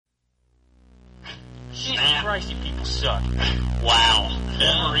Christ, you people suck. Wow.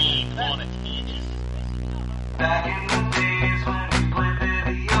 Wolverine on it. Back in the days when we played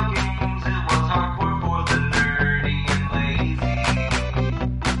video games, it was hardcore for the nerdy and lazy.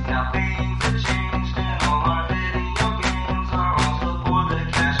 Now things have changed and all our video games are also for the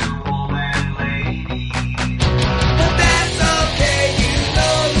casual and lady. But that's okay, you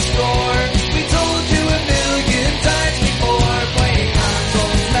know the score. We told you a million times before. Playing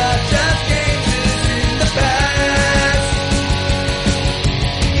consoles, not just games, is in the past.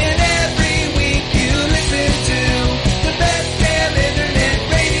 And every week you listen to the best damn internet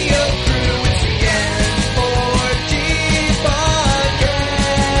radio crew. It's the N4G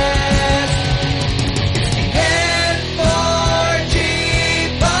podcast. It's the N4G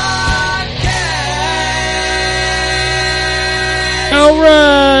podcast.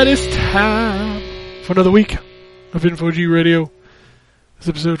 Alright, it's time for another week of N4G Radio. This is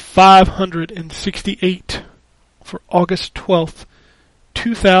episode 568 for August 12th,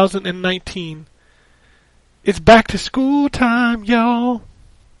 2019. It's back to school time, y'all.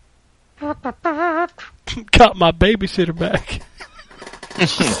 Got my babysitter back.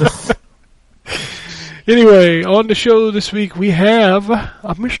 Anyway, on the show this week we have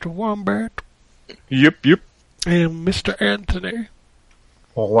Mr. Wombat Yep. and Mr. Anthony.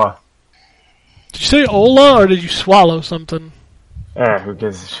 Hola. Did you say Ola or did you swallow something? Who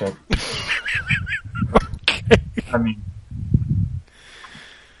gives a shit? Okay. I mean,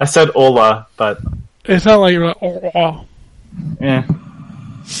 I said hola, but It's not like you're like, oh. yeah.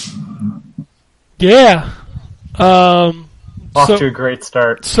 Yeah. Off So- to a great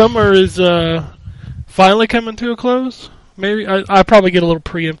start. Summer is finally coming to a close. Maybe I probably get a little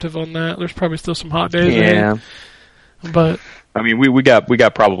preemptive on that. There's probably still some hot days Yeah. ahead. But I mean, we got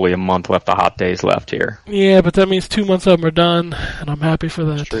probably a month left of hot days left here. yeah, but that means 2 months of them are done, and I'm happy for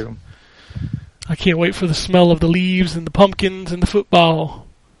that. True. I can't wait for the smell of the leaves and the pumpkins and the football.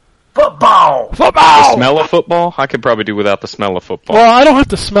 Football! The smell of football? I could probably do without the smell of football. Well, I don't have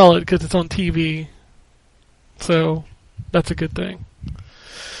to smell it because it's on TV, so that's a good thing.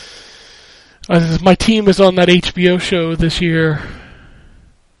 My team is on that HBO show this year,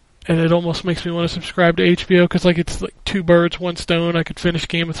 and it almost makes me want to subscribe to HBO because it's like two birds, one stone. I could finish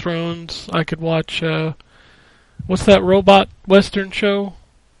Game of Thrones. I could watch what's that robot western show?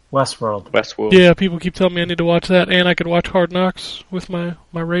 Westworld. Yeah, people keep telling me I need to watch that, and I could watch Hard Knocks with my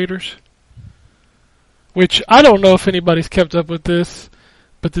Raiders. Which I don't know if anybody's kept up with this,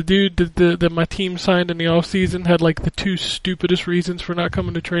 but the dude that my team signed in the off season had like the two stupidest reasons for not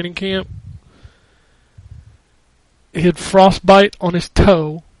coming to training camp. He had frostbite on his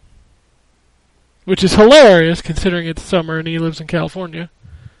toe, which is hilarious considering it's summer and he lives in California.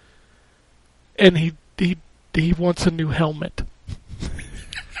 And he wants a new helmet.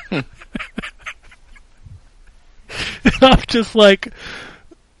 And I'm just like,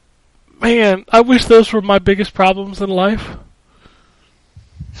 man, I wish those were my biggest problems in life.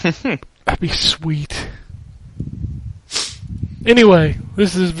 That'd be sweet. Anyway,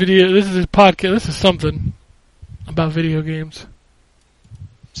 this is a podcast, this is something about video games.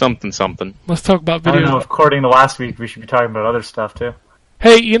 Something. Let's talk about I video don't know, according to last week, we should be talking about other stuff, too.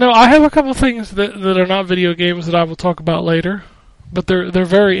 Hey, I have a couple things that are not video games that I will talk about later, but they're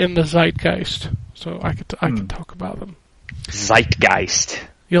very in the zeitgeist, so I could talk about them. Zeitgeist.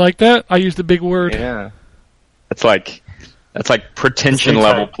 You like that? I used a big word. Yeah. That's like pretension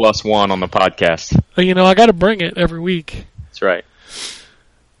level +1 on the podcast. I got to bring it every week. That's right.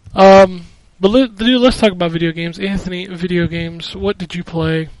 But let's talk about video games. Anthony, video games. What did you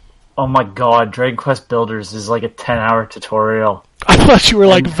play? Oh my god, Dragon Quest Builders is like a 10-hour tutorial. I thought you were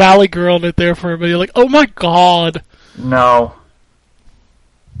like Valley Girl in it there for a minute. You're like, oh my god. No.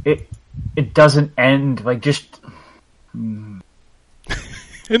 It doesn't end, And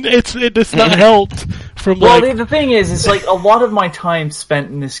it's not helped from Well, the thing is, it's like a lot of my time spent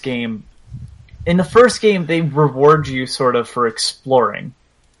in this game. In the first game, they reward you sort of for exploring.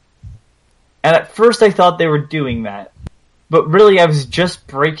 And at first I thought they were doing that. But really I was just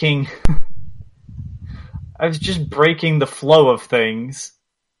breaking the flow of things.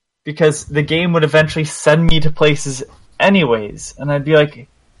 Because the game would eventually send me to places anyways. And I'd be like,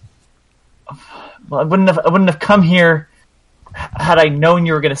 well, I wouldn't have come here had I known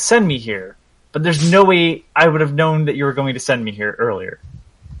you were going to send me here. But there's no way I would have known that you were going to send me here earlier.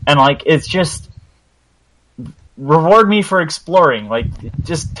 And it's just reward me for exploring.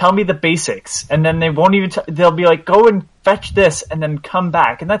 Just tell me the basics, and then they won't even. They'll be like, "Go and fetch this, and then come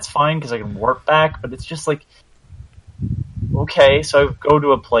back," and that's fine because I can warp back. But it's just okay, so I go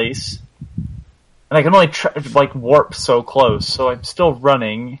to a place, and I can only warp so close, so I'm still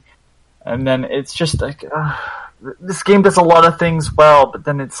running, And then it's just like, this game does a lot of things well, but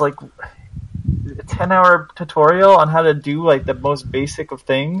then it's like a 10-hour tutorial on how to do like the most basic of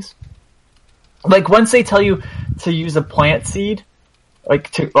things. Like once they tell you to use a plant seed,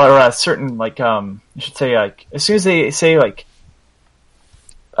 like or a certain I should say like as soon as they say like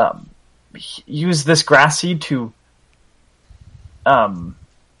use this grass seed to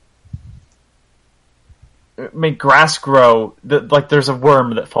make grass grow. Like there's a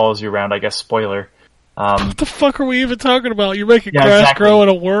worm that follows you around. I guess spoiler. What the fuck are we even talking about? You're making Yeah, grass exactly. grow and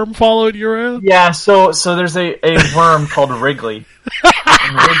a worm followed you around? Yeah, so there's a worm called Wrigley.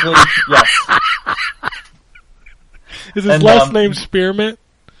 And Wrigley, yes. Is his And, last name Spearmint?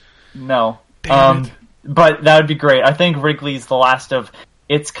 No. Damn it. But that would be great. I think Wrigley's the last of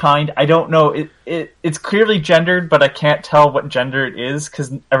its kind. I don't know. It's clearly gendered, but I can't tell what gender it is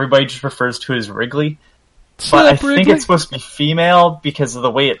because everybody just refers to it as Wrigley. But I think it's supposed to be female because of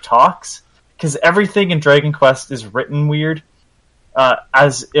the way it talks. Because everything in Dragon Quest is written weird,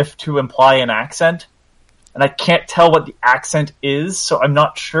 as if to imply an accent. And I can't tell what the accent is, so I'm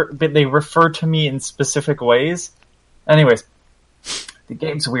not sure. But they refer to me in specific ways. Anyways, the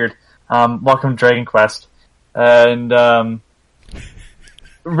game's weird. Welcome to Dragon Quest. And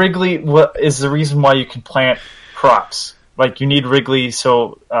Wrigley is the reason why you can plant crops. Like, you need Wrigley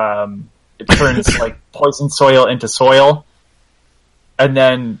so it turns like poison soil into soil. And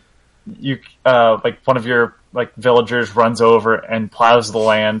then you like one of your like villagers runs over and plows the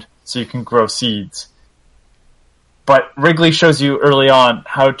land so you can grow seeds. But Wrigley shows you early on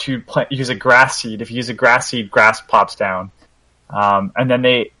how to use a grass seed. If you use a grass seed, grass pops down. And then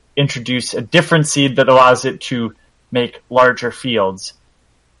they introduce a different seed that allows it to make larger fields.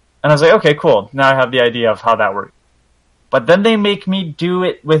 And I was like, okay, cool. Now I have the idea of how that works. But then they make me do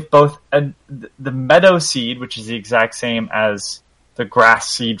it with both the meadow seed, which is the exact same as the grass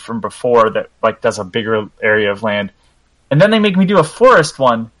seed from before that like does a bigger area of land. And then they make me do a forest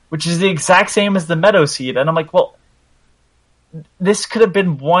one, which is the exact same as the meadow seed. And I'm like, well, this could have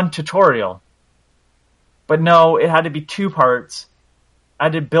been one tutorial. But no, it had to be 2 parts. I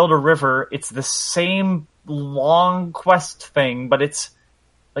had to build a river. It's the same long quest thing, but it's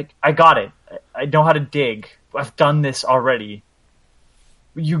like, I got it. I know how to dig. I've done this already.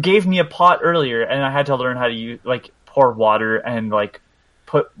 You gave me a pot earlier, and I had to learn how to use, like, pour water and, like,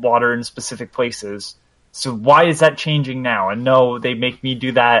 put water in specific places. So why is that changing now? And no, they make me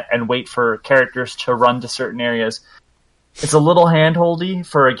do that and wait for characters to run to certain areas. It's a little hand-holdy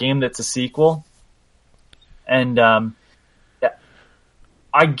for a game that's a sequel. And,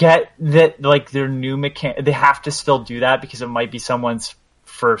 I get that, like, their new they have to still do that because it might be someone's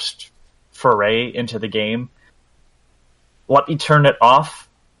first foray into the game. Let me turn it off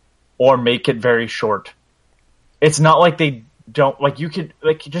or make it very short. It's not like they don't, like, you could,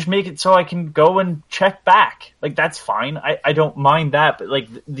 like, just make it so I can go and check back. Like, that's fine. I don't mind that, but, like,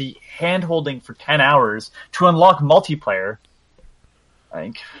 the hand-holding for 10 hours to unlock multiplayer, I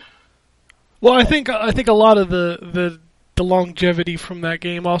think. Well, I think a lot of the longevity from that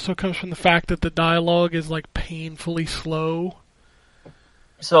game also comes from the fact that the dialogue is, like, painfully slow.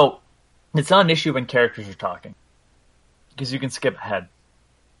 So, it's not an issue when characters are talking, because you can skip ahead.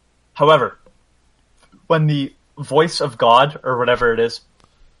 However, when the voice of God, or whatever it is,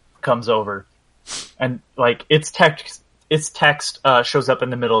 comes over, and, like, its text shows up in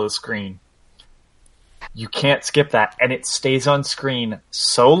the middle of the screen, you can't skip that, and it stays on screen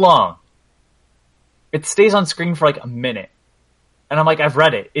so long. It stays on screen for, like, a minute. And I'm like, I've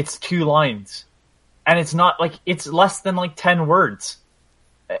read it. It's 2 lines. And it's not, like, it's less than, like, 10 words.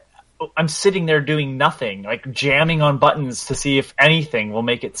 I'm sitting there doing nothing, like jamming on buttons to see if anything will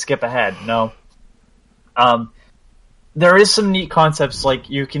make it skip ahead. No. There is some neat concepts, like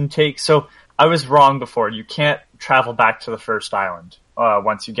you can take... So, I was wrong before. You can't travel back to the first island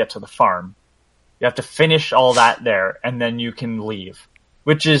once you get to the farm. You have to finish all that there, and then you can leave.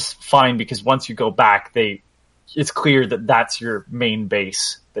 Which is fine, because once you go back, it's clear that that's your main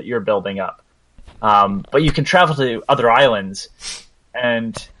base that you're building up. But you can travel to other islands,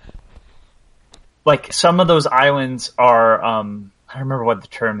 and... like, some of those islands are, I don't remember what the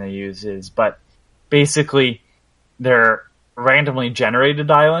term they use is, but basically they're randomly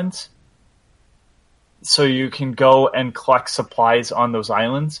generated islands. So you can go and collect supplies on those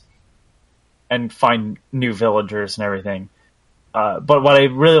islands and find new villagers and everything. But what I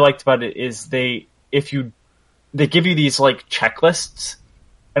really liked about it is they give you these, like, checklists,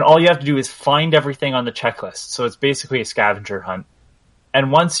 and all you have to do is find everything on the checklist. So it's basically a scavenger hunt.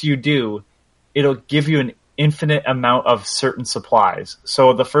 And once you do, it'll give you an infinite amount of certain supplies.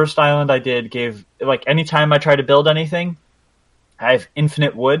 So the first island I did gave, like, anytime I try to build anything, I have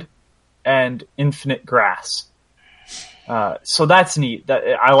infinite wood, and infinite grass. So that's neat. That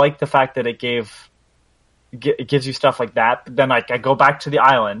I like the fact that it gives you stuff like that. But then like I go back to the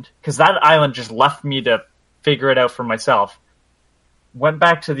island because that island just left me to figure it out for myself. Went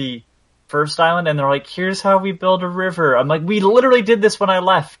back to the first island and they're like, here's how we build a river. I'm like, we literally did this when I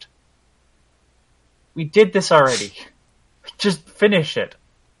left. We did this already. Just finish it.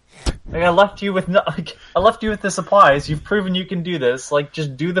 Like I left you with the supplies. You've proven you can do this. Like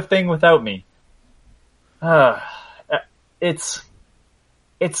just do the thing without me. It's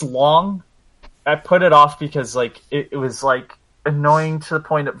long. I put it off because like it was like annoying to the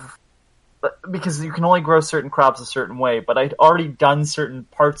point of because you can only grow certain crops a certain way, but I'd already done certain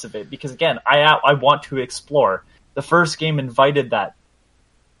parts of it because again, I want to explore. The first game invited that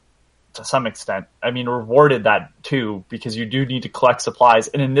to some extent. I mean, rewarded that too because you do need to collect supplies,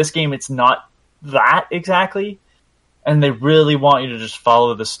 and in this game, it's not that exactly. And they really want you to just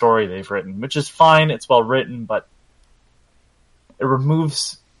follow the story they've written, which is fine. It's well written, but it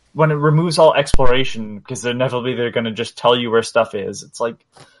removes all exploration because inevitably they're going to just tell you where stuff is. It's like,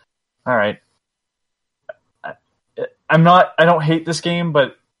 all right, I don't hate this game,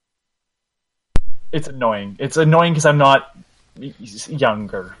 but it's annoying. It's annoying because I'm not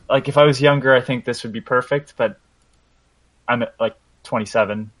younger. Like if I was younger, I think this would be perfect, but I'm at like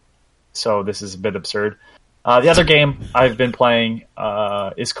 27, so this is a bit absurd. The other game I've been playing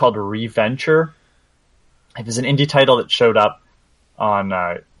is called Reventure. It was an indie title that showed up on,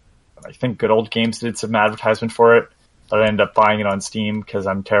 I think Good Old Games did some advertisement for it, but I ended up buying it on Steam because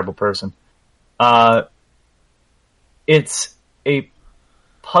I'm a terrible person. It's a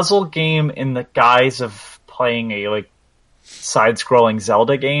puzzle game in the guise of playing a like side-scrolling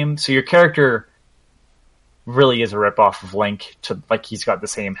Zelda game. So your character really is a ripoff of Link. To like he's got the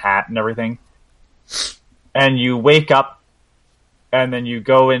same hat and everything. And you wake up, and then you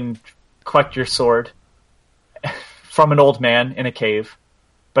go and collect your sword from an old man in a cave,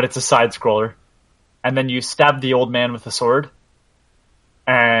 but it's a side-scroller. And then you stab the old man with a sword,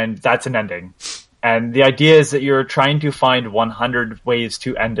 and that's an ending. And the idea is that you're trying to find 100 ways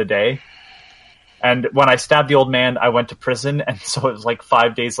to end a day. And when I stabbed the old man, I went to prison, and so it was like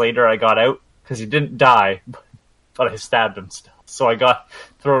 5 days later I got out, because he didn't die, but I stabbed him still. So I got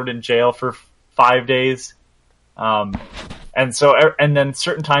thrown in jail for 5 days. And then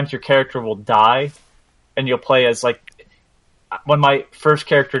certain times your character will die, and you'll play as like, when my first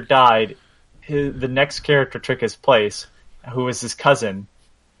character died, the next character took his place, who was his cousin.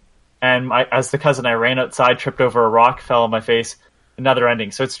 And as the cousin, I ran outside, tripped over a rock, fell on my face, another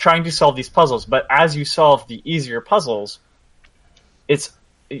ending. So it's trying to solve these puzzles, but as you solve the easier puzzles, there's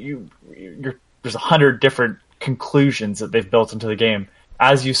 100 different conclusions that they've built into the game.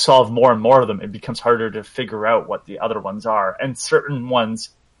 As you solve more and more of them, it becomes harder to figure out what the other ones are. And certain ones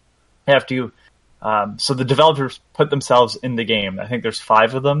have to... so the developers put themselves in the game. I think there's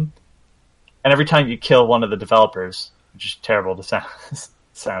 5 of them. And every time you kill one of the developers, which is terrible to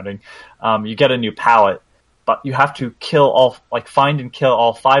sounding, you get a new palette. But you have to find and kill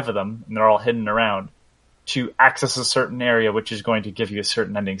all 5 of them, and they're all hidden around, to access a certain area, which is going to give you a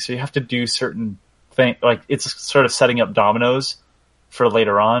certain ending. So you have to do certain things. Like, it's sort of setting up dominoes for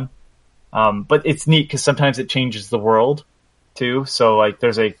later on. But it's neat because sometimes it changes the world too. So like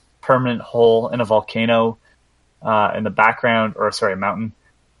there's a permanent hole in a volcano in the background, or sorry, a mountain.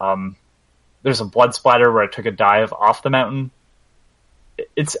 There's a blood splatter where I took a dive off the mountain.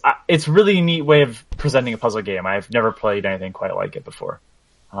 It's really a neat way of presenting a puzzle game. I've never played anything quite like it before.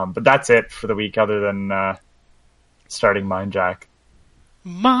 But that's it for the week, other than starting Mind Jack.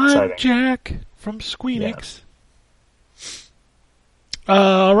 Mind Jack from Squeenix. Yeah.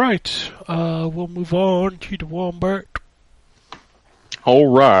 All right, we'll move on to the Wombat. All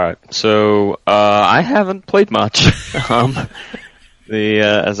right, so I haven't played much.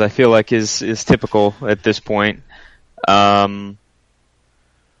 As I feel like is typical at this point. I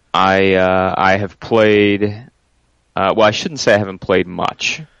have played. Well, I shouldn't say I haven't played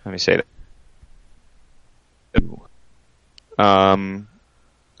much. Let me say that.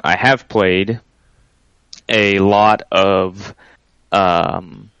 I have played a lot of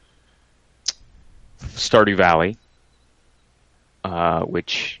Stardew Valley,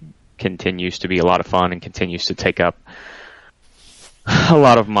 which continues to be a lot of fun and continues to take up a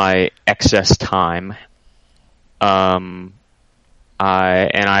lot of my excess time. I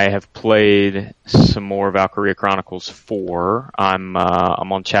have played some more Valkyria Chronicles 4. I'm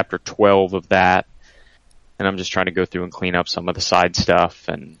on chapter 12 of that, and I'm just trying to go through and clean up some of the side stuff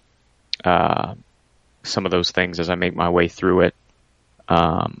and some of those things as I make my way through it.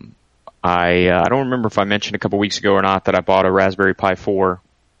 I don't remember if I mentioned a couple weeks ago or not that I bought a Raspberry Pi 4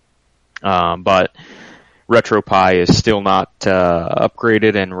 But RetroPie is still not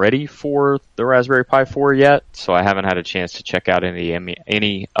upgraded and ready for the Raspberry Pi 4 yet, so I haven't had a chance to check out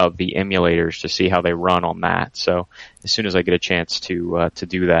any of the emulators to see how they run on that. So as soon as I get a chance to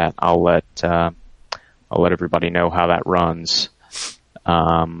do that, I'll let everybody know how that runs.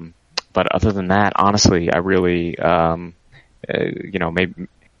 But other than that, honestly, I really,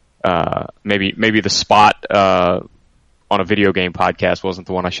 maybe the spot on a video game podcast wasn't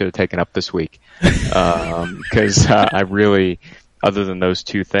the one I should have taken up this week. Because I really, other than those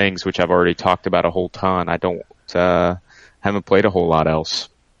two things, which I've already talked about a whole ton, I haven't played a whole lot else.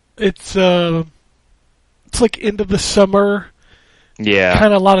 It's like end of the summer. Yeah.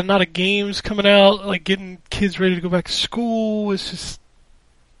 Kind of a lot of games coming out, like getting kids ready to go back to school. It's just,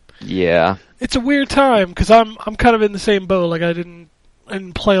 yeah. It's a weird time because I'm kind of in the same boat. Like I didn't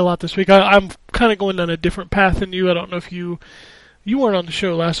play a lot this week. I'm kind of going down a different path than you. I don't know if you weren't on the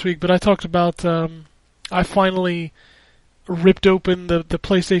show last week, but I talked about I finally ripped open the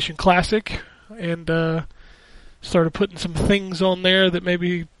PlayStation Classic and started putting some things on there that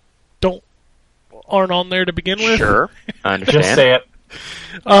maybe aren't on there to begin with. Sure, I understand. Just say it.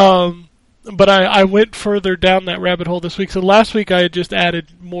 But I went further down that rabbit hole this week. So last week I had just added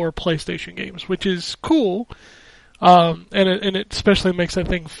more PlayStation games, which is cool. And it especially makes that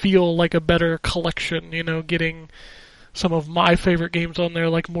thing feel like a better collection, getting some of my favorite games on there,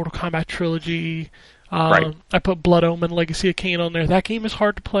 like Mortal Kombat Trilogy. Right. I put Blood Omen Legacy of Kain on there. That game is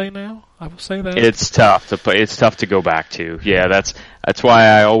hard to play now. I will say that. It's tough to play. It's tough to go back to. Yeah, that's why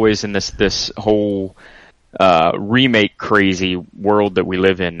I always, in this whole remake crazy world that we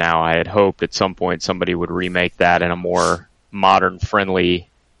live in now, I had hoped at some point somebody would remake that in a more modern friendly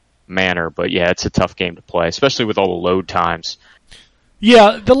manner. But yeah, it's a tough game to play, especially with all the load times.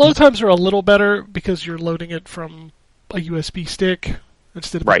 Yeah, the load times are a little better because you're loading it from a USB stick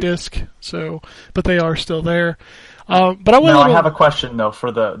instead of a disc. So, but they are still there. But I have a question though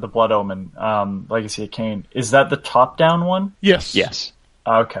for the Blood Omen Legacy of Kain. Is that the top-down one? Yes. Yes.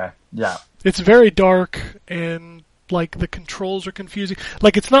 Okay. Yeah. It's very dark and like the controls are confusing.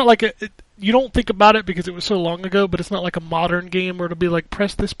 Like it's not like you don't think about it because it was so long ago, but it's not like a modern game where it'll be like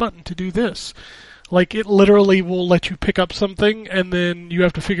press this button to do this. Like it literally will let you pick up something and then you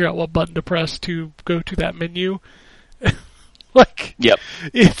have to figure out what button to press to go to that menu. Like, yep.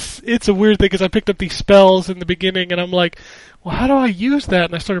 It's a weird thing because I picked up these spells in the beginning and I'm like, well, how do I use that?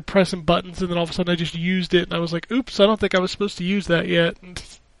 And I started pressing buttons and then all of a sudden I just used it and I was like, oops, I don't think I was supposed to use that yet. And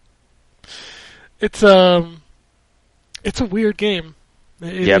it's a weird game.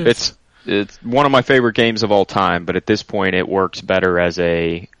 It's one of my favorite games of all time, but at this point it works better as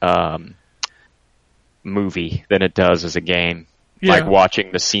a movie than it does as a game. Yeah. Like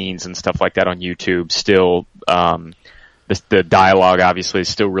watching the scenes and stuff like that on YouTube still, the dialogue obviously is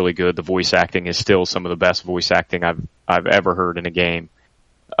still really good. The voice acting is still some of the best voice acting I've ever heard in a game.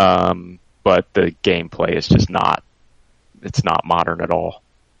 But the gameplay is just it's not modern at all.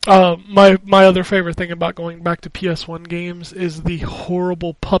 My other favorite thing about going back to PS1 games is the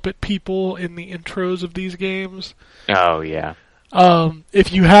horrible puppet people in the intros of these games. Oh, yeah.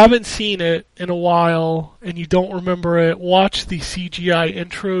 If you haven't seen it in a while and you don't remember it, watch the CGI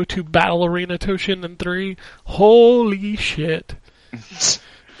intro to Battle Arena Toshinden 3. Holy shit.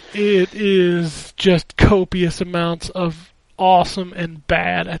 It is just copious amounts of awesome and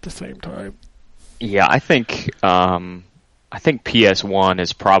bad at the same time. Yeah, I think PS1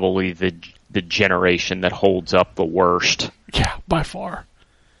 is probably the generation that holds up the worst. Yeah, by far.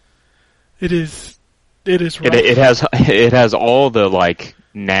 It is rough. It has all the like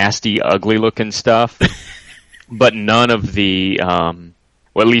nasty, ugly looking stuff, but none of the well,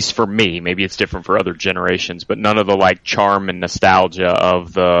 at least for me, maybe it's different for other generations, but none of the like charm and nostalgia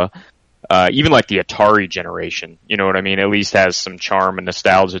of the even like the Atari generation. You know what I mean? At least has some charm and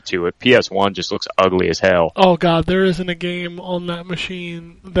nostalgia to it. PS1 just looks ugly as hell. Oh god, there isn't a game on that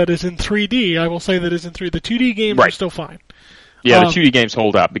machine that is in 3D. I will say that is in 3D. The 2D games are still fine. Yeah, the 2D games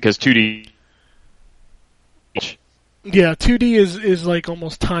hold up because 2D. Yeah, 2D is like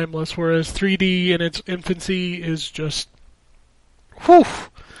almost timeless, whereas 3D in its infancy is just, whew.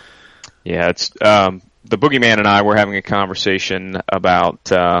 Yeah, it's the Boogeyman and I were having a conversation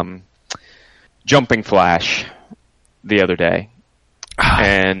about Jumping Flash the other day,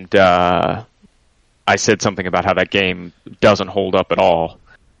 and I said something about how that game doesn't hold up at all,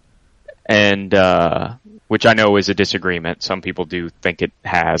 and which I know is a disagreement. Some people do think it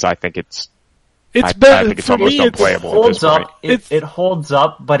has. I think it's. It's better. I think it's almost unplayable at this point. It holds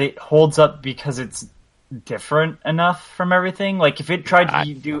up, but it holds up because it's different enough from everything. Like if it tried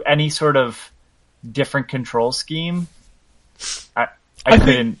to do any sort of different control scheme, I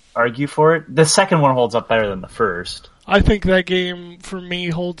couldn't argue for it. The second one holds up better than the first. I think that game for me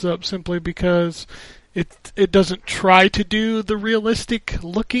holds up simply because it doesn't try to do the realistic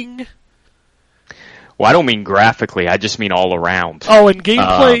looking. Well, I don't mean graphically. I just mean all around. Oh, and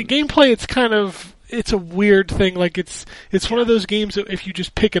gameplay. It's a weird thing. Like it's one of those games that if you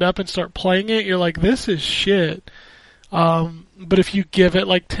just pick it up and start playing it, you're like, this is shit. But if you give it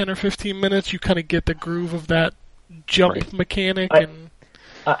like 10 or 15 minutes, you kind of get the groove of that jump mechanic.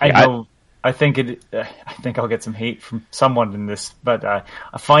 I think I'll get some hate from someone in this, but I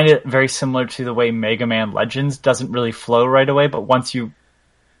find it very similar to the way Mega Man Legends doesn't really flow right away, but once you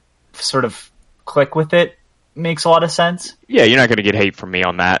sort of click with it, makes a lot of sense. Yeah, you're not going to get hate from me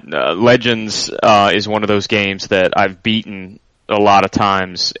on that. Legends is one of those games that I've beaten a lot of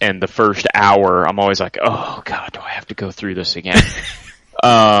times, and the first hour, I'm always like, oh god, do I have to go through this again?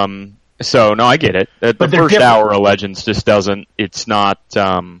 So no, I get it. The first hour of Legends just doesn't. It's not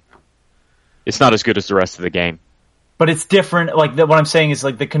as good as the rest of the game. But it's different. Like what I'm saying is,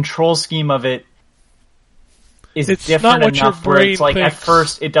 like the control scheme of it is different enough where it's like at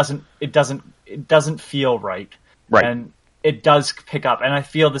first it doesn't feel right, and it does pick up. And I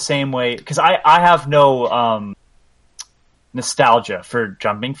feel the same way because I have no nostalgia for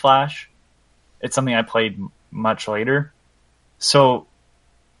Jumping Flash. It's something I played much later, so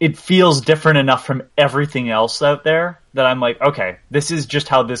it feels different enough from everything else out there that I'm like, okay, this is just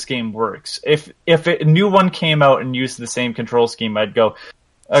how this game works. If a new one came out and used the same control scheme, I'd go,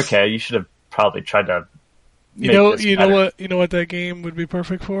 okay, you should have probably tried to. You know what that game would be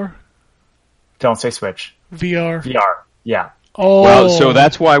perfect for? Don't say Switch. VR. Yeah. Oh. Well, so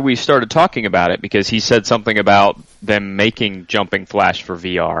that's why we started talking about it, because he said something about them making Jumping Flash for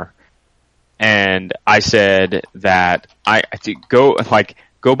VR. And I said that I think go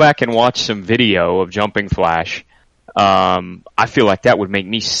back and watch some video of Jumping Flash. I feel like that would make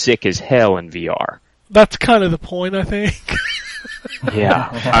me sick as hell in VR. That's kind of the point, I think. Yeah.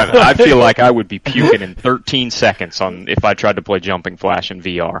 I feel like I would be puking in 13 seconds if I tried to play Jumping Flash in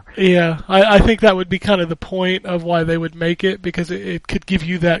VR. Yeah, I think that would be kind of the point of why they would make it, because it could give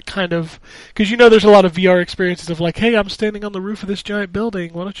you that kind of... Because there's a lot of VR experiences of like, hey, I'm standing on the roof of this giant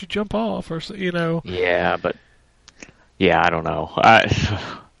building, why don't you jump off? Or, Yeah, but... Yeah, I don't know.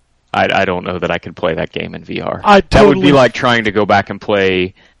 I don't know that I could play that game in VR. That would be like trying to go back and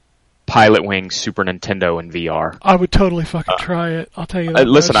play Pilot Wings Super Nintendo in VR. I would totally fucking try it. I'll tell you that.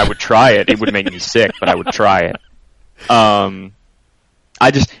 Listen, I would try it. It would make me sick, but I would try it. I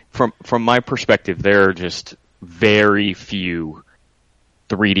just, from my perspective, there are just very few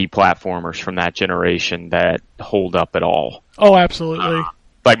 3D platformers from that generation that hold up at all. Oh, absolutely.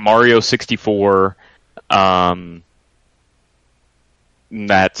 Like Mario 64,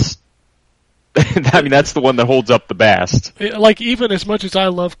 that's the one that holds up the best. Like, even as much as I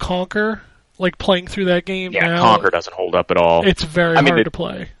love Conquer, like playing through that game now, Conquer doesn't hold up at all. It's very hard to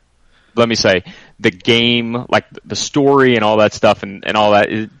play. Let me say, the game, like the story and all that stuff and all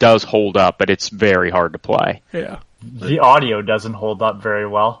that, it does hold up, but it's very hard to play. Yeah. The audio doesn't hold up very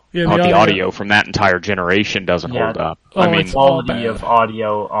well. Yeah, the audio from that entire generation doesn't hold up. The quality of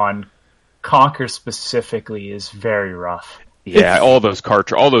audio on Conquer specifically is very rough. Yeah, all those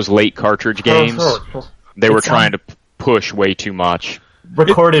late cartridge games, they were trying to push way too much.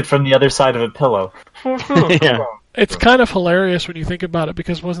 Recorded from the other side of a pillow. Yeah. It's kind of hilarious when you think about it,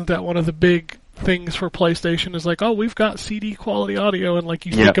 because wasn't that one of the big things for PlayStation is like, oh, we've got CD quality audio, and like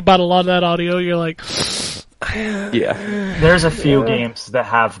you think about a lot of that audio, you're like, yeah. There's a few games that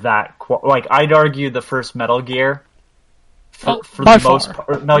have that. Like, I'd argue the first Metal Gear, for the most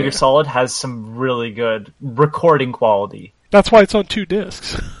part, Metal Gear Solid has some really good recording quality. That's why it's on 2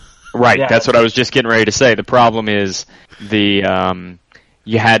 discs. Right, that's what I was just getting ready to say. The problem is you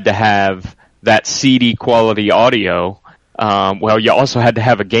had to have that CD quality audio. Well, you also had to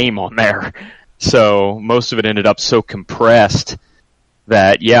have a game on there. So most of it ended up so compressed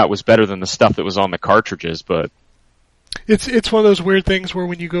that, it was better than the stuff that was on the cartridges, but... It's one of those weird things where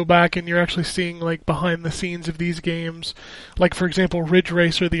when you go back and you're actually seeing like behind the scenes of these games, like for example Ridge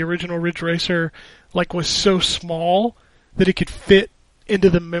Racer, the original Ridge Racer, like was so small that it could fit into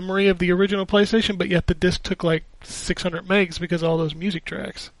the memory of the original PlayStation, but yet the disc took like 600 megs because of all those music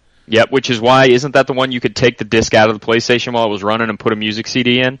tracks. Yep, which is why, isn't that the one you could take the disc out of the PlayStation while it was running and put a music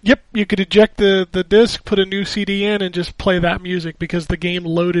CD in? Yep, you could eject the disc, put a new CD in, and just play that music because the game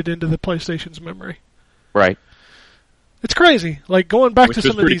loaded into the PlayStation's memory. Right. It's crazy. Like, going back to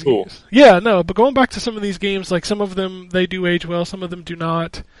some of these games. Yeah, no, but going back to some of these games, like, some of them, they do age well, some of them do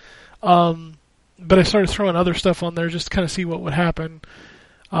not. But I started throwing other stuff on there just to kind of see what would happen.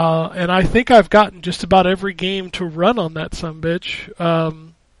 And I think I've gotten just about every game to run on that sumbitch.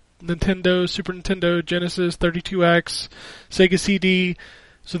 Nintendo, Super Nintendo, Genesis, 32X, Sega CD.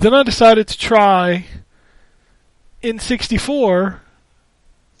 So then I decided to try N64,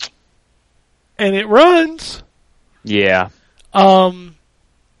 and it runs. Yeah. But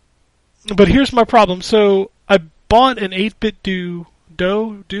here's my problem. So I bought an 8-bit Do,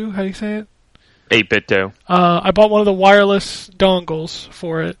 how do you say it? 8-bit Do. I bought one of the wireless dongles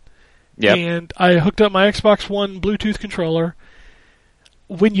for it. Yep. And I hooked up my Xbox One Bluetooth controller.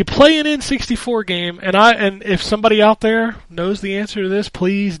 When you play an N64 game, and if somebody out there knows the answer to this,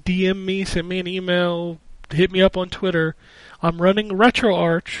 please DM me, send me an email, hit me up on Twitter. I'm running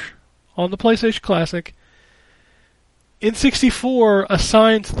RetroArch on the PlayStation Classic. N64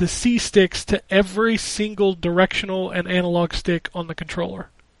 assigns the C sticks to every single directional and analog stick on the controller.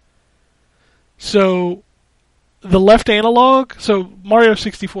 So the left analog, so Mario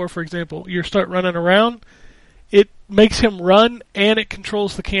 64, for example, you start running around, it makes him run and it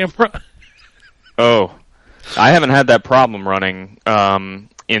controls the camera. Oh, I haven't had that problem running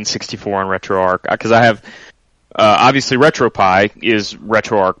N64 on RetroArch because I have obviously RetroPie is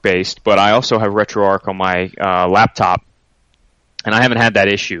RetroArch based, but I also have RetroArch on my laptop, and I haven't had that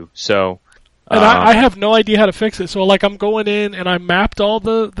issue. So, and I have no idea how to fix it. So, like, I'm going in and I mapped all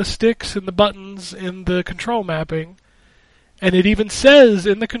the sticks and the buttons in the control mapping, and it even says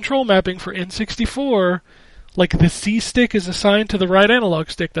in the control mapping for N64. Like, the C stick is assigned to the right analog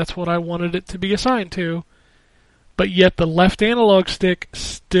stick. That's what I wanted it to be assigned to. But yet the left analog stick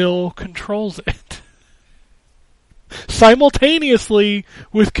still controls it. Simultaneously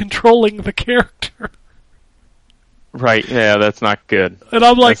with controlling the character. Right, yeah, that's not good. And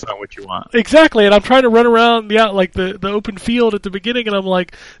I'm like... That's not what you want. Exactly, and I'm trying to run around the open field at the beginning, and I'm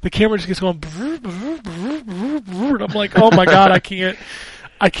like, the camera just gets going... And I'm like, oh my god, I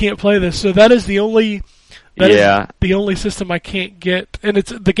can't play this. So that is the only... That is the only system I can't get, and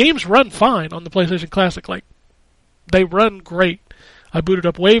the games run fine on the PlayStation Classic. Like, they run great. I booted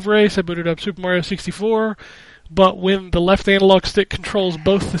up Wave Race, I booted up Super Mario 64, but when the left analog stick controls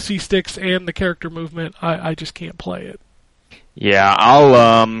both the C sticks and the character movement, I just can't play it. Yeah,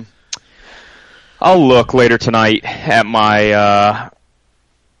 I'll look later tonight at my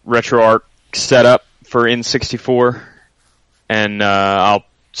RetroArch setup for N64, and I'll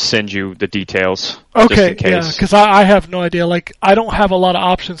send you the details. Okay, just in case. yeah, because I have no idea. Like, I don't have a lot of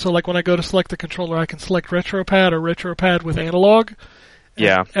options, so like when I go to select the controller, I can select RetroPad or RetroPad with analog.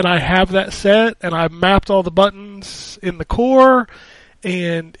 Yeah. And I have that set, and I've mapped all the buttons in the core,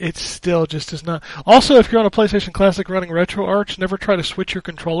 and it still just does not. Also, if you're on a PlayStation Classic running RetroArch, never try to switch your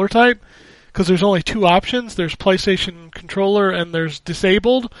controller type, because there's only two options. There's PlayStation controller, and there's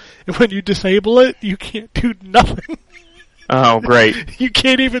disabled. And when you disable it, you can't do nothing. Oh, great. You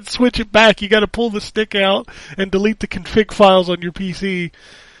can't even switch it back. You got to pull the stick out and delete the config files on your PC,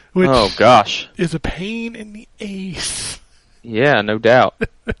 which is a pain in the ace. Yeah, no doubt.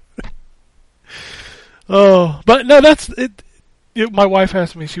 Oh, but no, that's it. My wife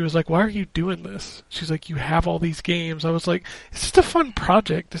asked me, she was like, why are you doing this? She's like, you have all these games. I was like, it's just a fun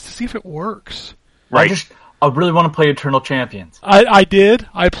project just to see if it works. Right. I really want to play Eternal Champions. I did.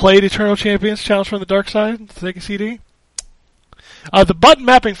 I played Eternal Champions Challenge from the Dark Side, Sega CD. The button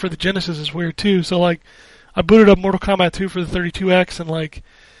mapping for the Genesis is weird too. So like, I booted up Mortal Kombat 2 for the 32X and like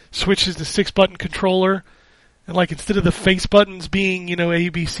switches to 6-button controller, and like instead of the face buttons being A,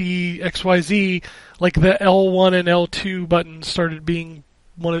 B, C, X, Y, Z, like the L1 and L2 buttons started being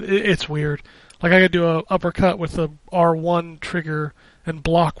it's weird. Like I gotta do a uppercut with the R1 trigger and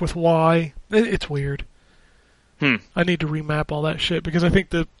block with Y. It's weird. I need to remap all that shit because I think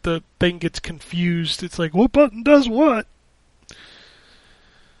the thing gets confused. It's like, what button does what?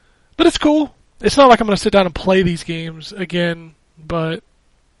 But it's cool. It's not like I'm going to sit down and play these games again, but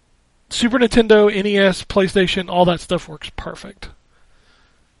Super Nintendo, NES, PlayStation, all that stuff works perfect.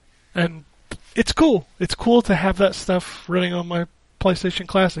 And it's cool. It's cool to have that stuff running on my PlayStation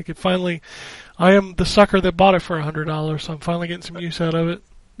Classic. I am the sucker that bought it for $100, so I'm finally getting some use out of it.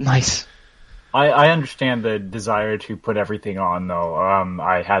 Nice. I understand the desire to put everything on, though.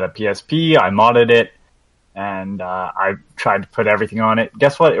 I had a PSP, I modded it, and I tried to put everything on it.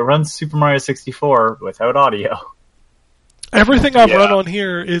 Guess what? It runs Super Mario 64 without audio. Everything I've run on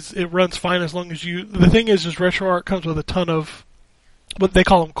here it runs fine as long as you... The thing is RetroArch comes with a ton of what they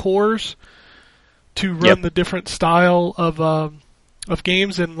call them cores to run the different style of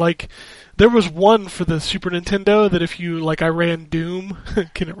games, and like there was one for the Super Nintendo that if you I ran Doom,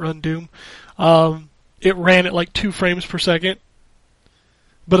 can it run Doom? It ran at like 2 frames per second.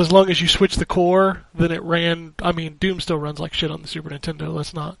 But as long as you switch the core, then it ran. I mean, Doom still runs like shit on the Super Nintendo.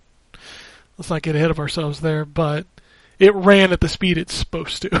 Let's not get ahead of ourselves there. But it ran at the speed it's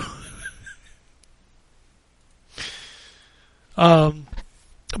supposed to.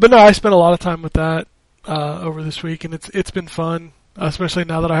 But no, I spent a lot of time with that over this week, and it's been fun, especially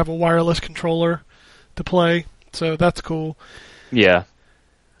now that I have a wireless controller to play. So that's cool. Yeah.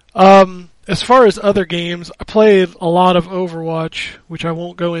 As far as other games, I played a lot of Overwatch, which I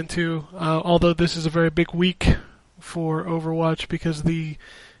won't go into, although this is a very big week for Overwatch because the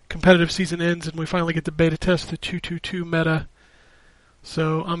competitive season ends and we finally get to beta test the 222 meta.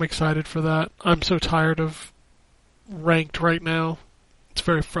 So I'm excited for that. I'm so tired of ranked right now. It's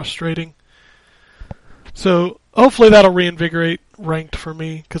very frustrating. So hopefully that'll reinvigorate ranked for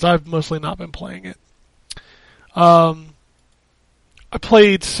me because I've mostly not been playing it. I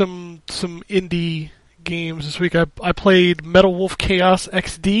played some indie games this week. I played Metal Wolf Chaos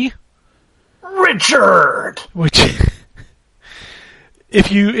XD. Richard! Which,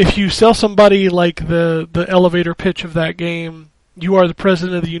 if you sell somebody like the elevator pitch of that game, you are the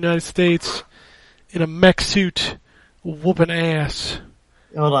President of the United States in a mech suit whooping ass.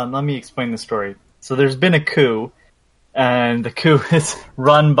 Hold on, let me explain the story. So there's been a coup, and the coup is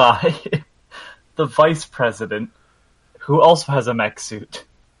run by the Vice President, who also has a mech suit.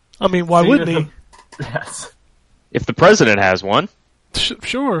 I mean, why wouldn't he? Yes. If the president has one.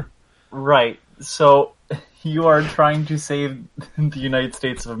 Sure. Right. So you are trying to save the United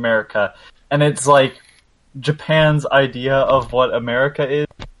States of America, and it's like Japan's idea of what America is,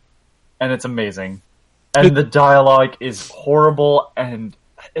 and it's amazing. And the dialogue is horrible, and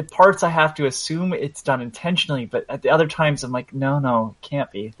at parts I have to assume it's done intentionally, but at the other times I'm like, no, it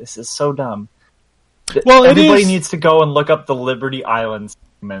can't be. This is so dumb. Well, everybody needs to go and look up the Liberty Island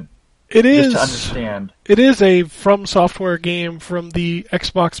segment. It is just to understand. It is a From Software game from the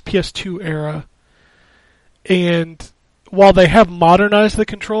Xbox PS2 era, and while they have modernized the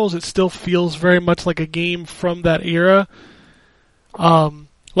controls, it still feels very much like a game from that era.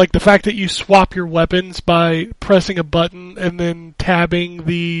 Like the fact that you swap your weapons by pressing a button and then tabbing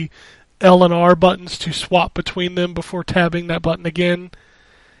the L and R buttons to swap between them before tabbing that button again.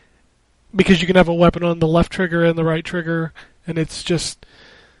 Because you can have a weapon on the left trigger and the right trigger, and it's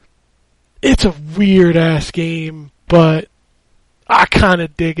a weird-ass game, but I kind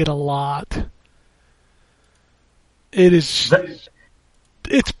of dig it a lot. It's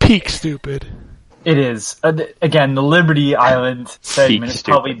peak stupid. It is. Again, the Liberty Island segment is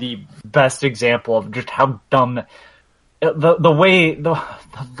probably the best example of just how dumb the way the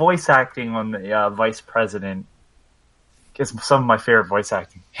voice acting on the Vice President is some of my favorite voice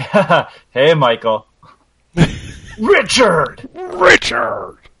acting. Hey, Michael. Richard!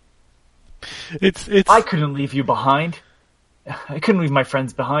 It's. I couldn't leave you behind. I couldn't leave my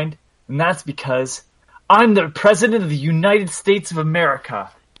friends behind. And that's because I'm the President of the United States of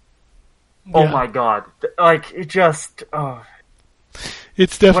America. Yeah. Oh my god. Like, it just... Oh.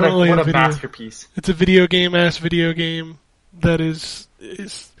 It's definitely what a masterpiece. It's a video game-ass video game that is...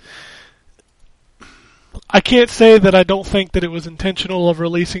 I can't say that I don't think that it was intentional of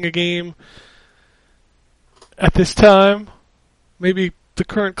releasing a game at this time. Maybe the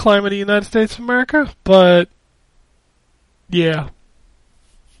current climate of the United States of America, but yeah.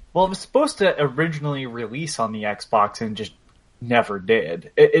 Well, it was supposed to originally release on the Xbox and just never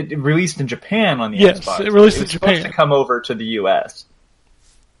did. It released in Japan on the Xbox. Yes, it released in Japan. It was supposed to come over to the US.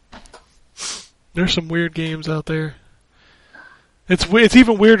 There's some weird games out there. It's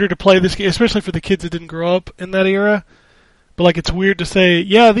even weirder to play this game, especially for the kids that didn't grow up in that era. But like, it's weird to say,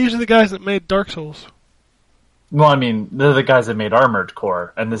 yeah, these are the guys that made Dark Souls. Well, I mean, they're the guys that made Armored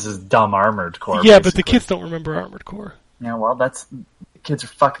Core, and this is dumb Armored Core. Yeah, basically. But the kids don't remember Armored Core. Yeah, well, the kids are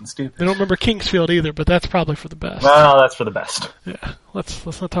fucking stupid. They don't remember Kingsfield either, but that's probably for the best. Well, that's for the best. Yeah, let's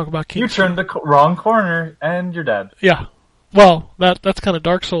not talk about Kingsfield. You turned the wrong corner, and you're dead. Yeah, well, that's kind of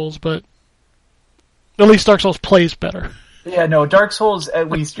Dark Souls, but at least Dark Souls plays better. Yeah, no, Dark Souls, at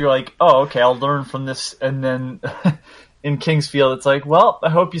least you're like, oh, okay, I'll learn from this, and then in Kingsfield, it's like, well, I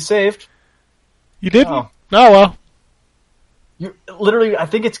hope you saved. You didn't? Oh well. You literally, I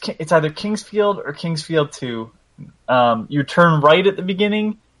think it's either Kingsfield or Kingsfield 2. You turn right at the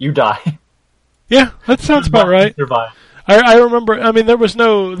beginning, you die. Yeah, that sounds about right. Survive. I remember, I mean, there was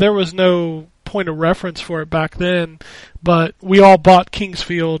no point of reference for it back then, but we all bought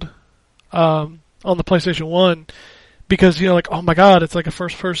Kingsfield on the PlayStation 1 because, like, oh my god, it's like a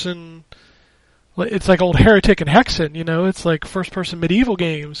first-person, it's like old Heretic and Hexen, it's like first-person medieval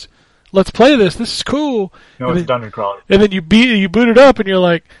games. Let's play this. This is cool. No, it's dungeon crawler. And then you boot it up, and you're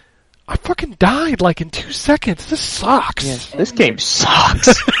like, I fucking died like in 2 seconds. This sucks. Yeah, this game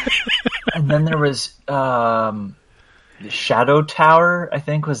sucks. And then there was Shadow Tower, I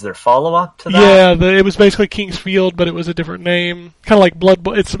think, was their follow-up to that. Yeah, it was basically King's Field, but it was a different name. Kind of like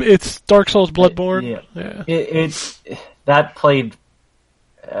It's Dark Souls Bloodborne. Yeah. It's that played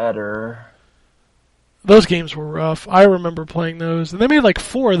better. Those games were rough. I remember playing those. And they made like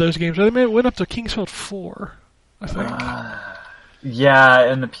 4 of those games. They went up to King's Field 4, I think. Yeah,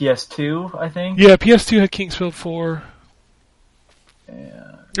 and the PS2, I think. Yeah, PS2 had King's Field 4.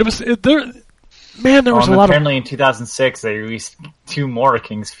 Yeah. There was a lot apparently in 2006 they released 2 more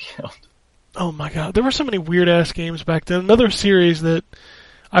King's Field. Oh my god, there were so many weird ass games back then. Another series that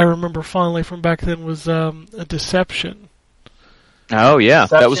I remember fondly from back then was a Deception. Oh yeah,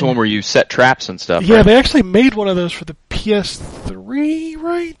 Deception. that was the one where you set traps and stuff. Yeah, right? they actually made one of those for the PS3,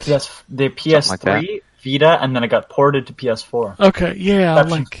 right? Yes, the PS3, Vita, and then it got ported to PS4. Okay, yeah,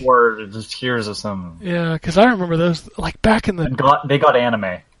 Deception like 4, just Tears of some. yeah, because I remember those like back in the. And they got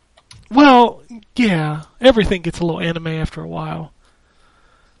anime. Well, yeah, everything gets a little anime after a while.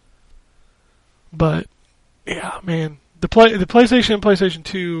 But yeah, man, the PlayStation and PlayStation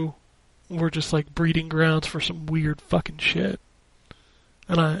 2 were just like breeding grounds for some weird fucking shit.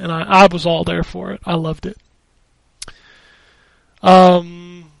 And I was all there for it. I loved it.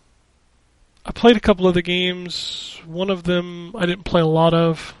 I played a couple of the games. One of them I didn't play a lot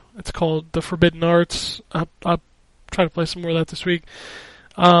of. It's called The Forbidden Arts. I'll try to play some more of that this week.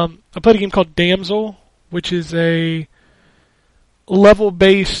 I played a game called Damsel, which is a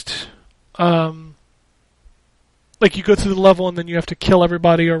level-based, like you go through the level and then you have to kill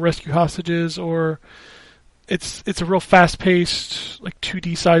everybody or rescue hostages, or it's a real fast-paced, like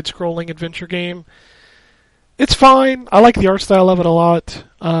 2D side-scrolling adventure game. It's fine. I like the art style of it a lot.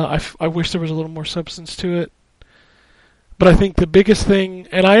 I wish there was a little more substance to it. But I think the biggest thing,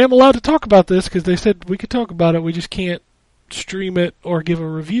 and I am allowed to talk about this because they said we could talk about it, we just can't stream it or give a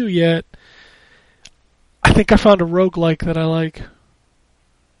review yet. I think I found a roguelike that I like.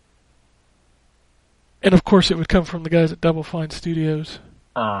 And of course it would come from the guys at Double Fine Studios.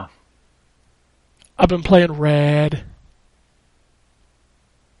 I've been playing Rad.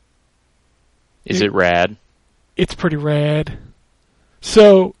 Is it rad? It's pretty rad.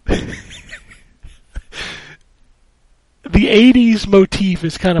 So the 80s motif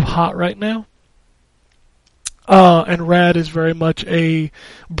is kind of hot right now. And Rad is very much a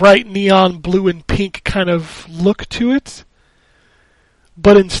bright neon blue and pink kind of look to it.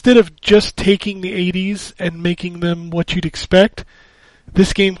 But instead of just taking the 80s and making them what you'd expect,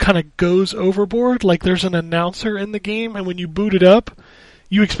 this game kind of goes overboard. Like there's an announcer in the game, and when you boot it up,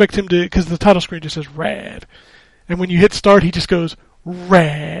 you expect him to, because the title screen just says Rad. And when you hit start, he just goes, Rad.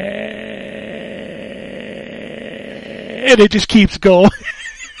 And it just keeps going.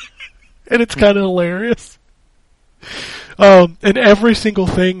 And it's kind of hilarious. And every single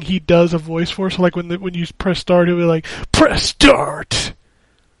thing he does a voice for. So like when you press start, he'll be like, press start,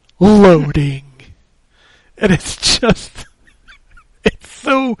 loading. And it's just,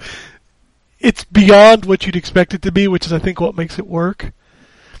 it's beyond what you'd expect it to be, which is I think what makes it work.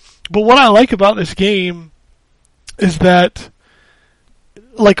 But what I like about this game is that,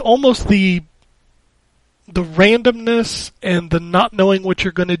 like, almost the randomness and the not knowing what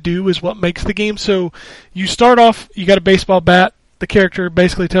you're going to do is what makes the game. So you start off, you got a baseball bat. The character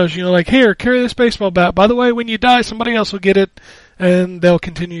basically tells you, like, here, carry this baseball bat. By the way, when you die, somebody else will get it, and they'll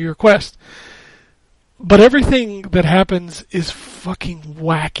continue your quest. But everything that happens is fucking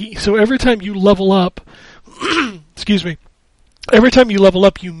wacky. So every time you level up, excuse me, every time you level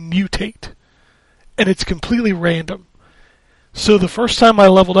up, you mutate. And it's completely random. So the first time I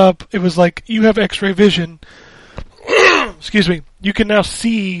leveled up, it was like, you have X-ray vision. Excuse me. You can now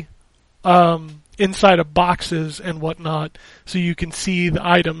see inside of boxes and whatnot, so you can see the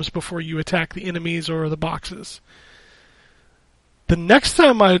items before you attack the enemies or the boxes. The next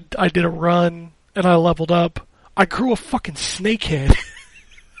time I did a run and I leveled up, I grew a fucking snake head.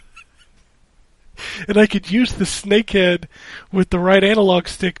 And I could use the snake head with the right analog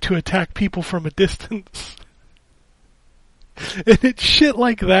stick to attack people from a distance. And it's shit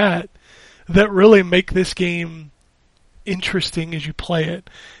like that really make this game interesting as you play it.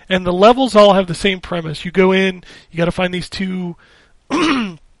 And the levels all have the same premise. You go in, you gotta find these two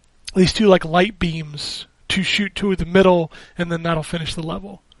like light beams to shoot to the middle, and then that'll finish the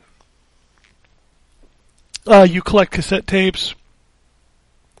level. You collect cassette tapes.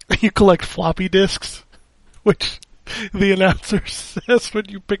 You collect floppy disks, which the announcer says when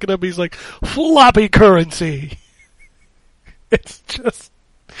you pick it up, he's like, floppy currency. It's just,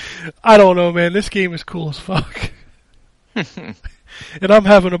 I don't know, man. This game is cool as fuck. and I'm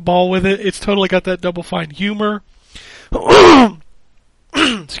having a ball with it. It's totally got that Double Fine humor.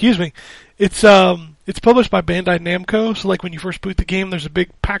 Excuse me. It's published by Bandai Namco, so like when you first boot the game, there's a big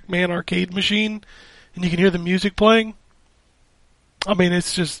Pac-Man arcade machine, and you can hear the music playing. I mean,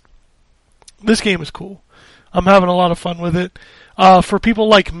 it's just, this game is cool. I'm having a lot of fun with it. For people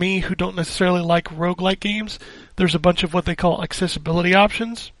like me who don't necessarily like roguelike games, there's a bunch of what they call accessibility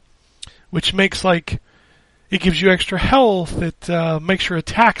options, which makes it gives you extra health, it makes your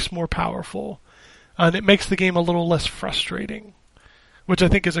attacks more powerful, and it makes the game a little less frustrating, which I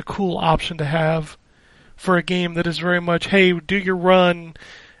think is a cool option to have for a game that is very much, hey, do your run,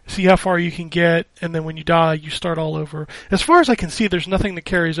 see how far you can get, and then when you die, you start all over. As far as I can see, there's nothing that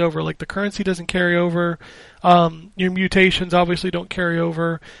carries over. Like, the currency doesn't carry over. Your mutations obviously don't carry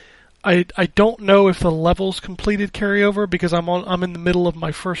over. I don't know if the levels completed carry over, because I'm in the middle of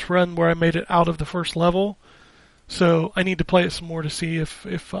my first run where I made it out of the first level. So I need to play it some more to see if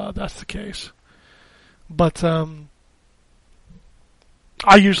that's the case. But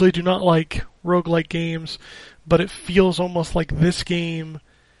I usually do not like roguelike games, but it feels almost like this game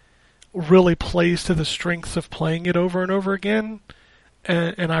really plays to the strengths of playing it over and over again,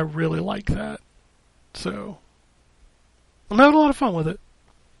 and I really like that. So I'm having a lot of fun with it.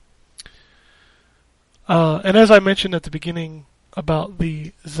 And as I mentioned at the beginning about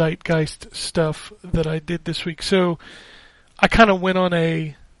the Zeitgeist stuff that I did this week, so I kind of went on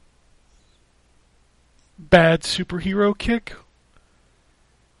a bad superhero kick,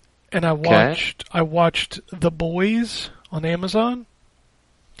 and I watched The Boys on Amazon,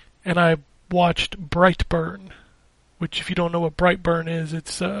 and I watched Brightburn, which, if you don't know what Brightburn is,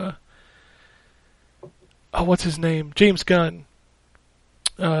 it's what's his name? James Gunn.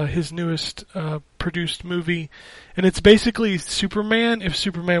 His newest produced movie, and it's basically Superman if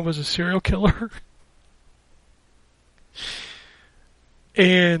Superman was a serial killer.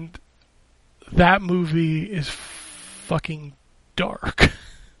 And that movie is fucking dark.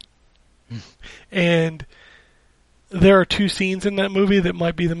 And there are two scenes in that movie that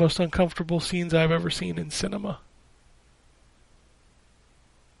might be the most uncomfortable scenes I've ever seen in cinema.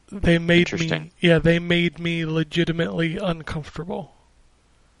 They made me legitimately uncomfortable.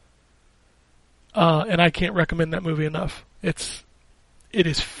 And I can't recommend that movie enough. It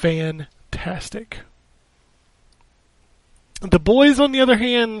is fantastic. The Boys, on the other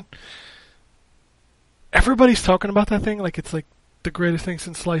hand, everybody's talking about that thing like it's like the greatest thing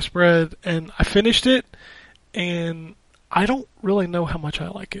since sliced bread, and I finished it, and I don't really know how much I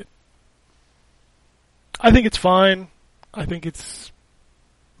like it. I think it's fine. I think it's...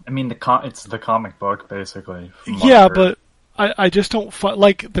 I mean, it's the comic book, basically. Yeah, but I just don't...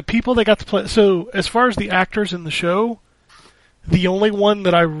 Like, the people that got to play... So, as far as the actors in the show, the only one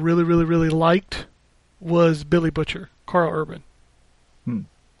that I really, really, really liked was Billy Butcher, Carl Urban.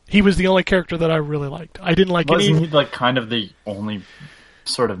 He was the only character that I really liked. I didn't like any... Wasn't he, like, kind of the only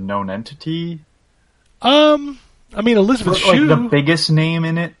sort of known entity? I mean, Elizabeth Shue... Like, the biggest name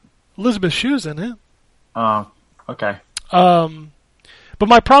in it? Elizabeth Shue's in it. Oh, okay. But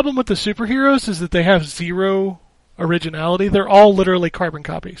my problem with the superheroes is that they have zero originality. They're all literally carbon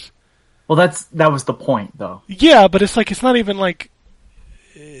copies. Well, that was the point, though. Yeah, but it's like, it's not even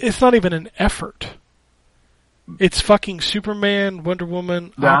an effort. It's fucking Superman, Wonder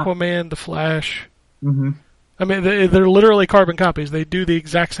Woman, Aquaman, The Flash. Mm-hmm. I mean, they're literally carbon copies. They do the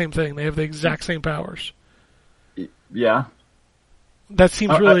exact same thing. They have the exact same powers. Yeah. That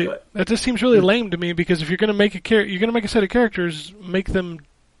seems that just seems really lame to me, because if you're going to make a set of characters, make them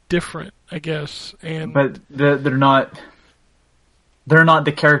different, I guess. But they're not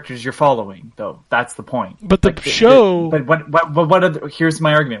the characters you're following, though. That's the point. But the show... But what other... Here's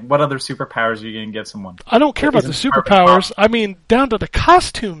my argument. What other superpowers are you going to give someone? I don't care about the superpowers. I mean, down to the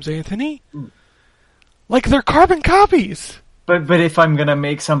costumes, Anthony. Like, they're carbon copies. But if I'm going to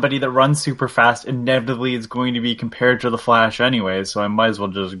make somebody that runs super fast, inevitably it's going to be compared to the Flash anyway, so I might as well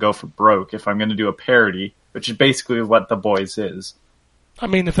just go for broke if I'm going to do a parody, which is basically what The Boys is. I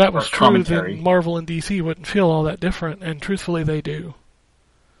mean, if that was true, then Marvel and DC wouldn't feel all that different, and truthfully, they do.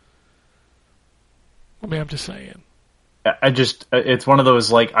 I mean, I'm just saying. It's one of those,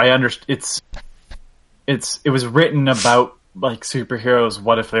 like, I understand, it was written about, like, superheroes,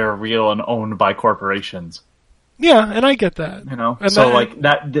 what if they were real and owned by corporations? Yeah, and I get that. You know, and so like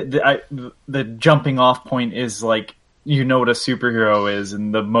that, the jumping off point is like, you know what a superhero is,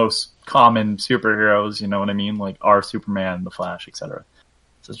 and the most common superheroes, you know what I mean, like are Superman, the Flash, etc.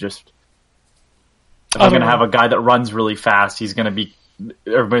 So it's just, if I'm going to have a guy that runs really fast,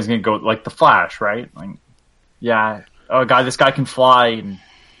 everybody's going to go like the Flash, right? Like, yeah, this guy can fly and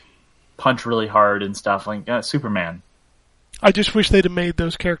punch really hard and stuff, like Superman. I just wish they'd have made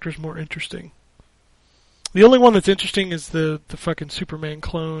those characters more interesting. The only one that's interesting is the fucking Superman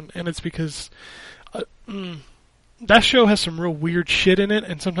clone, and it's because that show has some real weird shit in it,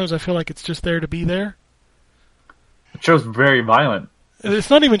 and sometimes I feel like it's just there to be there. The show's very violent. It's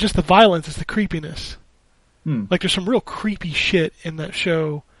not even just the violence, it's the creepiness. Hmm. Like, there's some real creepy shit in that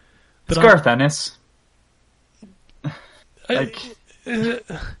show. It's Garth Ennis. Like, good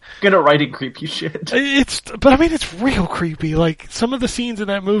at writing creepy shit. But I mean, it's real creepy. Like, some of the scenes in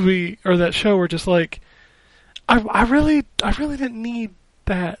that movie, or that show, were just like, I really didn't need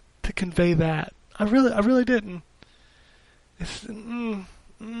that to convey that. I really didn't. It's,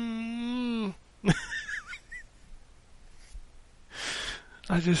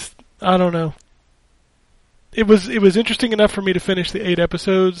 I don't know. It was interesting enough for me to finish the 8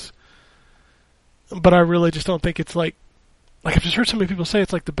 episodes, but I really just don't think it's like I've just heard so many people say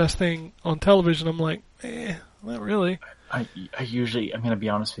it's like the best thing on television. I'm like, not really. I'm going to be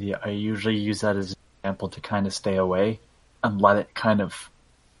honest with you, I usually use that as an example to kind of stay away and let it kind of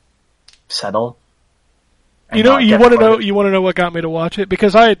settle. You want to know what got me to watch it?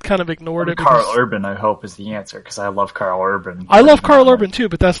 Because I had kind of ignored it. Carl Urban, I hope, is the answer, because I love Carl Urban. I love Carl Urban too,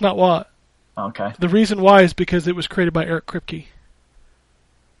 but that's not why. Okay. The reason why is because it was created by Eric Kripke.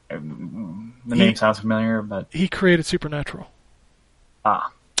 The name sounds familiar, but... He created Supernatural.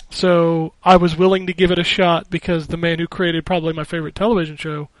 Ah. So I was willing to give it a shot because the man who created probably my favorite television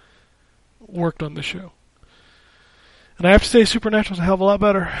show worked on the show. And I have to say Supernatural's a hell of a lot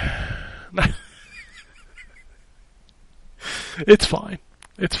better. It's fine.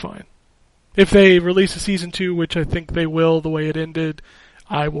 It's fine. If they release a season 2, which I think they will, the way it ended,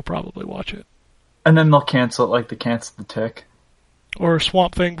 I will probably watch it. And then they'll cancel it like they canceled The Tick. Or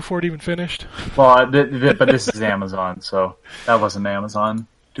Swamp Thing before it even finished. Well, but this is Amazon, so that wasn't Amazon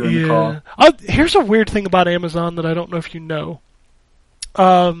doing the call. Here's a weird thing about Amazon that I don't know if you know.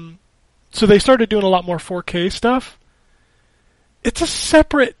 So they started doing a lot more 4K stuff. It's a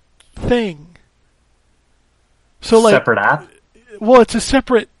separate thing. So like separate app? Well, it's a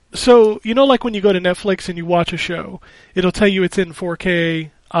separate... So, you know, like when you go to Netflix and you watch a show, it'll tell you it's in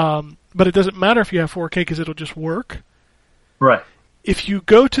 4K, but it doesn't matter if you have 4K because it'll just work. Right. If you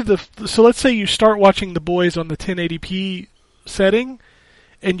go to so let's say you start watching The Boys on the 1080p setting,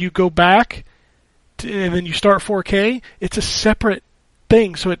 and you go back, and then you start 4K, it's a separate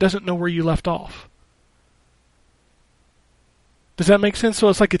thing, so it doesn't know where you left off. Does that make sense? So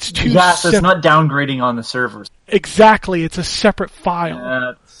it's like it's two. Yeah, so it's not downgrading on the servers. Exactly, it's a separate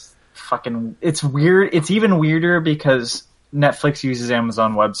file. It's weird. It's even weirder because Netflix uses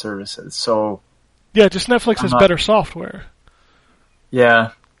Amazon Web Services. So yeah, just Netflix has better software.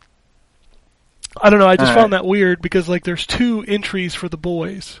 Yeah. I don't know. I just found that weird because like there's 2 entries for The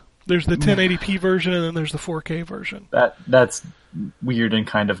Boys. There's the 1080p version and then there's the 4K version. That's weird and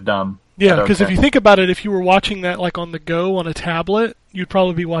kind of dumb. Yeah, because if you think about it, if you were watching that like on the go on a tablet, you'd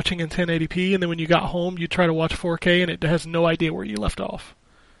probably be watching in 1080p, and then when you got home, you'd try to watch 4K, and it has no idea where you left off.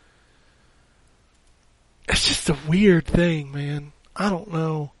 It's just a weird thing, man. I don't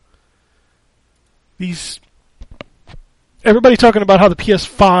know. Everybody talking about how the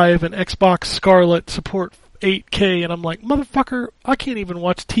PS5 and Xbox Scarlet support 8K, and I'm like, motherfucker, I can't even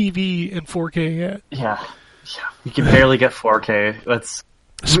watch TV in 4K yet. Yeah. You can barely get 4K.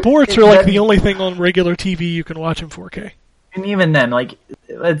 Sports are like the only thing on regular TV you can watch in 4K. And even then, like,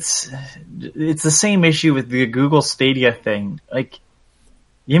 it's the same issue with the Google Stadia thing. Like,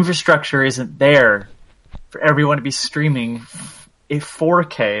 the infrastructure isn't there for everyone to be streaming a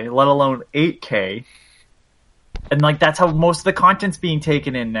 4K, let alone 8K. And like that's how most of the content's being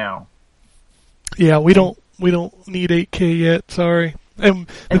taken in now. Yeah, we don't need 8K yet. Sorry. And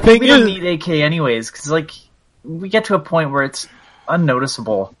the and thing we don't need 8K anyways, because like we get to a point where it's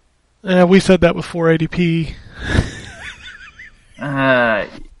unnoticeable. Yeah, we said that with 480p.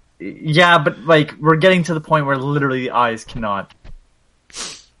 Yeah, but like we're getting to the point where literally the eyes cannot.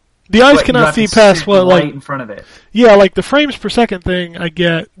 The eyes cannot see past what like in front of it. Yeah, like the frames per second thing I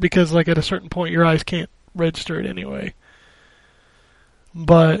get because like at a certain point your eyes can't register it anyway.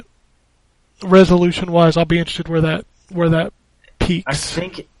 But resolution wise, I'll be interested where that peaks.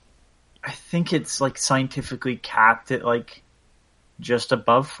 I think it's like scientifically capped at like just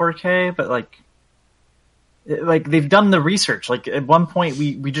above 4K, but like they've done the research. Like at one point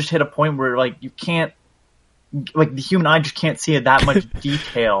we just hit a point where like you can't, like the human eye just can't see it that much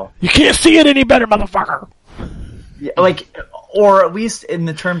detail. You can't see it any better, motherfucker. Yeah, like, or at least in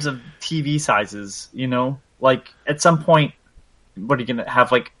the terms of TV sizes, you know, like at some point, what are you gonna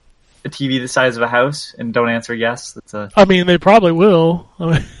have like a TV the size of a house and don't answer yes, that's a. I mean, they probably will.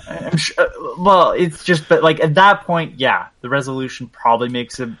 I'm sure, well, it's just, but like at that point, yeah, the resolution probably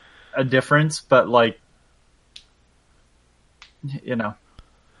makes a difference, but like, you know.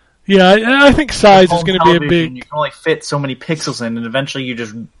 Yeah, I think size is going to be a television, big. You can only fit so many pixels in, and eventually you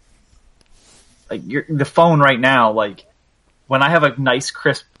just like the phone right now. Like when I have a nice,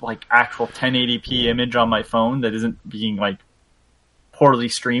 crisp, like actual 1080p image on my phone that isn't being like poorly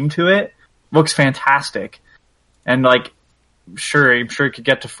streamed to it, looks fantastic. And like, I'm sure it could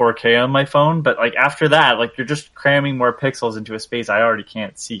get to 4K on my phone, but like after that, like you're just cramming more pixels into a space I already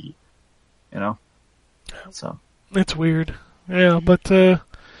can't see. You know, so It's weird. Yeah, but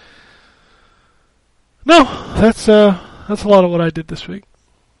no, that's a lot of what I did this week.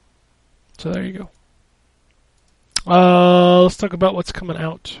 So there you go. Let's talk about what's coming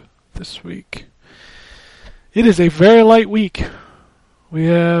out this week. It is a very light week. We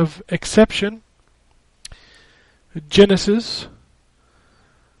have Exception, Genesis,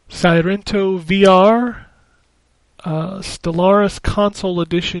 Sirento VR, Stellaris Console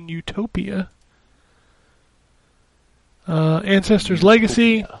Edition Utopia, Ancestors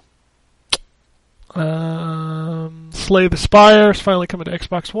Legacy, Slay the Spire is finally coming to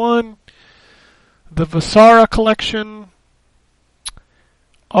Xbox One, the Visara Collection,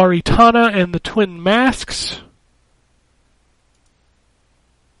 Aritana and the Twin Masks,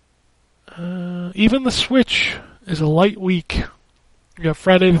 even the Switch is a light week. You got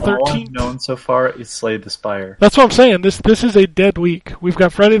Friday the 13th. all I've known so far is Slay the Spire. That's what I'm saying. This is a dead week. We've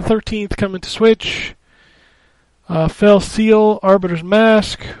got Friday the 13th coming to Switch. Fell Seal, Arbiter's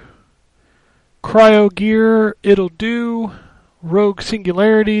Mask, Cryo Gear, It'll Do, Rogue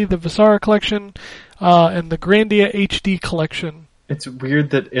Singularity, the Visara Collection, and the Grandia HD Collection. It's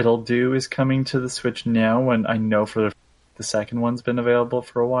weird that It'll Do is coming to the Switch now when I know for the second one's been available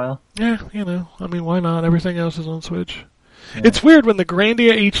for a while. Yeah, you know, I mean, why not? Everything else is on Switch. Yeah. It's weird when the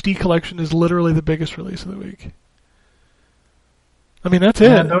Grandia HD Collection is literally the biggest release of the week. I mean, that's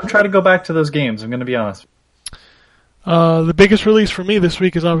it. Don't try to go back to those games, I'm going to be honest. The biggest release for me this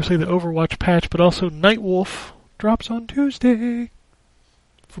week is obviously the Overwatch patch, but also Nightwolf drops on Tuesday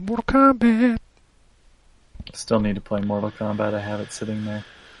for Mortal Kombat. Still need to play Mortal Kombat, I have it sitting there.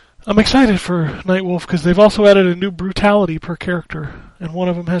 I'm excited for Nightwolf because they've also added a new brutality per character, and one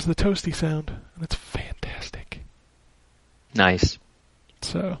of them has the toasty sound, and it's fantastic. Nice.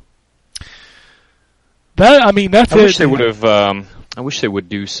 So that's it. Wish they would have. I wish they would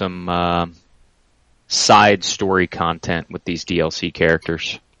do some side story content with these DLC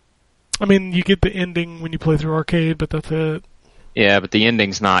characters. I mean, you get the ending when you play through arcade, but that's it. Yeah, but the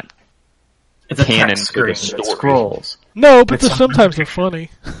ending's not It's canon a text to screen the that story. scrolls. No, but sometimes they're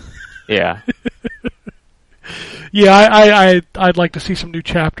funny. Yeah. Yeah, I'd like to see some new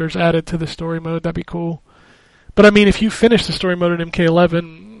chapters added to the story mode. That'd be cool. But I mean, if you finish the story mode in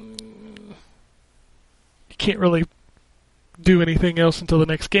MK11, you can't really do anything else until the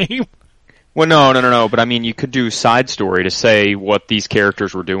next game. Well, no. But I mean, you could do side story to say what these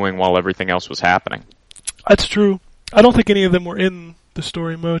characters were doing while everything else was happening. That's true. I don't think any of them were in the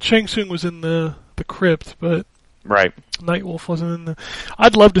story mode. Shang Tsung was in the crypt, but Right. Nightwolf wasn't in the...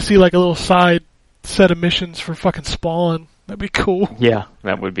 I'd love to see like a little side set of missions for fucking Spawn. That'd be cool. Yeah,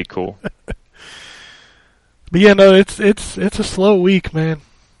 that would be cool. But yeah, no, it's a slow week, man.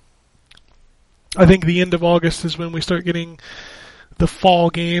 I think the end of August is when we start getting the fall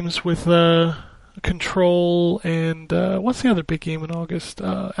games with Control and what's the other big game in August?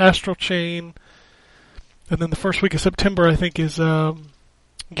 Astral Chain. And then the first week of September, I think, is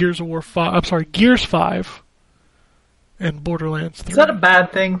Gears of War 5. I'm sorry, Gears 5 and Borderlands 3. Is that a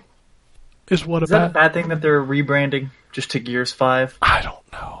bad thing? Is that a bad thing that they're rebranding just to Gears 5? I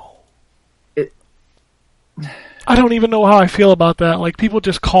don't know. I don't even know how I feel about that. Like, people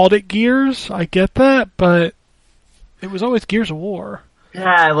just called it Gears. I get that, but it was always Gears of War.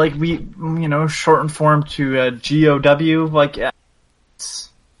 Yeah, like shortened form to GOW, like...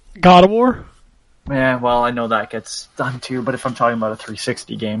 God of War? Yeah, well, I know that gets done too, but if I'm talking about a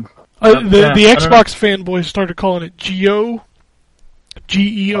 360 game... The Xbox fanboys started calling it G-O,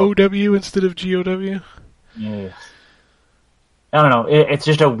 G-E-O-W instead of G-O-W. Yeah. I don't know. It's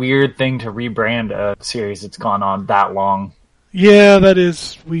just a weird thing to rebrand a series that's gone on that long. Yeah, that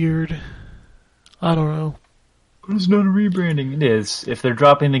is weird. I don't know. It's not a rebranding. It is. If they're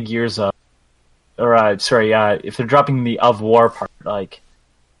dropping the Gears up, if they're dropping the of War part, like,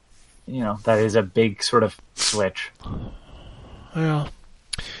 that is a big sort of switch. Yeah.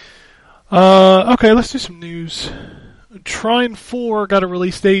 Okay, let's do some news. Trine 4 got a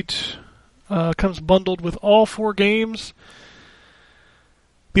release date. Comes bundled with all 4 games.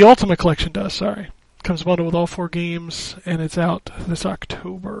 The Ultimate Collection does, sorry. Comes bundled with all 4 games, and it's out this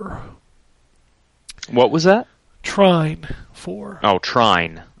October. What was that? Trine 4. Oh,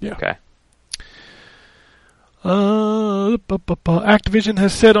 Trine. Yeah. Okay. Activision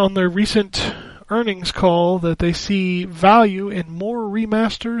has said on their recent earnings call that they see value in more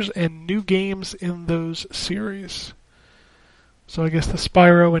remasters and new games in those series. So I guess the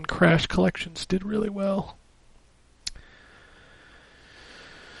Spyro and Crash collections did really well.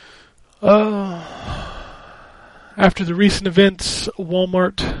 After the recent events,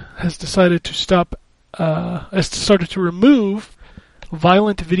 Walmart has decided to started to remove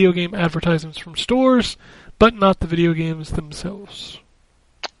violent video game advertisements from stores, but not the video games themselves.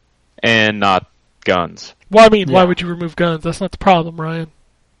 And not guns. Well, I mean, why would you remove guns? That's not the problem, Ryan.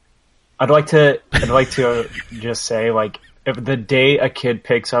 I'd like to just say, like, if the day a kid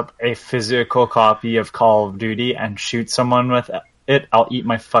picks up a physical copy of Call of Duty and shoots someone with it, I'll eat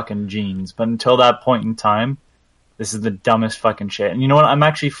my fucking jeans. But until that point in time, this is the dumbest fucking shit. And you know what? I'm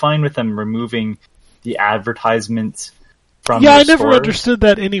actually fine with them removing the advertisements from I their never stores. understood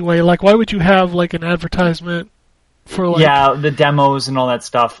that anyway. Like, why would you have, like, an advertisement for, like... Yeah, the demos and all that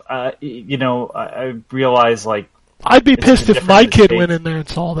stuff. I realize, like... I'd be It's pissed a if my different kid mistake. went in there and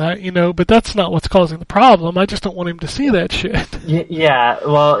saw that, but that's not what's causing the problem. I just don't want him to see that shit. Yeah,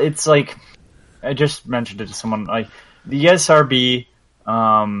 well, it's like... I just mentioned it to someone, like, the ESRB,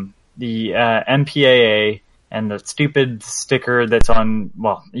 the MPAA, and the stupid sticker that's on,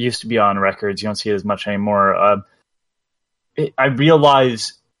 well, it used to be on records, you don't see it as much anymore. I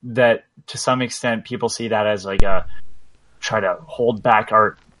realize that to some extent people see that as like a try to hold back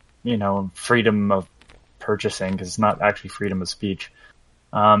our, freedom of purchasing, because it's not actually freedom of speech.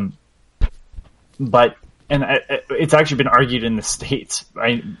 But it's actually been argued in the States,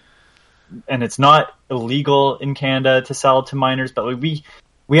 right? And it's not illegal in Canada to sell to minors, but we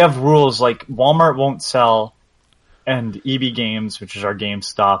have rules like Walmart won't sell, and EB Games, which is our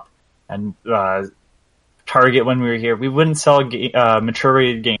GameStop, and Target when we were here, we wouldn't sell mature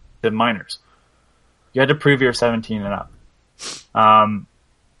rated games to minors. You had to prove you're 17 and up.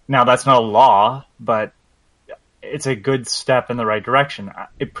 Now that's not a law, but it's a good step in the right direction.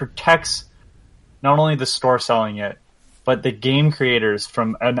 It protects not only the store selling it, but the game creators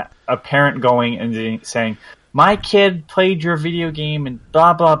from a parent going and saying, my kid played your video game and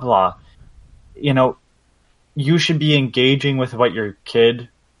blah, blah, blah. You should be engaging with what your kid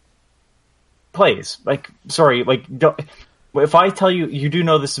plays. If I tell you, you do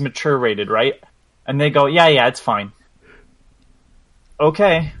know this is mature rated, right? And they go, yeah, it's fine.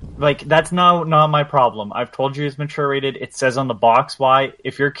 Okay, that's not my problem. I've told you it's mature rated. It says on the box why.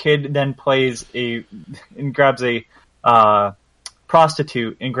 If your kid then plays and grabs a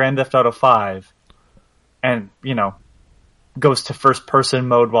prostitute in Grand Theft Auto 5 and, goes to first person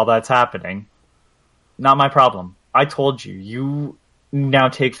mode while that's happening, not my problem. I told you. You now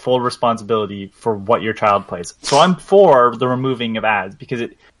take full responsibility for what your child plays. So I'm for the removing of ads because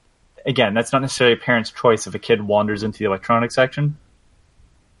again, that's not necessarily a parent's choice if a kid wanders into the electronics section.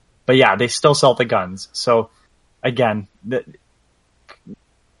 But yeah, they still sell the guns. So again,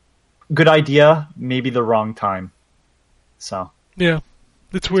 good idea, maybe the wrong time. So Yeah,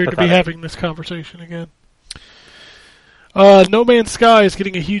 it's weird to be pathetic. having this conversation again. No Man's Sky is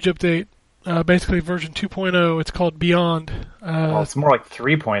getting a huge update. Basically version 2.0. It's called Beyond. Well, it's more like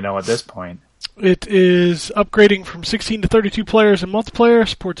 3.0 at this point. It is upgrading from 16 to 32 players in multiplayer,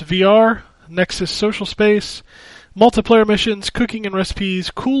 supports VR, Nexus social space, multiplayer missions, cooking and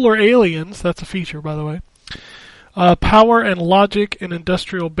recipes, cooler aliens, that's a feature by the way, power and logic in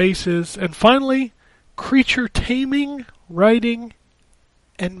industrial bases, and finally, creature taming, riding,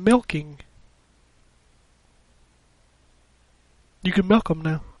 and milking. You can milk them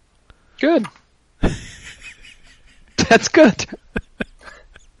now. Good. That's good.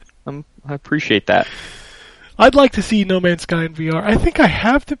 I appreciate that. I'd like to see No Man's Sky in VR. I think I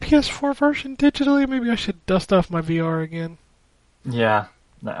have the PS4 version digitally. Maybe I should dust off my VR again. Yeah,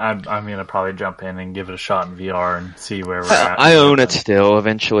 I'm going to probably jump in and give it a shot in VR and see where we're at. I own it still.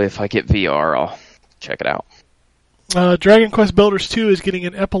 Eventually, if I get VR, I'll check it out. Dragon Quest Builders 2 is getting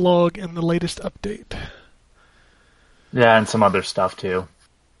an epilogue in the latest update. Yeah, and some other stuff too.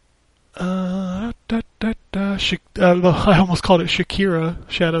 I almost called it Shakira,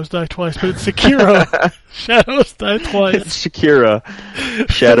 Shadows Die Twice, but it's Sekiro, Shadows Die Twice. It's Shakira.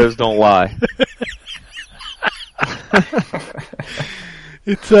 Shadows don't lie.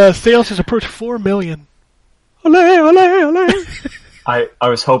 Its sales has approached 4 million. Ole, ole, ole. I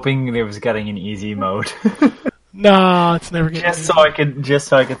was hoping it was getting an easy mode. Nah, it's never getting just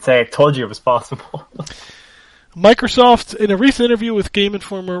so I could say I told you it was possible. Microsoft, in a recent interview with Game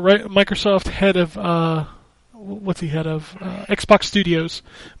Informer, Microsoft head of, Xbox Studios,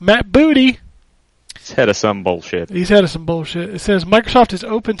 Matt Booty. He's head of some bullshit. He's head of some bullshit. It says Microsoft is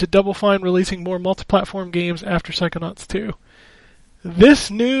open to Double Fine releasing more multi-platform games after Psychonauts 2. This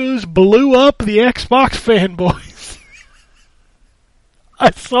news blew up the Xbox fanboys.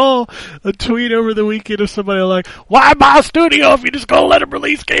 I saw a tweet over the weekend of somebody like, why buy a studio if you're just going to let them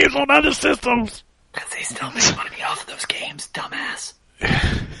release games on other systems? Because they still make money off of those games, dumbass.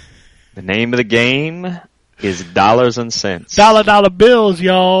 The name of the game is dollars and cents. Dollar bills,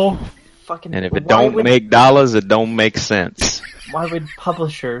 y'all. Fucking, And if it don't make dollars, it don't make sense. Why would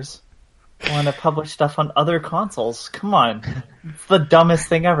publishers want to publish stuff on other consoles? Come on. It's the dumbest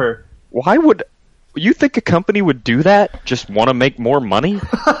thing ever. Why would you think a company would do that? Just want to make more money?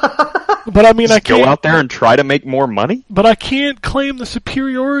 But I mean, Just go out there and try to make more money? But I can't claim the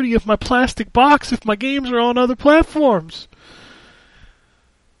superiority of my plastic box if my games are on other platforms.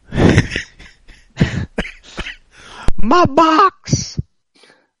 My box!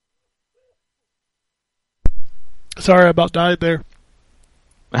 Sorry, I about died there.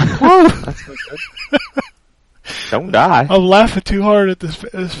 Don't die. I'm laughing too hard at this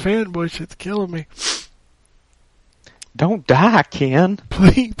fanboy shit's killing me. Don't die, Ken.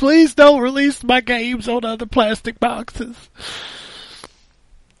 Please don't release my games on other plastic boxes.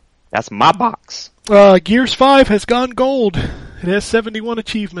 That's my box. Gears 5 has gone gold. It has 71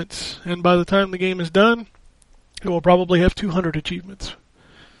 achievements, and by the time the game is done, it will probably have 200 achievements.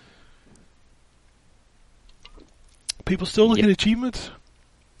 People still look at achievements?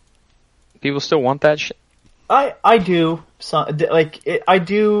 People still want that shit? I do. I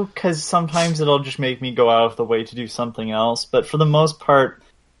do, because sometimes it'll just make me go out of the way to do something else, but for the most part,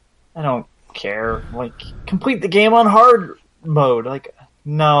 I don't care. Like, complete the game on hard mode. Like,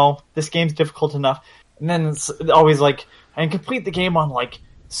 no, this game's difficult enough. And then it's always like, and complete the game on, like,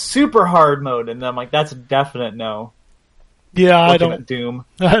 super hard mode, and then I'm like, that's a definite no. Yeah, I Looking don't. at Doom.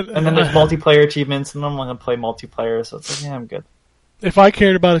 And then there's multiplayer achievements, and I'm not going to play multiplayer, so it's like, yeah, I'm good. If I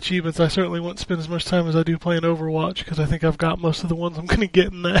cared about achievements, I certainly wouldn't spend as much time as I do playing Overwatch, because I think I've got most of the ones I'm going to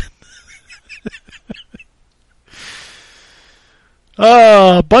get in that.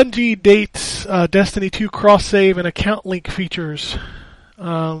 Bungie dates Destiny 2 cross-save and account link features.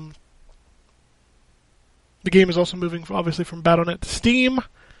 The game is also moving, obviously, from Battle.net to Steam.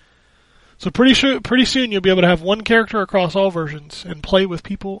 So pretty soon you'll be able to have one character across all versions and play with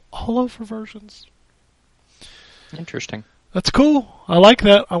people all over versions. Interesting. That's cool. I like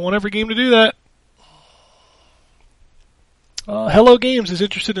that. I want every game to do that. Hello Games is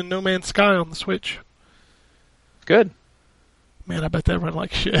interested in No Man's Sky on the Switch. Good. Man, I bet that run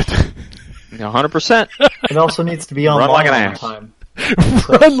like shit. 100%. It also needs to be on Run like an all the ass. time.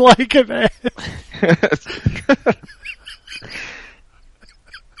 Run like an ass.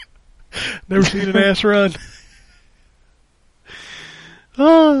 Never seen an ass run.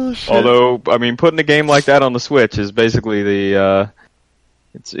 Oh shit! Although, I mean, putting a game like that on the Switch is basically the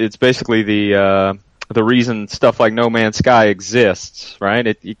it's basically the reason stuff like No Man's Sky exists, right?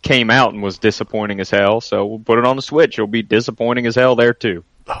 It came out and was disappointing as hell, so we'll put it on the Switch. It'll be disappointing as hell there too.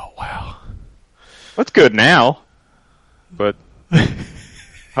 Oh wow! That's good now, but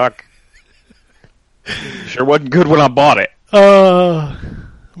fuck, sure wasn't good when I bought it.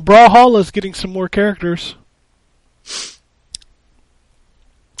 Brawlhalla's getting some more characters.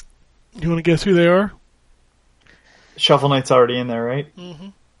 You want to guess who they are? Shovel Knight's already in there, right? Mm-hmm.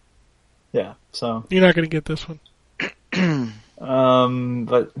 Yeah, so. You're not going to get this one.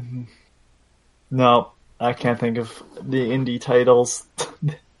 But no, I can't think of the indie titles.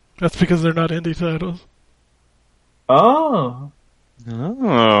 That's because they're not indie titles. Oh.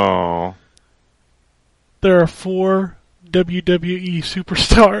 Oh. There are 4 WWE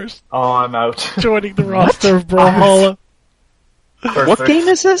superstars Oh, I'm out. joining the roster of Brawlhalla. What game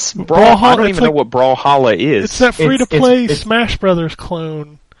is this? Brawlhalla. I don't It's even know what Brawlhalla is. It's that free-to-play it's- Smash Brothers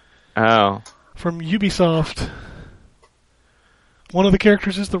clone Oh. from Ubisoft. One of the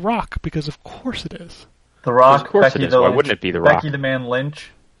characters is The Rock, because of course it is. The Rock, Of course Becky it is. the Why Lynch, wouldn't it be The Rock? Becky the Man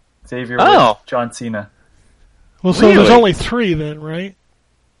Lynch, Xavier Oh. Woods, John Cena. Well, so there's Really? only 3 then, right?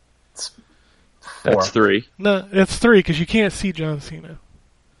 That's 3. No, it's 3 because you can't see John Cena.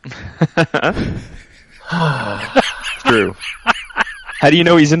 True. How do you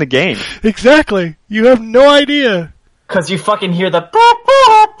know he's in the game? Exactly. You have no idea. Because you fucking hear the boop,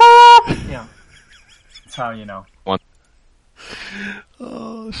 boop, boop. Yeah. That's how you know.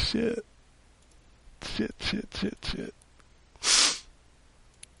 Oh, shit. Shit.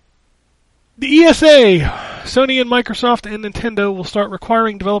 The ESA, Sony and Microsoft and Nintendo will start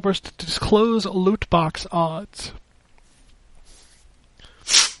requiring developers to disclose loot box odds.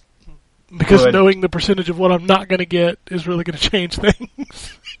 Because Good. knowing the percentage of what I'm not going to get is really going to change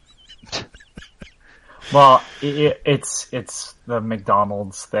things. Well, it's the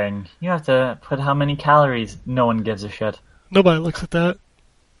McDonald's thing. You have to put how many calories. No one gives a shit. Nobody looks at that.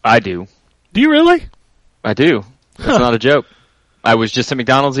 I do. Do you really? I do. That's not a joke. I was just at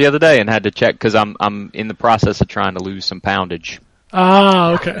McDonald's the other day and had to check because I'm in the process of trying to lose some poundage.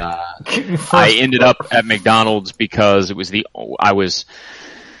 Ah, okay. I ended up at McDonald's because it was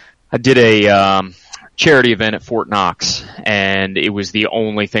I did a charity event at Fort Knox, and it was the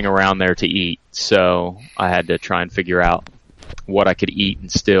only thing around there to eat. So I had to try and figure out what I could eat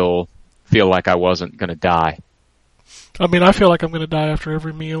and still feel like I wasn't going to die. I mean, I feel like I'm going to die after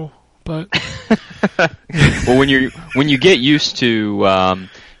every meal, but Well, when you get used to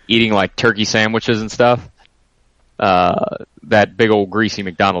eating like turkey sandwiches and stuff, that big old greasy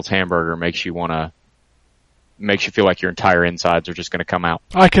McDonald's hamburger makes you feel like your entire insides are just going to come out.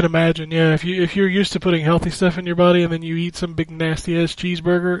 I can imagine. Yeah, if you're used to putting healthy stuff in your body and then you eat some big nasty ass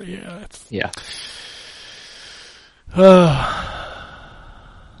cheeseburger, Yeah.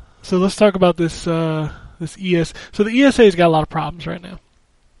 So let's talk about this ES. So the ESA's got a lot of problems right now.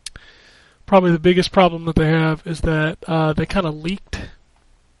 Probably the biggest problem that they have is that they kind of leaked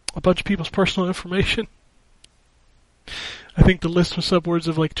a bunch of people's personal information. I think the list was upwards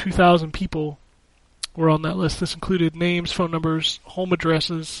of like 2,000 people were on that list. This included names, phone numbers, home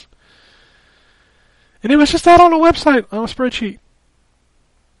addresses. And it was just out on a website, on a spreadsheet.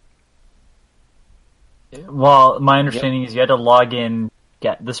 Well, my understanding is you had to log in,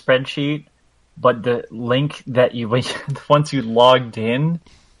 get the spreadsheet, but the link that you once you logged in,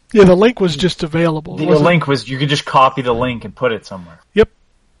 Yeah, the link was just available. the link was you could just copy the link and put it somewhere. Yep.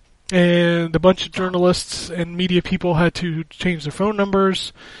 And a bunch of journalists and media people had to change their phone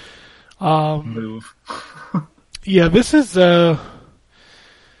numbers. Move. Yeah, this is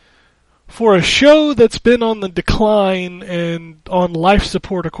for a show that's been on the decline and on life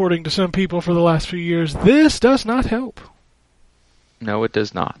support, according to some people, for the last few years. This does not help. No, it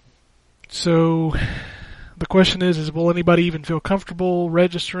does not. So the question is will anybody even feel comfortable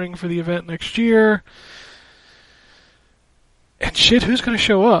registering for the event next year? And shit, who's going to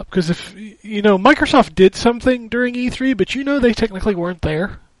show up? Because if, Microsoft did something during E3, but they technically weren't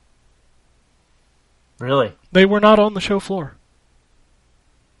there. Really? They were not on the show floor.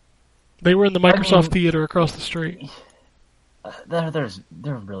 They were in the Microsoft Theater across the street. There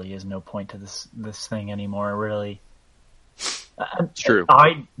really is no point to this thing anymore. Really, It's true.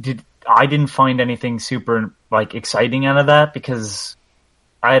 I didn't find anything super exciting out of that because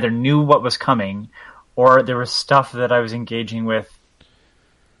I either knew what was coming, or there was stuff that I was engaging with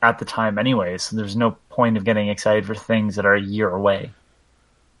at the time anyways. So there's no point of getting excited for things that are a year away.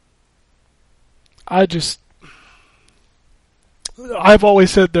 I've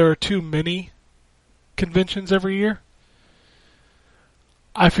always said there are too many conventions every year.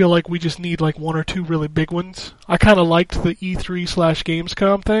 I feel like we just need one or two really big ones. I kind of liked the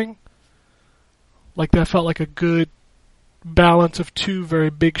E3/Gamescom thing. That felt like a good balance of two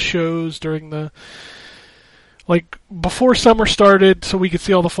very big shows during the before summer started, so we could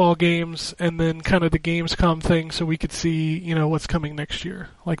see all the fall games, and then kind of the Gamescom thing, so we could see what's coming next year.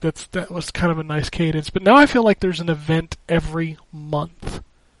 That was kind of a nice cadence. But now I feel like there's an event every month,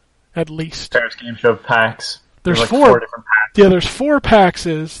 at least. Paris Game Show PAX. There's four different PAX. Yeah, there's 4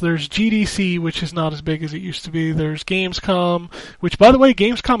 PAXs. There's GDC, which is not as big as it used to be. There's Gamescom, which, by the way,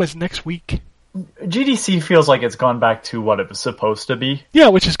 Gamescom is next week. GDC feels like it's gone back to what it was supposed to be. Yeah,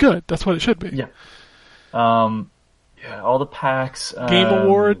 which is good. That's what it should be. Yeah. Yeah, all the PAX. Game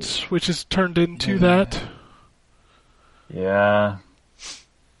Awards, which has turned into that. Yeah.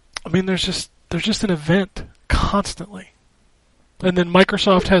 I mean, there's just an event constantly. And then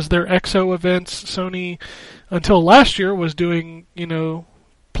Microsoft has their EXO events. Sony, until last year, was doing,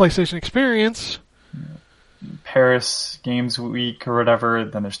 PlayStation Experience. Paris Games Week or whatever.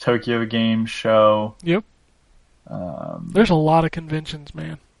 Then there's Tokyo Game Show. Yep. There's a lot of conventions,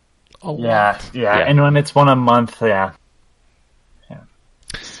 man. A lot. Yeah. And when it's one a month, yeah.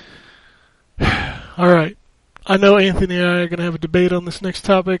 All right. I know Anthony and I are going to have a debate on this next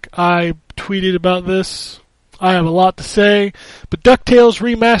topic. I tweeted about this. I have a lot to say. But DuckTales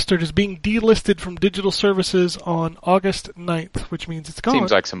Remastered is being delisted from digital services on August 9th, which means it's gone.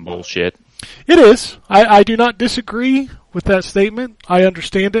 Seems like some bullshit. It is. I do not disagree with that statement. I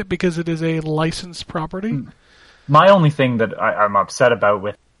understand it because it is a licensed property. My only thing that I'm upset about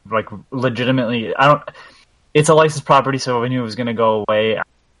with, legitimately, it's a licensed property, so I knew it was going to go away.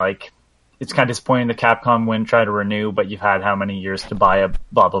 it's kind of disappointing that Capcom wouldn't try to renew, but you've had how many years to buy a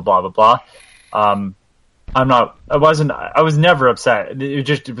blah blah blah blah blah. I was never upset. It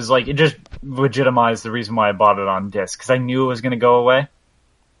just legitimized the reason why I bought it on disc, because I knew it was going to go away.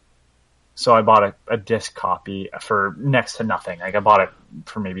 So I bought a disc copy for next to nothing. Like, I bought it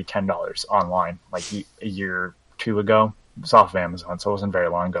for maybe $10 online, like a year or two ago. It was off of Amazon, so it wasn't very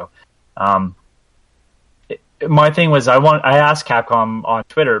long ago. My thing was, I asked Capcom on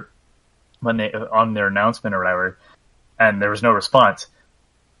Twitter when they on their announcement or whatever, and there was no response.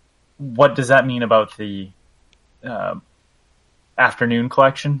 What does that mean about the Afternoon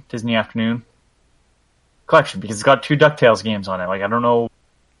collection, Disney Afternoon collection? Because it's got 2 DuckTales games on it. Like, I don't know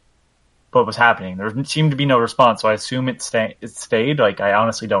what was happening. There seemed to be no response, so I assume it stayed. Like, I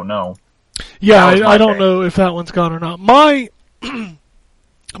honestly don't know. Yeah, I don't know if that one's gone or not. My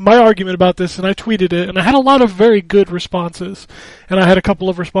argument about this, and I tweeted it, and I had a lot of very good responses, and I had a couple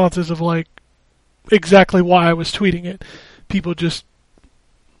of responses of, like, exactly why I was tweeting it. People just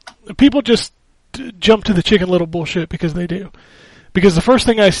jump to the Chicken Little bullshit because they do. Because the first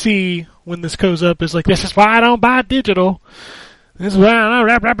thing I see when this goes up is like, this is why I don't buy digital. This is why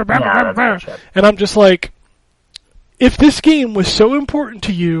I don't... And I'm just like, if this game was so important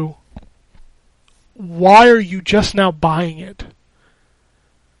to you, why are you just now buying it?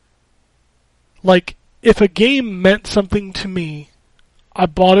 Like, if a game meant something to me, I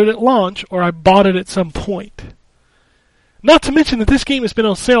bought it at launch, or I bought it at some point. Not to mention that this game has been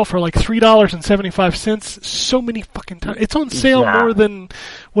on sale for like $3.75 so many fucking times. It's on sale more than,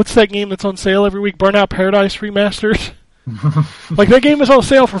 what's that game that's on sale every week? Burnout Paradise Remastered? Like, that game is on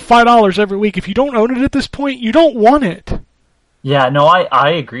sale for $5 every week. If you don't own it at this point, you don't want it. Yeah, no,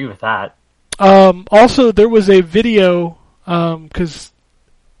 I agree with that. Also, there was a video, because...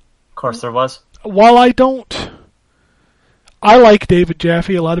 Of course there was. While I like David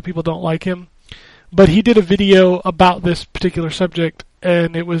Jaffe, a lot of people don't like him, but he did a video about this particular subject,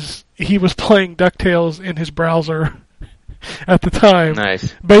 and he was playing DuckTales in his browser at the time.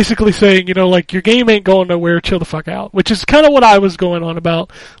 Nice. Basically saying, like, your game ain't going nowhere, chill the fuck out. Which is kind of what I was going on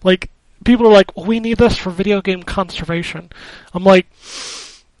about. Like, people are like, we need this for video game conservation. I'm like,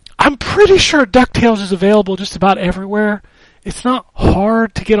 I'm pretty sure DuckTales is available just about everywhere. It's not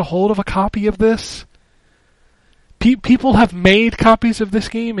hard to get a hold of a copy of this. People have made copies of this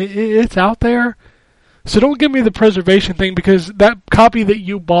game. It's out there. So don't give me the preservation thing, because that copy that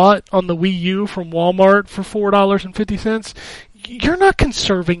you bought on the Wii U from Walmart for $4.50, you're not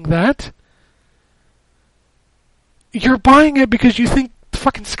conserving that. You're buying it because you think the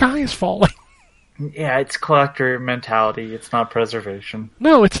fucking sky is falling. Yeah, it's collector mentality. It's not preservation.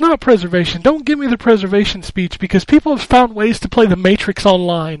 No, it's not preservation. Don't give me the preservation speech, because people have found ways to play the Matrix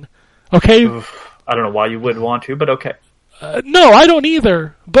online. Okay? Oof. I don't know why you would want to, but okay. No, I don't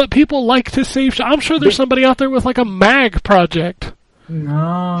either. But people like to save... I'm sure there's somebody out there with, like, a MAG project.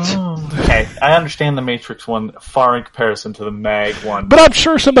 No. Okay, I understand the Matrix one far in comparison to the MAG one. But I'm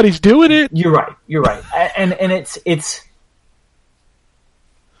sure somebody's doing it. You're right. And it's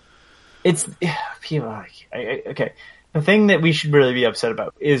people are like, okay. The thing that we should really be upset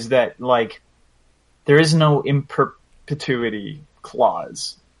about is that, like, there is no in perpetuity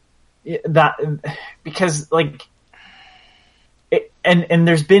clause. Because, like, and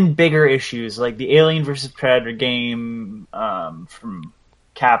there's been bigger issues, like the Alien vs. Predator game from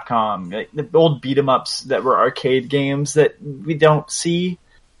Capcom, like the old beat 'em ups that were arcade games that we don't see.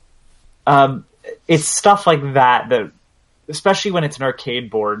 It's stuff like that, especially when it's an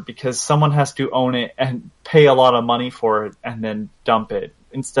arcade board, because someone has to own it and pay a lot of money for it and then dump it,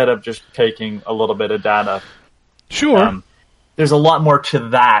 instead of just taking a little bit of data. Sure. There's a lot more to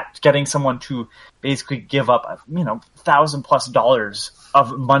that. Getting someone to basically give up, $1,000+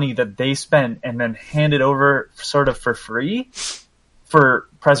 of money that they spent and then hand it over sort of for free for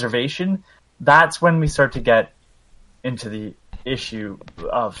preservation. That's when we start to get into the issue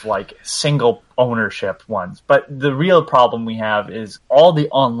of, like, single ownership ones. But the real problem we have is all the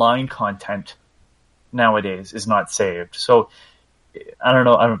online content nowadays is not saved. So I don't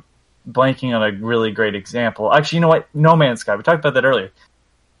know. I'm blanking on a really great example. Actually, you know what? No Man's Sky. We talked about that earlier.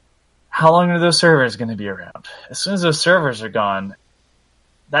 How long are those servers going to be around? As soon as those servers are gone,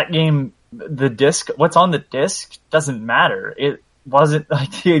 that game, the disc, what's on the disc doesn't matter. It wasn't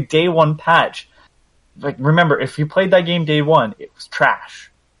like the day one patch. Like, remember, if you played that game day one, it was trash.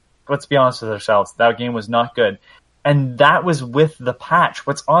 Let's be honest with ourselves. That game was not good. And that was with the patch.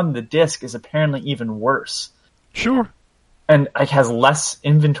 What's on the disc is apparently even worse. Sure. And it has less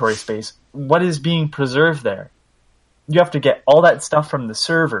inventory space. What is being preserved there? You have to get all that stuff from the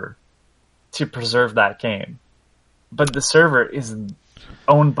server to preserve that game. But the server is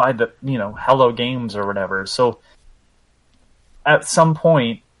owned by the Hello Games or whatever. So at some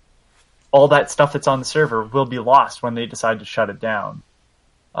point, all that stuff that's on the server will be lost when they decide to shut it down.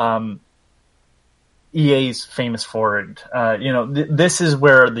 EA's famous for it. This is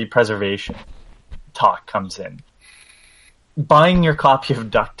where the preservation talk comes in. Buying your copy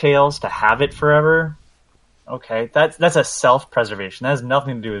of DuckTales to have it forever, okay, that's a self-preservation. That has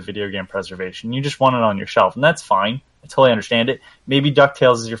nothing to do with video game preservation. You just want it on your shelf, and that's fine. I totally understand it. Maybe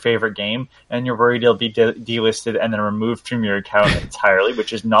DuckTales is your favorite game, and you're worried it'll be delisted and then removed from your account entirely,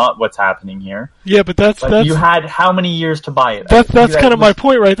 which is not what's happening here. Yeah, but that's you had how many years to buy it? That's kind of my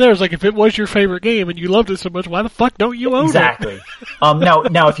point right there. Is like, if it was your favorite game and you loved it so much, why the fuck don't you own it? Exactly.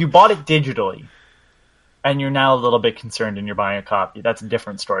 Now, if you bought it digitally, and you're now a little bit concerned and you're buying a copy, that's a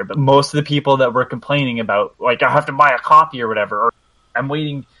different story. But most of the people that were complaining about, like, I have to buy a copy or whatever, or I'm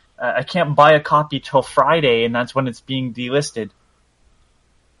waiting, I can't buy a copy till Friday, and that's when it's being delisted.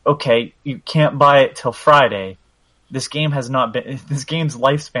 Okay, you can't buy it till Friday. This game's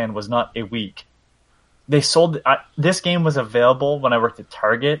lifespan was not a week. They sold, this game was available when I worked at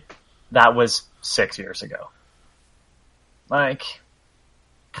Target. That was 6 years ago. Like,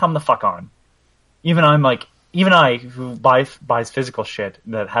 come the fuck on. Even I, who buys physical shit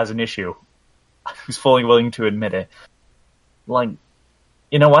that has an issue, who's fully willing to admit it, like,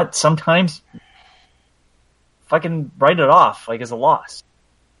 you know what? Sometimes, fucking write it off, like, as a loss.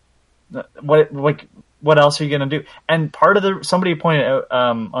 What else are you gonna do? And part of somebody pointed out,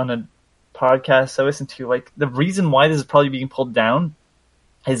 on a podcast I listened to, like, the reason why this is probably being pulled down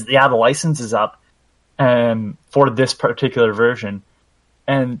is, the license is up, for this particular version,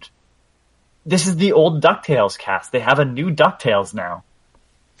 and this is the old DuckTales cast. They have a new DuckTales now.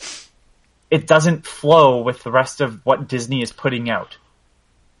 It doesn't flow with the rest of what Disney is putting out.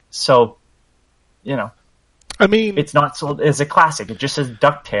 So, I mean, it's not sold as a classic. It just says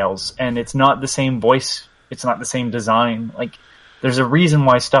DuckTales, and it's not the same voice. It's not the same design. Like, there's a reason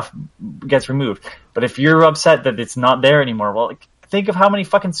why stuff gets removed. But if you're upset that it's not there anymore, well, like, think of how many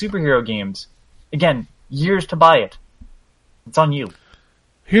fucking superhero games. Again, years to buy it. It's on you.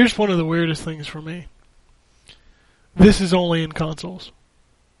 Here's one of the weirdest things for me. This is only in consoles.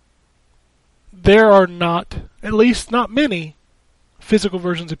 There are not, at least not many, physical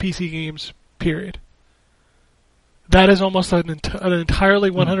versions of PC games, period. That is almost an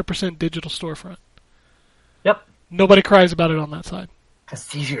entirely 100% digital storefront. Yep. Nobody cries about it on that side. Because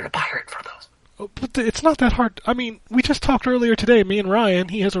it's easier to pirate for those. But it's not that hard. I mean, we just talked earlier today, me and Ryan,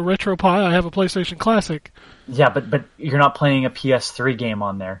 he has a RetroPie, I have a PlayStation Classic. Yeah, but you're not playing a PS3 game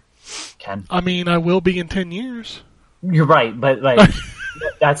on there, Ken. I mean, I will be in 10 years. You're right, but, like,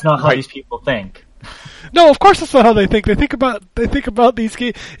 that's not how these people think. No, of course that's not how they think. They think about these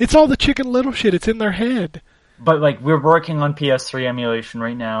games. It's all the Chicken Little shit. It's in their head. But, like, we're working on PS3 emulation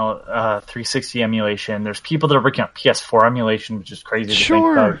right now, 360 emulation. There's people that are working on PS4 emulation, which is crazy to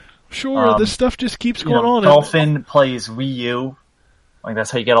think about. Sure, this stuff just keeps going on. Dolphin plays Wii U. Like,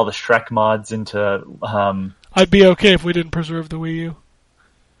 that's how you get all the Shrek mods into... I'd be okay if we didn't preserve the Wii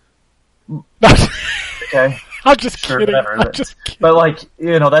U. Okay. I'm just kidding. I'm just kidding. But, like,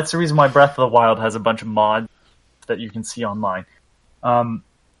 that's the reason why Breath of the Wild has a bunch of mods that you can see online.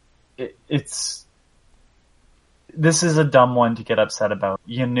 This is a dumb one to get upset about.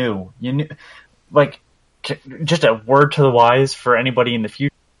 You knew. Like, just a word to the wise for anybody in the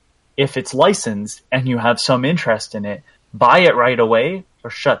future. If it's licensed and you have some interest in it, buy it right away or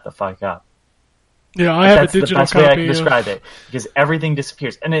shut the fuck up. Yeah, I have a digital copy. That's the best way I can describe it, because everything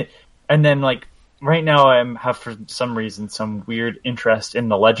disappears. And then, like, right now I have, for some reason, some weird interest in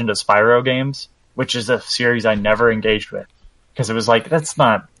the Legend of Spyro games, which is a series I never engaged with, because it was like, that's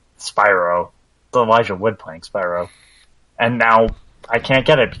not Spyro. It's Elijah Wood playing Spyro. And now I can't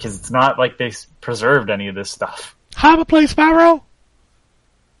get it because it's not like they preserved any of this stuff. How to play Spyro?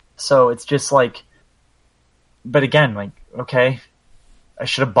 So it's just like, but again, like, okay, I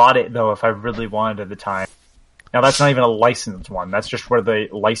should have bought it though if I really wanted at the time. Now that's not even a licensed one. That's just where the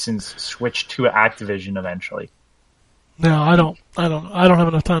license switched to Activision eventually. No, I don't have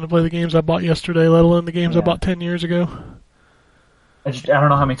enough time to play the games I bought yesterday, let alone the games I bought 10 years ago. I don't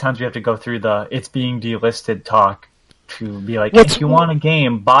know how many times we have to go through the it's being delisted talk to be like, if you want a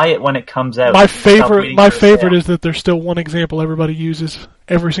game, buy it when it comes out. My favorite is that there's still one example everybody uses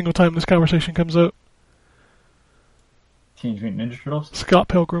every single time this conversation comes up. Teenage Mutant Ninja Turtles? Scott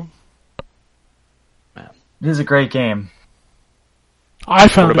Pilgrim. It is a great game. I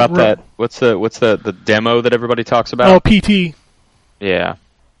found what about that? What's the demo that everybody talks about? Oh, PT. Yeah.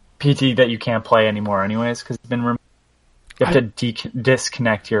 PT that you can't play anymore anyways because it's been removed. You have to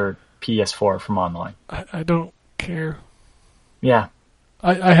disconnect your PS4 from online. I don't care. Yeah.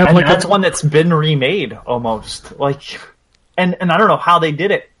 I have And like that's one that's been remade almost. Like, and I don't know how they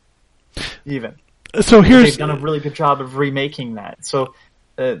did it. Even so here's they've done a really good job of remaking that. So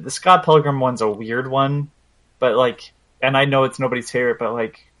the Scott Pilgrim one's a weird one, but like, and I know it's nobody's favorite, but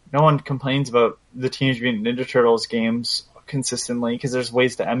like, no one complains about the Teenage Mutant Ninja Turtles games consistently because there's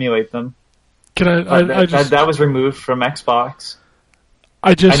ways to emulate them. Can I just That was removed from Xbox.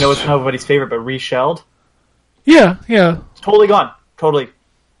 I know it's nobody's favorite, but reshelled. Yeah. It's totally gone. Totally.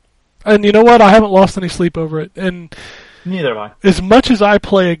 And you know what? I haven't lost any sleep over it. And Neither have I. as much as I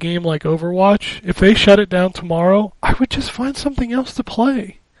play a game like Overwatch, if they shut it down tomorrow, I would just find something else to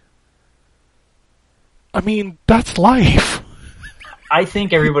play. I mean, that's life. I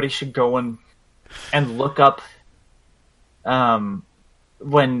think everybody should go and look up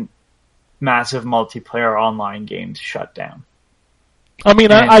when massive multiplayer online games shut down. I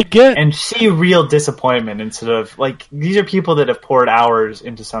mean, I get... And see real disappointment instead of, like, these are people that have poured hours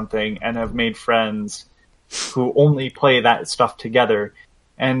into something and have made friends who only play that stuff together.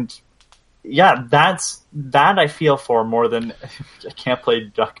 And, yeah, that I feel for more than I can't play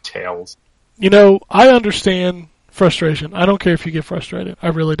DuckTales. You know, I understand frustration. I don't care if you get frustrated. I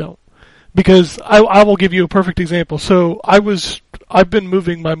really don't. Because I will give you a perfect example. So I've been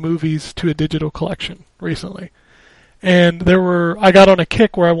moving my movies to a digital collection recently. And I got on a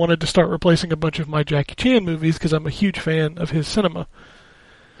kick where I wanted to start replacing a bunch of my Jackie Chan movies because I'm a huge fan of his cinema.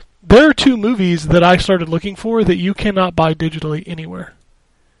 There are 2 movies that I started looking for that you cannot buy digitally anywhere.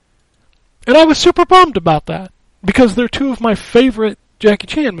 And I was super bummed about that because they're 2 of my favorite Jackie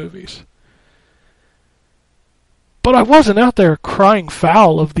Chan movies. But I wasn't out there crying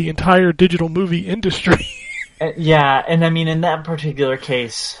foul of the entire digital movie industry. Yeah, and I mean, in that particular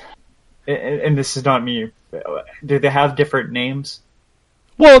case, and this is not me, do they have different names?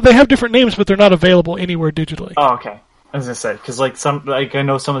 Well, they have different names, but they're not available anywhere digitally. Oh, okay. As I said, because I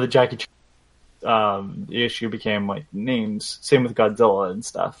know some of the Jackie Chan issue became like names. Same with Godzilla and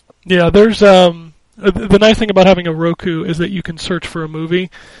stuff. Yeah, there's the nice thing about having a Roku is that you can search for a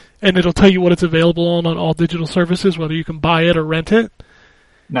movie, and it'll tell you what it's available on all digital services, whether you can buy it or rent it.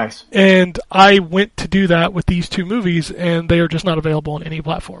 Nice. And I went to do that with these 2 movies, and they are just not available on any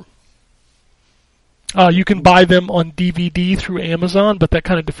platform. You can buy them on DVD through Amazon, but that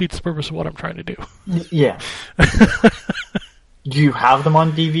kind of defeats the purpose of what I'm trying to do. Yeah. Do you have them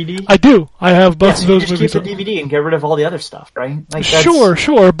on DVD? I do. I have both of those just movies. Keep the DVD and get rid of all the other stuff, right? Like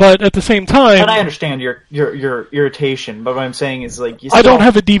Sure, but at the same time, and I understand your irritation, but what I'm saying is like I don't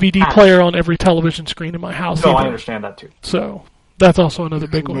have a DVD player on every television screen in my house. No, either. I understand that too. So that's also another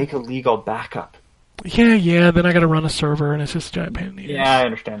big one. Make a legal backup. Yeah. Then I got to run a server, and it's just a giant pain in the ass. Yeah, I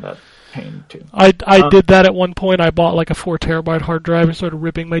understand that pain too. I did that at one point. I bought like a 4 terabyte hard drive and started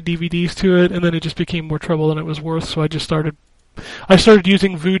ripping my DVDs to it, and then it just became more trouble than it was worth. So I started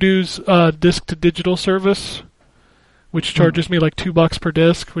using Voodoo's disc to digital service, which charges me like $2 per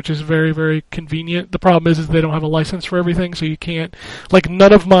disc, which is very, very convenient. The problem is they don't have a license for everything, so you can't, like,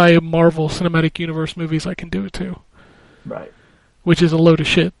 none of my Marvel Cinematic Universe movies I can do it to. Right. Which is a load of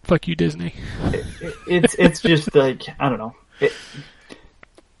shit. Fuck you, Disney. It's just like, I don't know.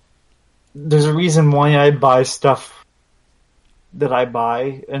 There's a reason why I buy stuff that I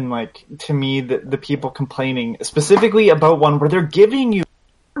buy, and like, to me, the people complaining specifically about one where they're giving you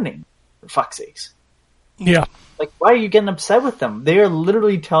warning, for fuck's sakes. Yeah. Like, why are you getting upset with them? They are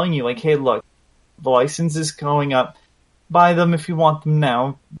literally telling you, like, hey, look, the license is going up. Buy them if you want them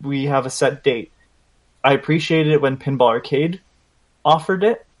now. We have a set date. I appreciated it when Pinball Arcade offered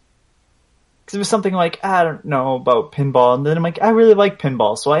it. Because it was something like, I don't know about pinball. And then I'm like, I really like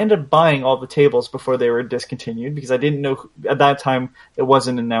pinball. So I ended up buying all the tables before they were discontinued. Because I didn't know, at that time, it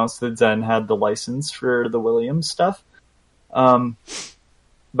wasn't announced that Zen had the license for the Williams stuff. But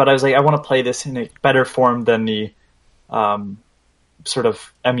I was like, I want to play this in a better form than the sort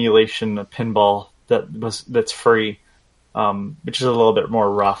of emulation of pinball that's free, which is a little bit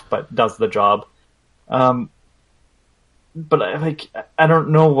more rough, but does the job. But I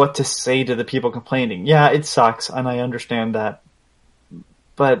don't know what to say to the people complaining. Yeah, it sucks, and I understand that.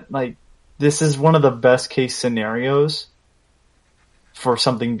 But like, this is one of the best case scenarios for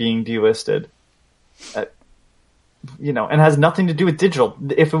something being delisted. And has nothing to do with digital.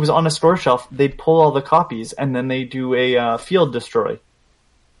 If it was on a store shelf, they'd pull all the copies and then they do a field destroy.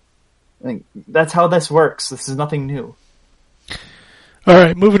 That's how this works. This is nothing new. All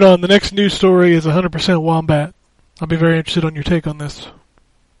right, moving on. The next news story is 100% Wombat. I'll be very interested on your take on this.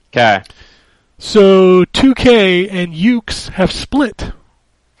 Okay. So 2K and Ukes have split.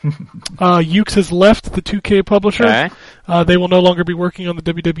 Ukes has left the 2K publisher. Okay. They will no longer be working on the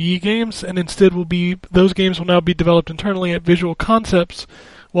WWE games, and instead those games will now be developed internally at Visual Concepts,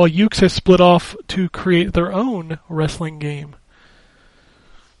 while Ukes has split off to create their own wrestling game.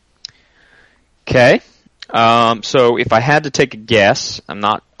 Okay. So if I had to take a guess, I'm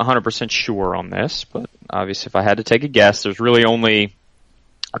not 100% sure on this, but obviously if I had to take a guess, there's really only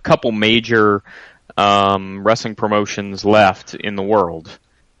a couple major wrestling promotions left in the world.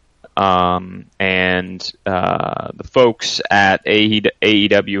 And the folks at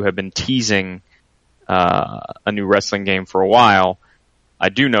AEW have been teasing a new wrestling game for a while. I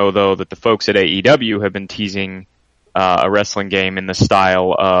do know, though, that the folks at AEW have been teasing a wrestling game in the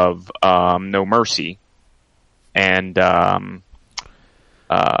style of No Mercy and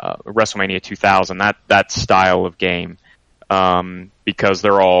WrestleMania 2000, that style of game, because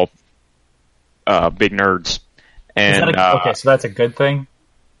they're all big nerds. And okay, so that's a good thing?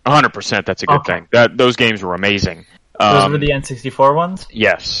 100% that's a good thing. Those games were amazing. Those were the N64 ones?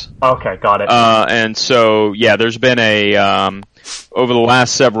 Yes. Okay, got it. And so, yeah, there's been over the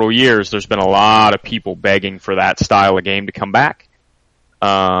last several years, there's been a lot of people begging for that style of game to come back.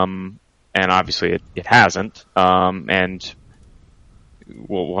 And obviously it hasn't. And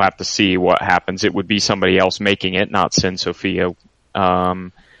we'll have to see what happens. It would be somebody else making it, not Sin Sophia.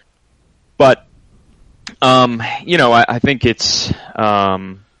 But, I think it's,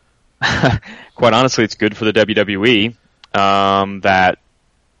 quite honestly, it's good for the WWE, that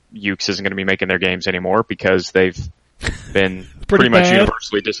Ukes isn't going to be making their games anymore because they've been pretty much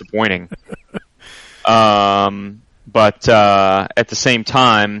universally disappointing. But at the same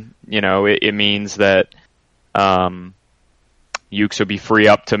time, it means that Ukes will be free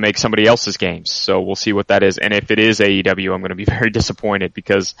up to make somebody else's games. So we'll see what that is. And if it is AEW, I'm going to be very disappointed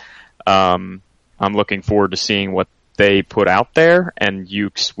because I'm looking forward to seeing what they put out there, and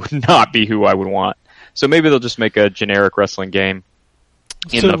Ukes would not be who I would want. So maybe they'll just make a generic wrestling game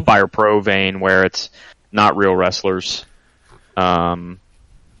in the Fire Pro vein where it's not real wrestlers,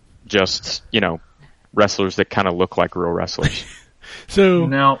 just, wrestlers that kind of look like real wrestlers. So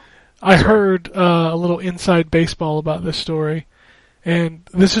no. I heard a little inside baseball about this story, and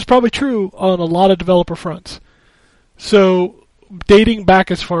this is probably true on a lot of developer fronts. So dating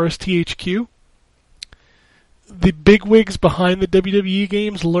back as far as THQ, the bigwigs behind the WWE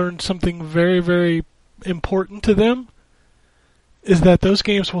games learned something very, very important to them, is that those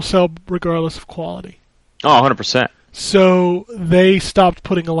games will sell regardless of quality. Oh, 100%. So they stopped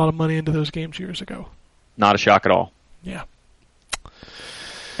putting a lot of money into those games years ago. Not a shock at all. Yeah.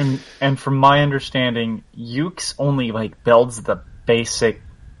 And from my understanding, Ukes only builds the basic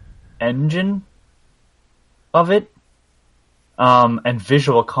engine of it, and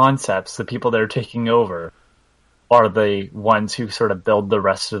Visual Concepts, the people that are taking over, are the ones who sort of build the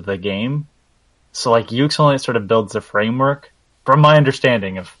rest of the game. So Ukes only sort of builds the framework, from my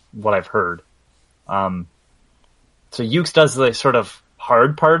understanding of what I've heard. So Ukes does the sort of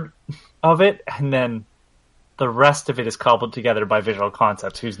hard part of it, and then the rest of it is cobbled together by Visual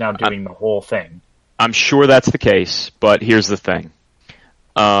Concepts, who's now doing the whole thing. I'm sure that's the case, but here's the thing.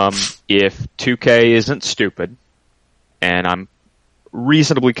 If 2K isn't stupid, and I'm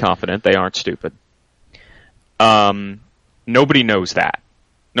reasonably confident they aren't stupid, nobody knows that.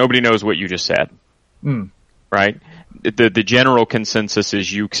 Nobody knows what you just said. Right? The general consensus is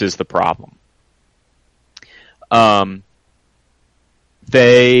Ukes is the problem.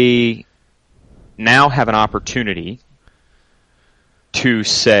 They now have an opportunity to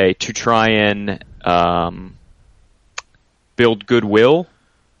try and build goodwill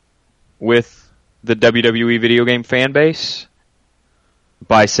with the WWE video game fan base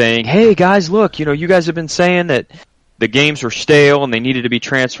by saying, hey guys, look, you guys have been saying that the games were stale and they needed to be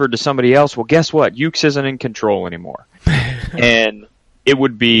transferred to somebody else. Well, guess what? Ukes isn't in control anymore. And it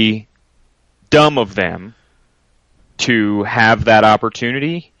would be dumb of them to have that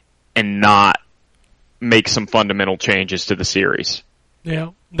opportunity and not make some fundamental changes to the series. Yeah.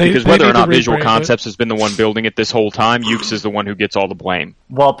 Because whether or not Visual Concepts has been the one building it this whole time, Ukes is the one who gets all the blame.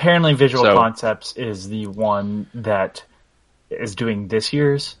 Well, apparently Visual Concepts is the one that is doing this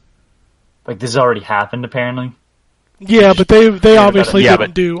year's. This has already happened, apparently. Yeah, but they obviously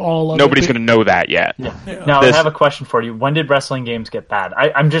didn't do all of it. Nobody's going to know that yet. Yeah. Now, I have a question for you. When did wrestling games get bad?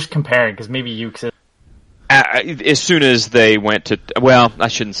 I'm just comparing, because maybe Ukes is... as soon as they went to... Well, I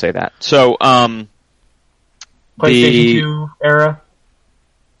shouldn't say that. So, PlayStation 2 era?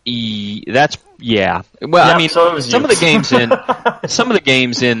 That's... Yeah. Well, so some of the games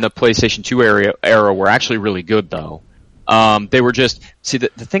in the PlayStation 2 era were actually really good, though. They were just... See, the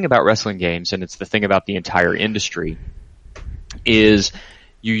thing about wrestling games, and it's the thing about the entire industry, is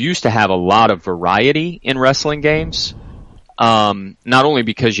you used to have a lot of variety in wrestling games. Not only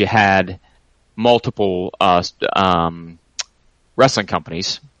because you had multiple wrestling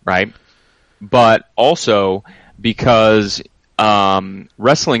companies, right? But also because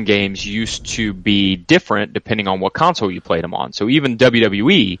wrestling games used to be different depending on what console you played them on. So even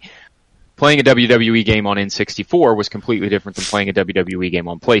WWE, playing a WWE game on N64 was completely different than playing a WWE game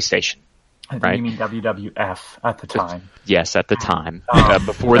on PlayStation. Right? You mean WWF at the time? Yes, at the time.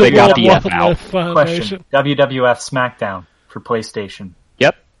 Before they got the F out. Question. WWF SmackDown for PlayStation.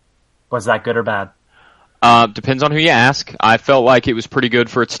 Yep. Was that good or bad? Depends on who you ask. I felt like it was pretty good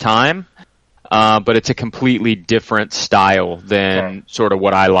for its time, but it's a completely different style than sort of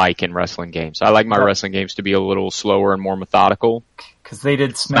what I like in wrestling games. I like my wrestling games to be a little slower and more methodical. Because they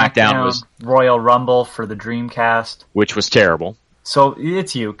did SmackDown Royal Rumble for the Dreamcast. Which was terrible. So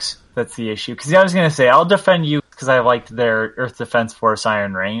it's Ukes. That's the issue. Because I was going to say, I'll defend you because I liked their Earth Defense Force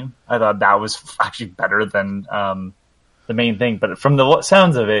Iron Rain. I thought that was actually better than the main thing. But from the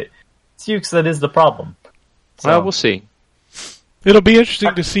sounds of it, it's Ukes that is the problem. So, well, we'll see. It'll be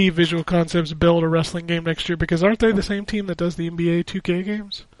interesting to see Visual Concepts build a wrestling game next year, because aren't they the same team that does the NBA 2K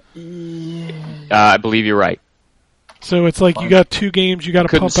games? I believe you're right. So it's like you got 2 games you got to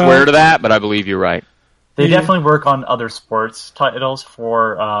pump out. Couldn't swear to that, but I believe you're right. They definitely work on other sports titles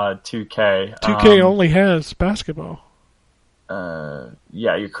for 2K. 2K only has basketball.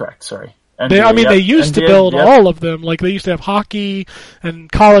 Yeah, you're correct. Sorry. They used to build all of them. Like, they used to have hockey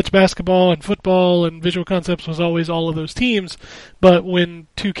and college basketball and football, and Visual Concepts was always all of those teams. But when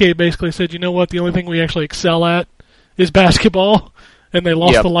 2K basically said, you know what, the only thing we actually excel at is basketball, and they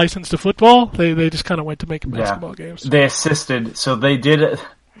lost the license to football, they just kind of went to making basketball games. They assisted, so they did it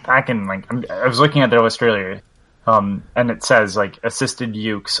back in, I was looking at their list earlier, and it says, assisted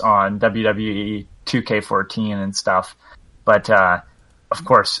Ukes on WWE 2K14 and stuff. But, of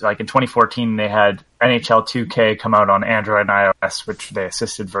course, in 2014, they had NHL 2K come out on Android and iOS, which they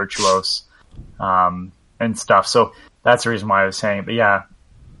assisted Virtuos, and stuff. So that's the reason why I was saying it. But yeah,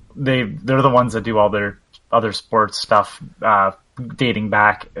 they're the ones that do all their other sports stuff, dating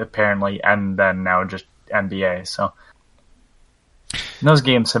back, apparently, and then now just NBA. So those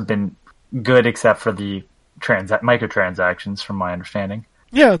games have been good except for the microtransactions, from my understanding.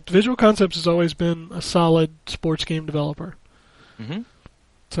 Yeah, Visual Concepts has always been a solid sports game developer. Mm-hmm.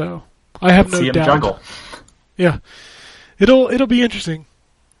 So I have no doubt. Juggle. Yeah, it'll be interesting.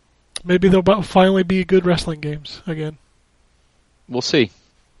 Maybe they'll finally be good wrestling games again. We'll see.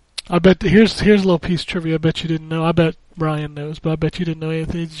 I bet here's a little piece of trivia. I bet you didn't know. I bet Brian knows, but I bet you didn't know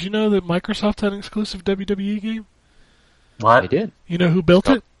anything. Did you know that Microsoft had an exclusive WWE game? What? They did. You know who built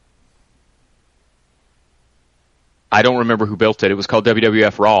it? I don't remember who built it. It was called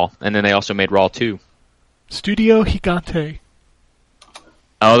WWF Raw, and then they also made Raw 2. Studio Gigante.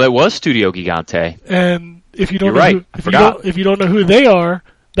 Oh, that was Studio Gigante. And if you don't You're know right. if you don't know who they are,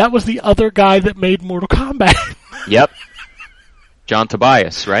 that was the other guy that made Mortal Kombat. Yep. John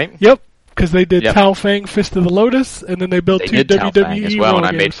Tobias, right? Yep. Because they did Tao Fang Fist of the Lotus, and then they built 2 did WWE Tao Fang as well, Raw and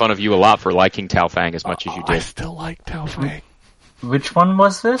I games. made fun of you a lot for liking Tao Fang as much as you did. I still like Tao Fang. Which one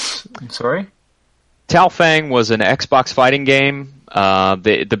was this? I'm sorry. Tao Fang was an Xbox fighting game.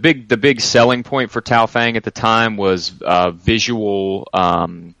 The big selling point for Tao Fang at the time was visual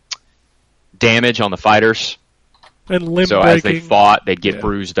damage on the fighters. And limb so breaking. As they fought, they'd get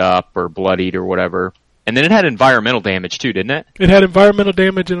bruised up or bloodied or whatever. And then it had environmental damage too, didn't it? It had environmental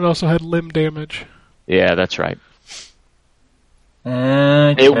damage, and it also had limb damage. Yeah, that's right.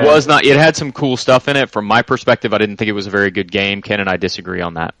 Okay. It was not. It had some cool stuff in it. From my perspective, I didn't think it was a very good game. Ken and I disagree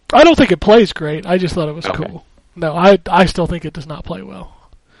on that. I don't think it plays great. I just thought it was cool. No, I still think it does not play well.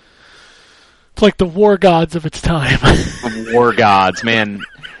 It's like the War Gods of its time. War Gods, man.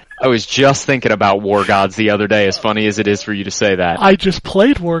 I was just thinking about War Gods the other day, as funny as it is for you to say that. I just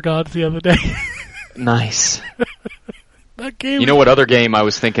played War Gods the other day. Nice. That game. You know what other game I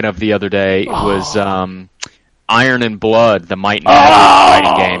was thinking of the other day was Iron and Blood, the Might and Magic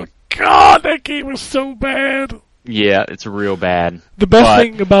fighting game. God, that game was so bad. Yeah, it's real bad. The best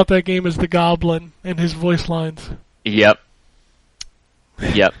thing about that game is the Goblin and his voice lines. Yep.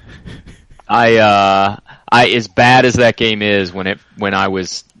 I as bad as that game is, when I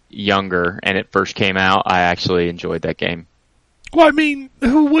was younger and it first came out, I actually enjoyed that game. Well, I mean,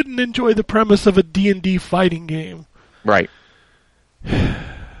 who wouldn't enjoy the premise of a D&D fighting game? Right. I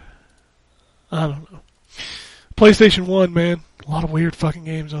don't know. PlayStation 1, man. A lot of weird fucking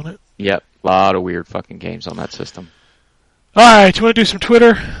games on it. Yep. A lot of weird fucking games on that system. Alright, you want to do some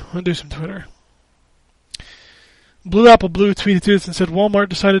Twitter? I want to do some Twitter. Blue Apple Blue tweeted to us and said Walmart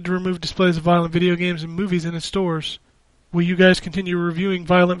decided to remove displays of violent video games and movies in its stores. will you guys continue reviewing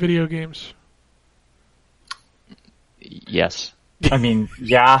violent video games? Yes. I mean,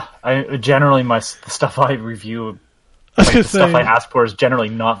 yeah. I generally the stuff I review, I was the gonna stuff I say, ask for is generally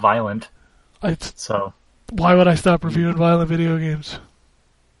not violent. So why would I stop reviewing violent video games?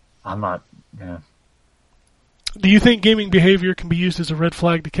 I'm not. Yeah. Do you think gaming behavior can be used as a red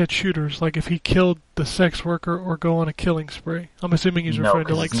flag to catch shooters, like if he killed the sex worker or go on a killing spree? I'm assuming he's No, referring to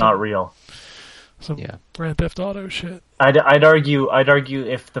 'cause like it's not real. some Yeah. Grand Theft Auto shit. I'd argue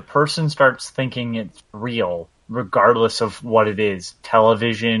if the person starts thinking it's real, regardless of what it is,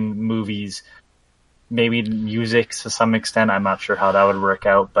 television, movies, maybe music to some extent. I'm not sure how that would work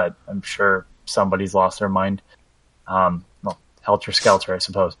out, but I'm sure somebody's lost their mind. Well, Helter Skelter, I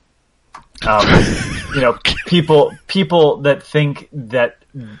suppose. People that think that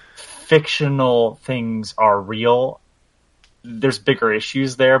fictional things are real, there's bigger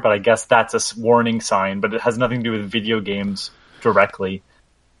issues there, but I guess that's a warning sign, but it has nothing to do with video games directly.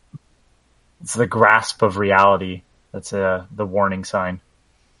 It's the grasp of reality that's the warning sign.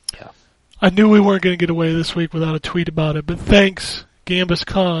 Yeah. I knew we weren't going to get away this week without a tweet about it, but thanks, Gambus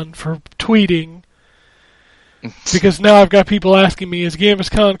Khan, for tweeting. Because now I've got people asking me, is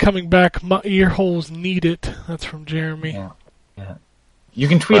Gambus Khan coming back? My ear holes need it. That's from Jeremy. Yeah. You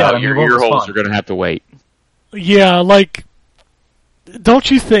can tweet at him. Your ear holes are going to have to wait. Yeah, like,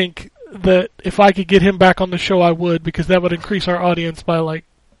 don't you think that if I could get him back on the show, I would, because that would increase our audience by like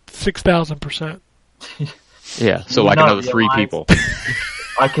 6,000%. Yeah, so You like would not another 3 realize- people.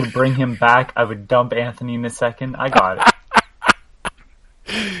 I could bring him back. I would dump Anthony in a second. I got it.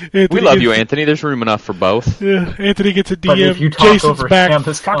 Anthony We love gets- you, Anthony. There's room enough for both. Yeah, Anthony gets a But DM. if you talk Jason's over back.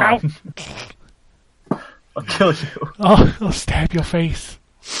 Campus Fuck out. Con, I'll kill you. I'll stab your face.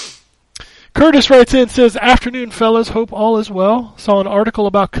 Curtis writes in, says, afternoon, fellas. Hope all is well. Saw an article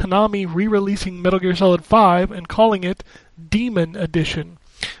about Konami re-releasing Metal Gear Solid 5 and calling it Demon Edition.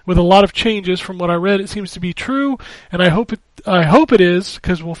 With a lot of changes from what I read, it seems to be true, and I hope it is,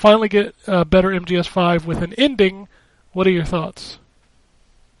 because we'll finally get a better MGS5 with an ending. What are your thoughts?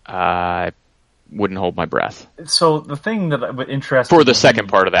 I wouldn't hold my breath. So the thing that would interest For the second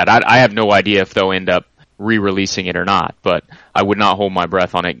part of that, I have no idea if they'll end up re-releasing it or not, but I would not hold my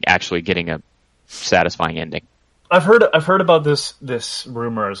breath on it actually getting a satisfying ending. I've heard about this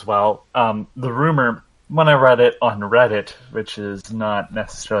rumor as well. The rumor, when I read it on Reddit, which is not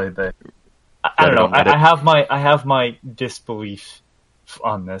necessarily I don't know. I have my disbelief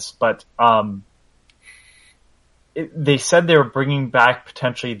on this, but they said they were bringing back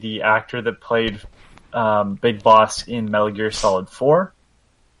potentially the actor that played Big Boss in Metal Gear Solid 4.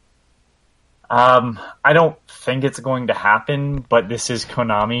 I don't think it's going to happen, but this is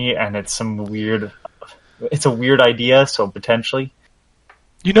Konami, and it's a weird idea, so potentially.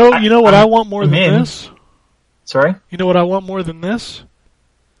 You know what I want more than this? Sorry? You know what I want more than this?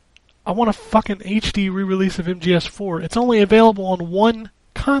 I want a fucking HD re-release of MGS4. It's only available on one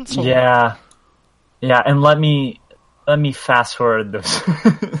console. Yeah, and let me fast forward those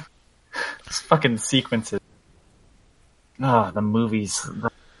fucking sequences. The movies.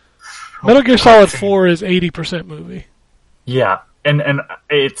 Metal Gear Solid 4 is 80% movie. Yeah, and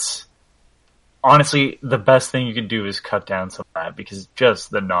it's honestly the best thing you can do is cut down some of that, because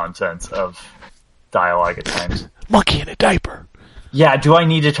just the nonsense of dialogue at times. Monkey in a diaper. Yeah, do I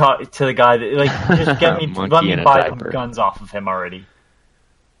need to talk to the guy that just let me buy some guns off of him already?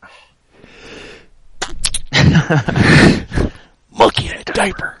 Monkey in a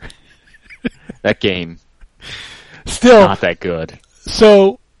diaper. That game, Still, not that good.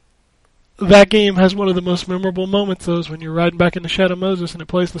 So, that game has one of the most memorable moments, though, is when you're riding back into Shadow Moses and it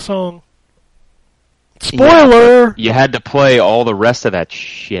plays the song. Spoiler! You had to play all the rest of that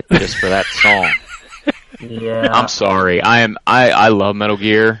shit just for that song. Yeah, I'm sorry. I love Metal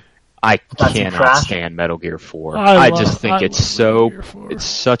Gear. I That's cannot trash. stand Metal Gear 4. I I love just think it's Metal Gear 4. it's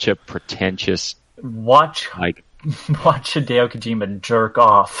such a pretentious, watch Hideo Kojima jerk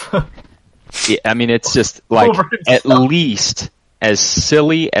off. I mean, it's just like Over at himself. least as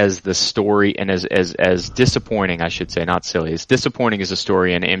silly as the story and as disappointing, I should say, not silly, as disappointing as the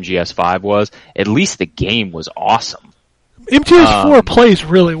story in MGS5 was, at least the game was awesome. MGS4 plays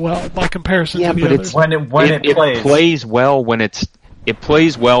really well by comparison to the but others. it's when it plays. It plays well when it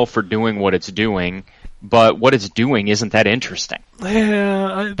plays well for doing what it's doing, but what it's doing isn't that interesting.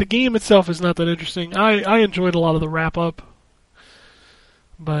 Yeah, the game itself is not that interesting. I enjoyed a lot of the wrap-up.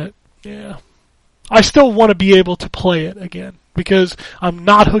 But, yeah. I still want to be able to play it again, because I'm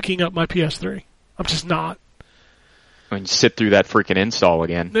not hooking up my PS3. I'm just not. I mean, sit through that freaking install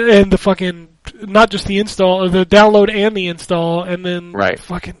again. And the fucking, not just the install, or the download and the install, and then Right.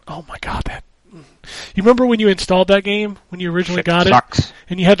 fucking, oh my god, that. You remember when you installed that game, when you originally Shit got sucks. it,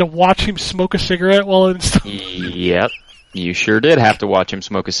 and you had to watch him smoke a cigarette while it installed? Yep. You sure did have to watch him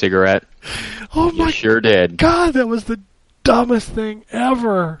smoke a cigarette. Oh You my sure did. God, that was the dumbest thing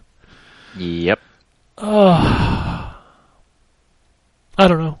ever. Yep. I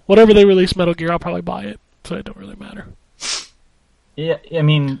don't know. Whatever they release Metal Gear, I'll probably buy it, so it don't really matter. Yeah, I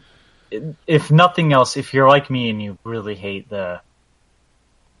mean, if nothing else, if you're like me and you really hate the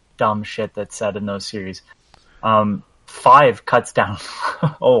dumb shit that's said in those series, 5 cuts down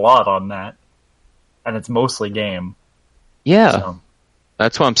a lot on that, and it's mostly game. Yeah. So.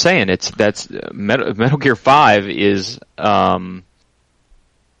 That's what I'm saying. Metal Gear 5 is, I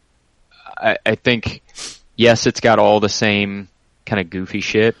think, yes, it's got all the same kind of goofy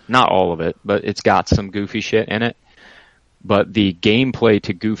shit. Not all of it, but it's got some goofy shit in it. But the gameplay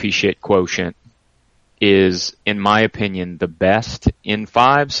to goofy shit quotient is, in my opinion, the best in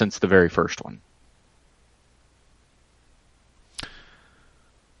 5 since the very first one.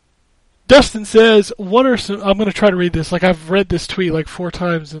 Dustin says, what are some... I'm going to try to read this. Like, I've read this tweet like 4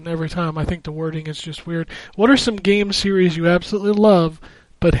 times, and every time I think the wording is just weird. What are some game series you absolutely love,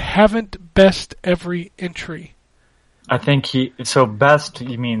 but haven't best every entry? I think best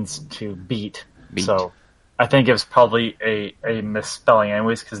he means to beat. Beat. So I think it was probably a misspelling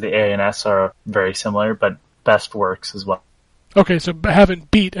anyways, because the A and S are very similar, but best works as well. Okay, so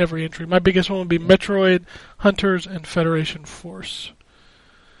haven't beat every entry. My biggest one would be Metroid, Hunters, and Federation Force.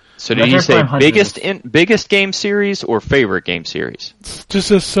 So did you Metroid say Prime biggest game series or favorite game series? It's just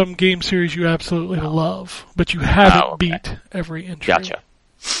as some game series you absolutely love, but you haven't beat every entry. Gotcha.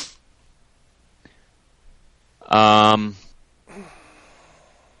 I'm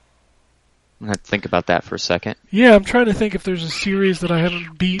going to think about that for a second. Yeah, I'm trying to think if there's a series that I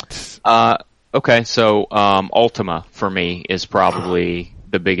haven't beat. Okay, so Ultima for me is probably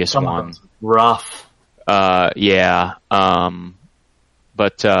the biggest one. Rough. Yeah.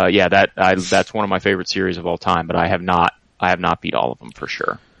 But yeah, that's one of my favorite series of all time. But I have not beat all of them for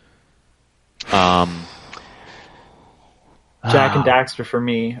sure. Jack and Daxter for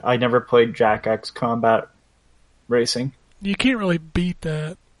me. I never played Jack X Combat Racing. You can't really beat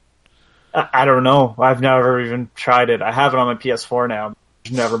that. I don't know. I've never even tried it. I have it on my PS4 now.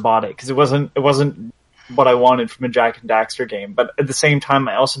 Never bought it because it wasn't what I wanted from a Jack and Daxter game. But at the same time,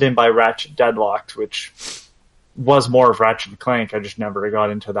 I also didn't buy Ratchet Deadlocked, which was more of Ratchet and Clank. I just never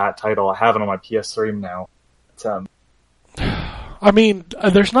got into that title. I have it on my PS3 now. I mean,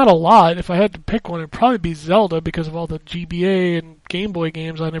 there's not a lot. If I had to pick one, it'd probably be Zelda because of all the GBA and Game Boy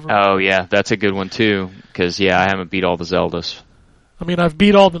games I never... Oh, yeah, that's a good one, too. Because, yeah, I haven't beat all the Zeldas. I mean, I've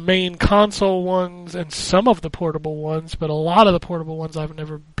beat all the main console ones and some of the portable ones, but a lot of the portable ones I've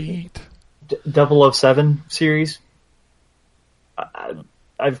never beat. 007 series.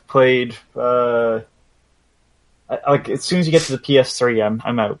 I've played... like, as soon as you get to the PS3,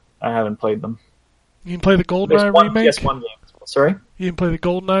 I'm out. I haven't played them. You can play the GoldenEye There's one remake? PS1 game. Sorry? You can play the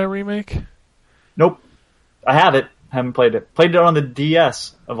GoldenEye remake? Nope. I have it. Haven't played it. Played it on the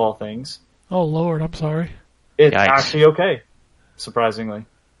DS, of all things. Oh, Lord, I'm sorry. It's Yikes. actually okay, surprisingly.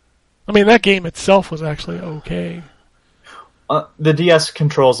 I mean, that game itself was actually okay. The DS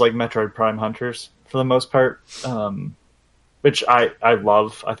controls like Metroid Prime Hunters, for the most part, which I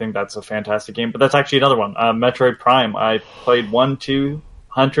love. I think that's a fantastic game. But that's actually another one. Metroid Prime. I played 1, 2,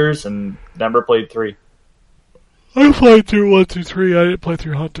 Hunters, and never played 3. I played through 1, 2, 3. I didn't play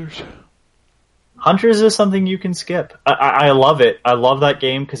through Hunters. Hunters is something you can skip. I love it. I love that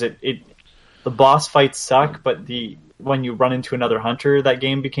game because the boss fights suck, but when you run into another hunter, that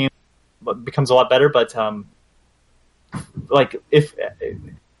game becomes a lot better. But like if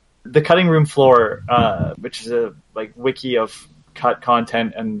the cutting room floor, which is a like wiki of cut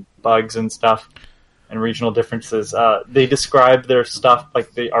content and bugs and stuff and regional differences, they describe their stuff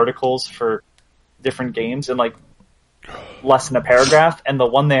like the articles for different games in like less than a paragraph, and the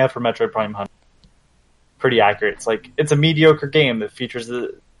one they have for Metroid Prime Hunter pretty accurate. It's like it's a mediocre game that features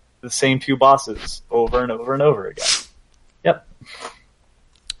the same 2 bosses over and over and over again. Yep.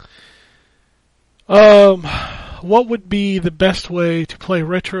 What would be the best way to play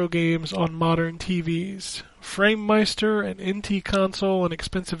retro games on modern TVs? FrameMeister, an NT console, an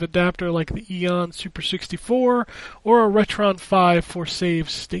expensive adapter like the Eon Super 64, or a Retron 5 for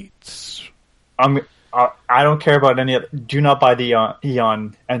save states? I don't care about any of it. Do not buy the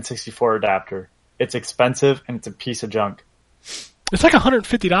Eon N64 adapter. It's expensive and it's a piece of junk. It's like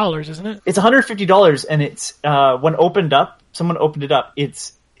 $150, isn't it? It's $150, and it's when someone opened it up.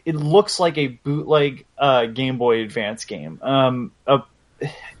 It looks like a bootleg Game Boy Advance game.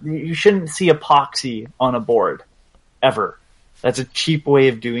 You shouldn't see epoxy on a board ever. That's a cheap way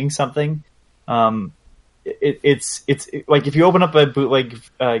of doing something. It's like if you open up a bootleg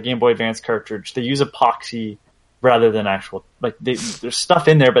Game Boy Advance cartridge, they use epoxy rather than actual, like there's stuff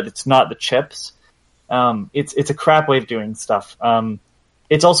in there, but it's not the chips. It's a crap way of doing stuff.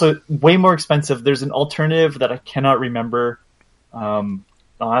 It's also way more expensive. There's an alternative that I cannot remember. I'll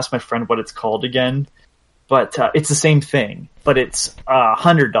ask my friend what it's called again, but it's the same thing, but it's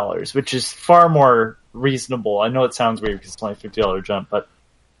 $100, which is far more reasonable. I know it sounds weird because it's only a $50 jump, but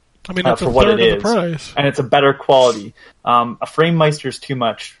I mean, it's for a what third it of the is, price. and it's a better quality. A FrameMeister is too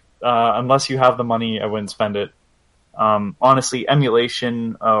much. Unless you have the money, I wouldn't spend it. Honestly,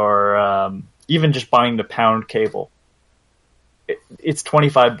 emulation or even just buying the pound cable, it's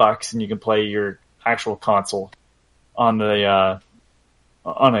 $25 and you can play your actual console on a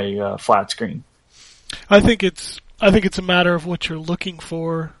flat screen. I think it's a matter of what you're looking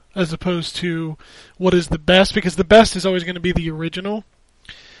for as opposed to what is the best, because the best is always going to be the original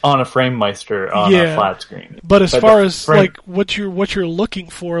On a FrameMeister on a flat screen. But as far as like what you're looking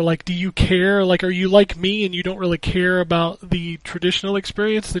for, like, do you care? Like, are you like me and you don't really care about the traditional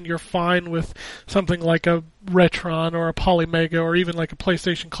experience? Then you're fine with something like a Retron or a Polymega or even like a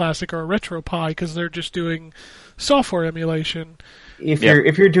PlayStation Classic or a RetroPie because they're just doing software emulation. If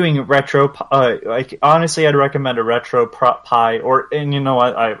you're doing retro, like honestly, I'd recommend a RetroPie and you know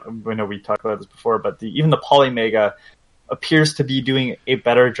what, I know we talked about this before, but even the Polymega appears to be doing a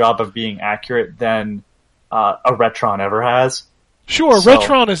better job of being accurate than a Retron ever has. Sure, so,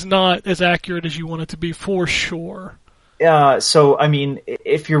 Retron is not as accurate as you want it to be, for sure. So, I mean,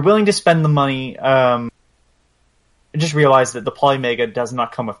 if you're willing to spend the money, just realize that the Polymega does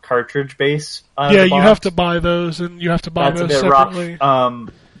not come with cartridge base. Yeah, you have to buy those, and you have to buy those separately. Rough.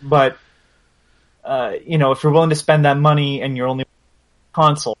 But, you know, if you're willing to spend that money and you're only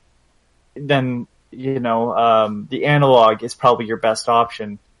console, then you know, the analog is probably your best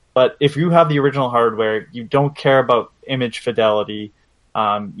option. But if you have the original hardware, you don't care about image fidelity,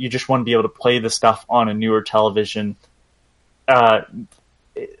 you just want to be able to play the stuff on a newer television. Like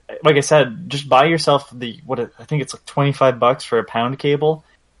I said, just buy yourself I think it's like $25 for a pound cable.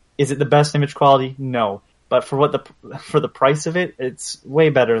 Is it the best image quality? No. But for the price of it, it's way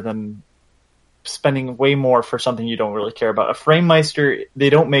better than spending way more for something you don't really care about. A FrameMeister, they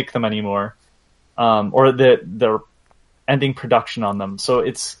don't make them anymore. Or they're ending production on them. So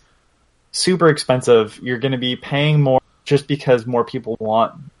it's super expensive. You're going to be paying more just because more people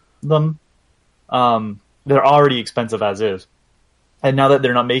want them. They're already expensive as is. And now that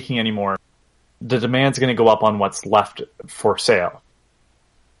they're not making anymore, the demand's going to go up on what's left for sale.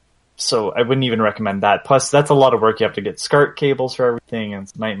 So I wouldn't even recommend that. Plus, that's a lot of work. You have to get SCART cables for everything, and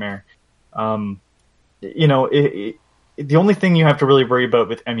it's a nightmare. You know, the only thing you have to really worry about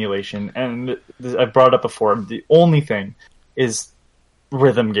with emulation, and I've brought it up before, the only thing is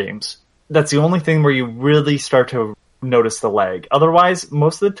rhythm games. That's the only thing where you really start to notice the lag. Otherwise,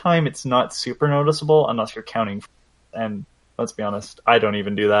 most of the time it's not super noticeable unless you're counting. And let's be honest, I don't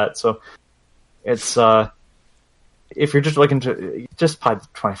even do that. So it's if you're just looking to just buy the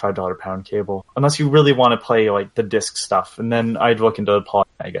 $25 pound cable, unless you really want to play like the disc stuff, and then I'd look into the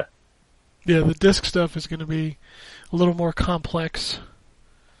Polymega. Yeah, the disc stuff is going to be a little more complex.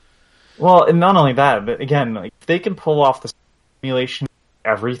 Well, and not only that, but again, like, they can pull off the simulation,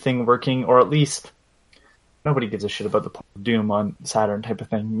 everything working, or at least nobody gives a shit about the Doom on Saturn type of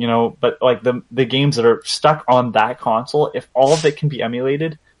thing, you know. But like the games that are stuck on that console, if all of it can be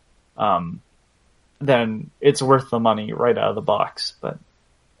emulated, then it's worth the money right out of the box. But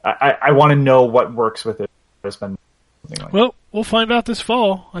I want to know what works with it. Well, we'll find out this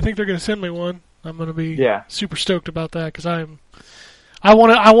fall. I think they're going to send me one. I'm going to be super stoked about that because I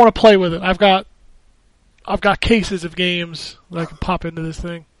want to play with it. I've got cases of games that I can pop into this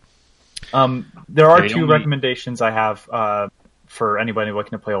thing. There are two recommendations I have for anybody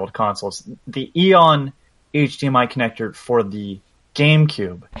looking to play old consoles. The Eon HDMI connector for the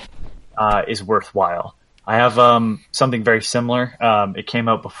GameCube is worthwhile. I have something very similar. It came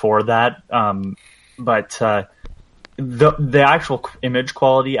out before that, but the actual image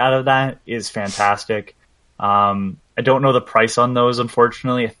quality out of that is fantastic. I don't know the price on those,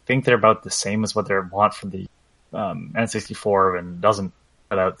 unfortunately. I think they're about the same as what they want for the N64, and doesn't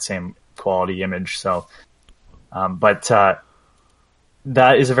put out the same quality image. So, but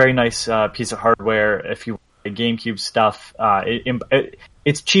that is a very nice piece of hardware. If you want the GameCube stuff,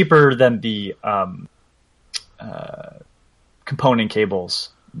 it's cheaper than the component cables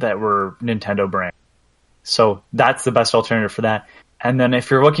that were Nintendo brand. So that's the best alternative for that. And then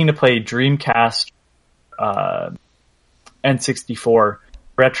if you're looking to play Dreamcast, N64,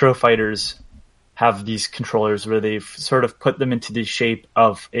 Retro Fighters have these controllers where they've sort of put them into the shape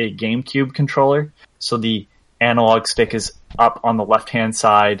of a GameCube controller. So the analog stick is up on the left-hand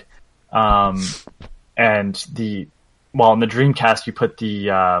side, and in the Dreamcast you put the,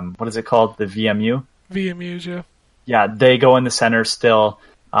 what is it called? The VMU? VMUs, yeah. Yeah, they go in the center still,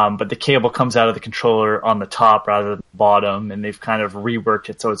 but the cable comes out of the controller on the top rather than the bottom, and they've kind of reworked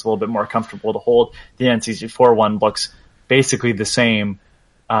it so it's a little bit more comfortable to hold. The N64 one looks basically the same,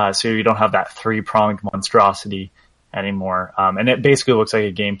 so you don't have that three-pronged monstrosity anymore. And it basically looks like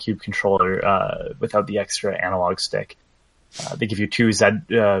a GameCube controller without the extra analog stick. They give you two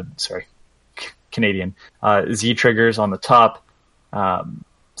Canadian Z triggers on the top,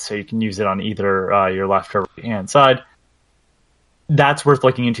 so you can use it on either your left or right hand side. That's worth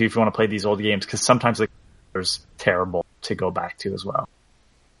looking into if you want to play these old games, because sometimes the controller's terrible to go back to as well.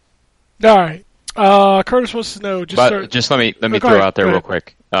 All right. Curtis wants to know. Just let me throw out there real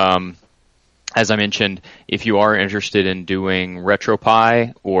quick. As I mentioned, if you are interested in doing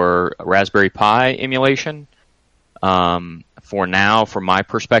RetroPie or Raspberry Pi emulation, for now, from my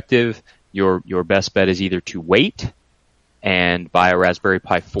perspective, your best bet is either to wait and buy a Raspberry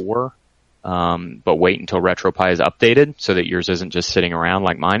Pi 4, but wait until RetroPie is updated so that yours isn't just sitting around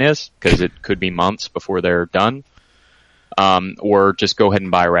like mine is, because it could be months before they're done. Or just go ahead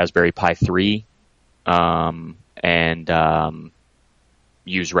and buy a Raspberry Pi 3 and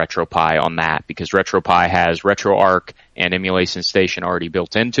use RetroPie on that, because RetroPie has RetroArch and Emulation Station already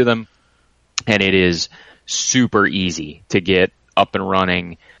built into them, and it is super easy to get up and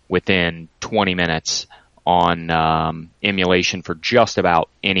running within 20 minutes on emulation for just about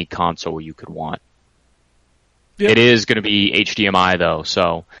any console you could want. Yep. It is going to be HDMI though,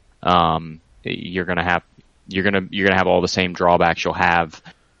 so you're going to have all the same drawbacks you'll have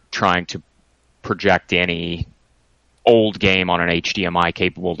trying to project any old game on an HDMI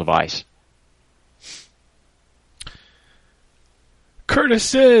capable device. Curtis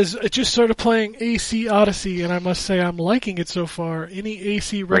says, I just started playing AC Odyssey, and I must say I'm liking it so far. Any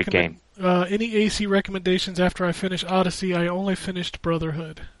AC recommendations after I finish Odyssey? I only finished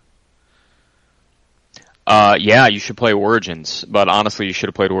Brotherhood. Yeah, you should play Origins, but honestly, you should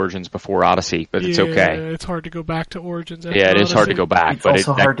have played Origins before Odyssey, but it's okay. It's hard to go back to Origins after It is Odyssey. hard to go back, It's but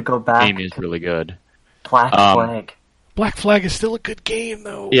also hard to go back. Game is really good. Black Flag. Black Flag is still a good game,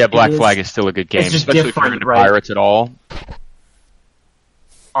 though. Yeah, Black Flag is still a good game, It's just especially if you're different, into right? pirates at all.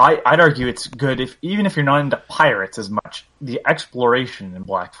 I'd argue it's good even if you're not into pirates as much. The exploration in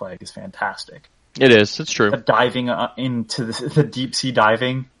Black Flag is fantastic. It is. It's true. The diving into the deep sea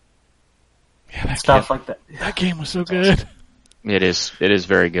diving, Yeah, like that. That game was so good. It is. It is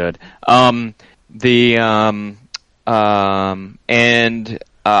very good. And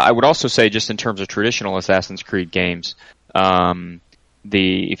I would also say, just in terms of traditional Assassin's Creed games,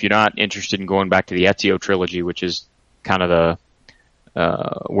 if you're not interested in going back to the Ezio trilogy, which is kind of the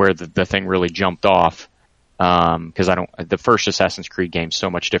where the thing really jumped off, because the first Assassin's Creed game is so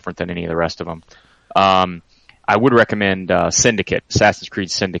much different than any of the rest of them. I would recommend Syndicate, Assassin's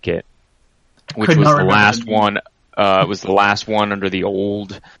Creed Syndicate, which was the last one. It was the last one under the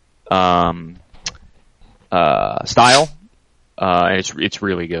old style. And it's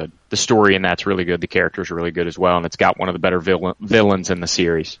really good. The story in that's really good. The characters are really good as well, and it's got one of the better villains in the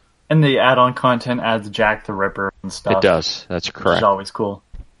series. And the add-on content adds Jack the Ripper and stuff. It does. That's correct. Which is always cool.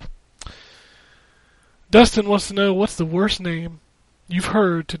 Dustin wants to know, what's the worst name you've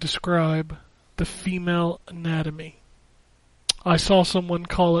heard to describe the female anatomy? I saw someone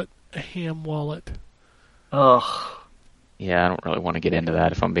call it a ham wallet. Ugh. Yeah, I don't really want to get into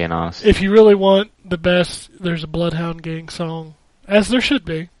that, if I'm being honest. If you really want the best, there's a Bloodhound Gang song, as there should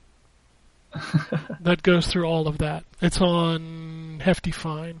be, that goes through all of that. It's on Hefty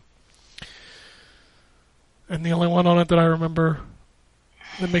Fine. And the only one on it that I remember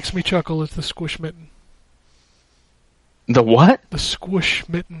that makes me chuckle is the Squish Mitten. The what? The Squish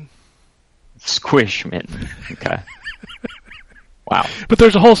Mitten. Squish Mitten. Okay. Wow. But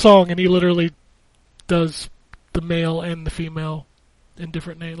there's a whole song, and he literally does the male and the female in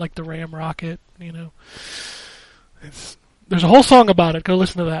different names, like the Ram Rocket, you know. There's a whole song about it. Go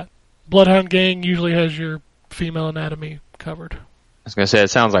listen to that. Bloodhound Gang usually has your female anatomy covered. I was going to say, it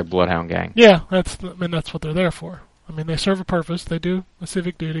sounds like Bloodhound Gang. Yeah, that's what they're there for. I mean, they serve a purpose. They do a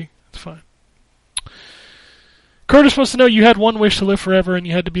civic duty. It's fine. Curtis wants to know, you had one wish to live forever and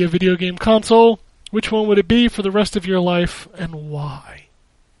you had to be a video game console. Which one would it be for the rest of your life, and why?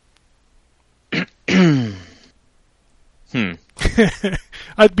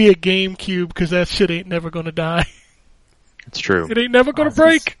 I'd be a GameCube, because that shit ain't never gonna die. It's true. It ain't never gonna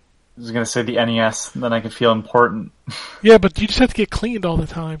break. I was going to say the NES, then I could feel important. Yeah, but you just have to get cleaned all the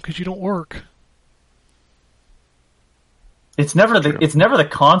time, because you don't work. It's never the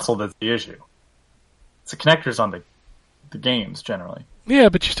console that's the issue. It's the connectors on the games generally. Yeah,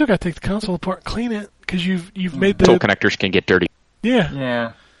 but you still got to take the console apart and clean it because you've made the Console connectors can get dirty. yeah.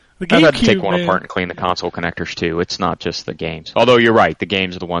 Yeah. The I've had to take GameCube, one man, apart and clean the console connectors too. It's not just the games. Although you're right, the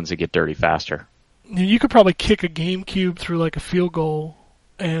games are the ones that get dirty faster. you could probably kick a GameCube through like a field goal,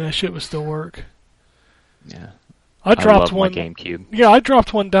 and that shit would still work. Yeah. I dropped love one. my GameCube. Yeah, I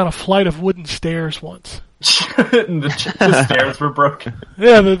dropped one down a flight of wooden stairs once. And the stairs were broken.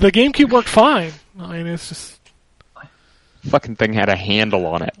 Yeah, the GameCube worked fine. I mean, it's just Fucking thing had a handle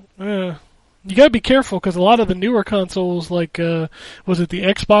on it. you gotta be careful because a lot of the newer consoles, like was it the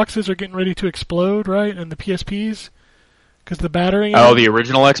Xboxes, are getting ready to explode, right? And the PSPs because the battery. Oh, the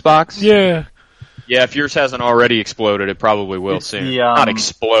original Xbox? Yeah. Yeah, if yours hasn't already exploded, it probably will It's soon. the, Not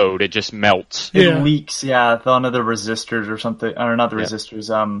explode, it just melts. It Yeah. leaks, one of the resistors or something, or not the Yeah.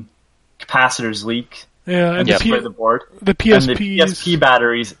 resistors, capacitors leak Yeah, and and Yep. destroy the board. the And PSPs. the PSP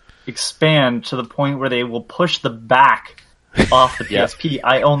batteries expand to the point where they will push the back off the Yeah. PSP.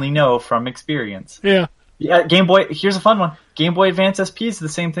 I only know from experience. Yeah. Yeah, Game Boy. Here's a fun one. Game Boy Advance SPs, the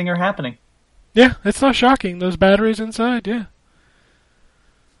same thing are happening. Yeah, it's not shocking. Those batteries inside, yeah.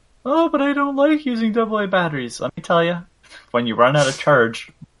 Oh, but I don't like using AA batteries. Let me tell you, when you run out of charge,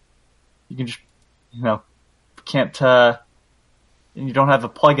 you can just, can't, and you don't have a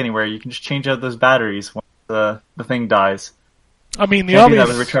plug anywhere. You can just change out those batteries when the thing dies. I mean, the Can't do that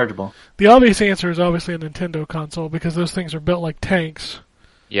obvious with rechargeable. the obvious answer is obviously a Nintendo console because those things are built like tanks.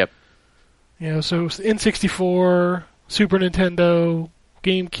 Yep. So N64, Super Nintendo,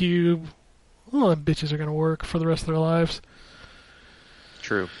 GameCube, all them bitches are going to work for the rest of their lives.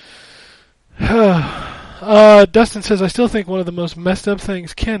 True. Dustin says, I still think one of the most messed up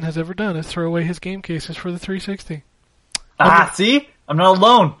things Ken has ever done is throw away his game cases for the 360. See? I'm not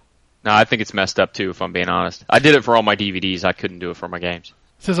alone. No, I think it's messed up too, if I'm being honest. I did it for all my DVDs. I couldn't do it for my games.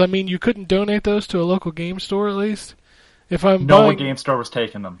 Says, I mean, you couldn't donate those to a local game store at least? If I'm No buying... game store was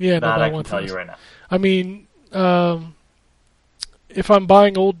taking them. Yeah, that nobody I can wants tell those. you right now. I mean, if I'm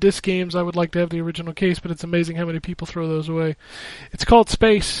buying old disc games, I would like to have the original case, but it's amazing how many people throw those away. It's called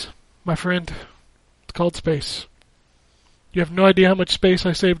space, my friend. It's called space. You have no idea how much space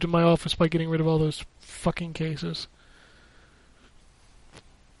I saved in my office by getting rid of all those fucking cases.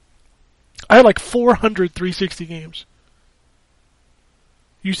 I had like 400 360 games.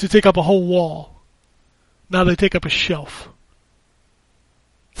 Used to take up a whole wall. Now they take up a shelf.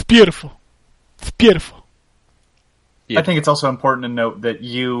 It's beautiful. It's beautiful. Yeah. I think it's also important to note that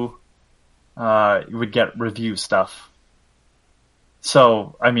you would get review stuff.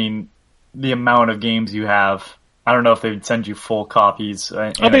 So, I mean, the amount of games you have, I don't know if they would send you full copies.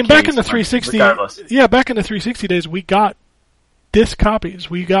 I mean, back in the 360, regardless. yeah, back in the 360 days, we got disc copies.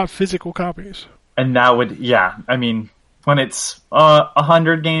 We got physical copies. And that would, I mean, when it's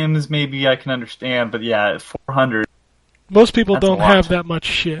 100 games, maybe I can understand, but yeah, 400. Most people That's a don't lot. have that much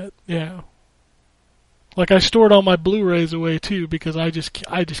shit. Yeah. Like I stored all my Blu-rays away too because I just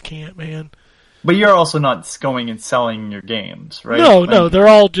can't, man. But you're also not going and selling your games, right? No, they're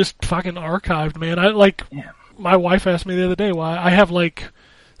all just fucking archived, man. Yeah. My wife asked me the other day why I have like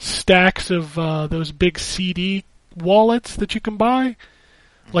stacks of those big CD wallets that you can buy,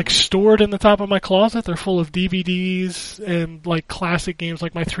 like stored in the top of my closet. They're full of DVDs and like classic games,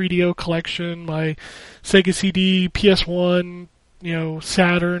 like my 3DO collection, my Sega CD, PS1,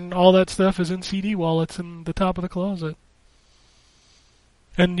 Saturn, all that stuff is in CD wallets in the top of the closet.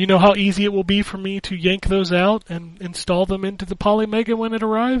 And you know how easy it will be for me to yank those out and install them into the Polymega when it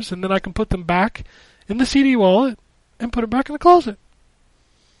arrives, and then I can put them back in the CD wallet and put it back in the closet.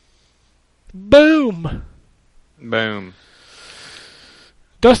 Boom! Boom.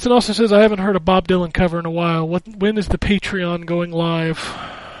 Dustin also says, I haven't heard a Bob Dylan cover in a while. When is the Patreon going live?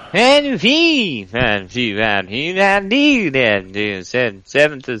 And he 7th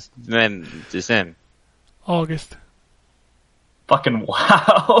of December. August. Fucking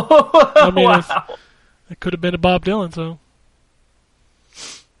wow. I mean, wow. it could have been a Bob Dylan song.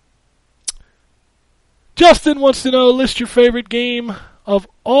 Justin wants to know, list your favorite game of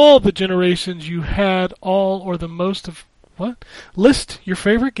all the generations you had all or the most of... What? List your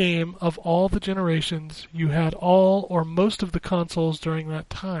favorite game of all the generations you had all or most of the consoles during that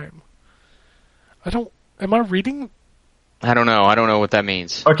time. Am I reading? I don't know. I don't know what that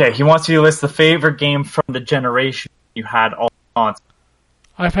means. Okay, he wants you to list the favorite game from the generation you had all on.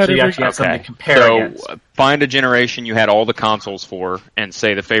 I've had So you every... actually have something to compare So against. find a generation you had all the consoles for and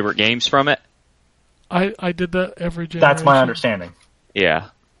say the favorite games from it. I did that every generation. That's my understanding. Yeah.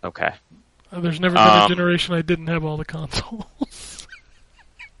 Okay. There's never been a generation I didn't have all the consoles.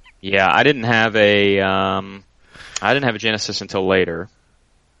 Yeah, I didn't have a I didn't have a Genesis until later.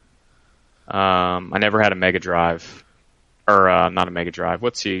 I never had a Mega Drive. Or, not a Mega Drive.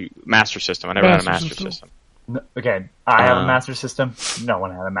 What's the Master System? I never had a Master System. Okay, I have a Master System. No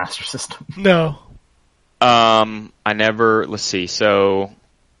one had a Master System. No. I never... Let's see. So,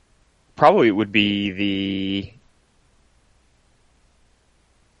 probably it would be the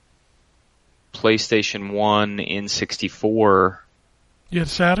PlayStation 1 N64. You had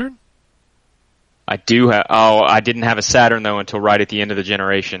Saturn? I do have... Oh, I didn't have a Saturn, though, until right at the end of the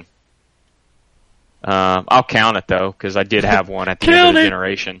generation. I'll count it, though, because I did have one at the end of the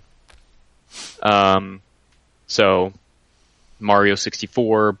generation. So, Mario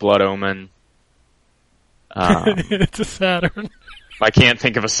 64, Blood Omen. It's a Saturn. I can't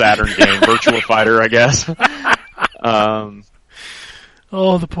think of a Saturn game. Virtua Fighter, I guess.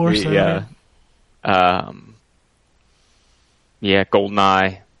 Oh, the poor Saturn. Yeah,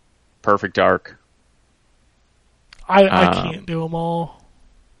 GoldenEye, Perfect Dark. I can't do them all.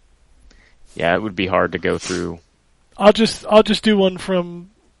 Yeah, it would be hard to go through. I'll just do one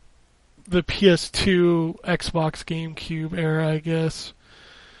from the PS2, Xbox, GameCube era, I guess.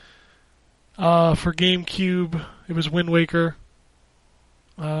 For GameCube, it was Wind Waker.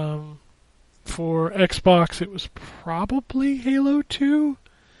 For Xbox, it was probably Halo 2.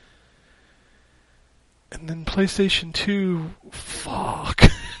 And then PlayStation 2, fuck.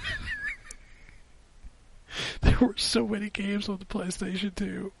 There were so many games on the PlayStation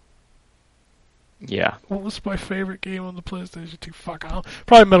 2. Yeah. What was my favorite game on the PlayStation 2? Fuck,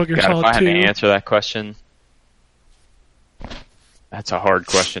 probably Metal Gear Solid 2. If I had to answer that question, that's a hard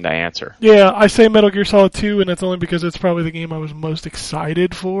question to answer. Yeah, I say Metal Gear Solid 2, and that's only because it's probably the game I was most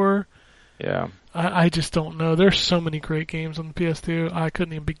excited for. Yeah. I just don't know. There's so many great games on the PS2, I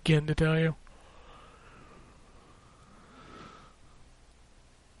couldn't even begin to tell you.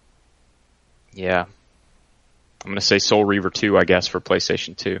 Yeah. I'm going to say Soul Reaver 2, I guess, for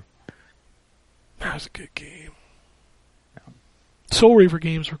PlayStation 2. That was a good game. Yeah. Soul Reaver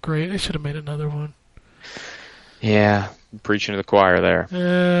games were great. They should have made another one. Yeah, preaching to the choir there.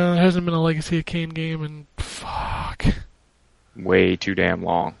 There hasn't been a Legacy of Kain game in fuck. Way too damn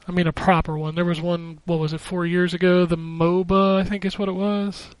long. I mean, a proper one. There was one, what was it, 4 years ago? The MOBA, I think is what it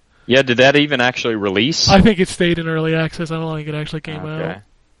was. Yeah, did that even actually release? I think it stayed in early access. I don't think it actually came out.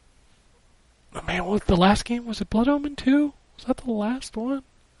 Oh, man, what the last game? Was it Blood Omen 2? Was that the last one?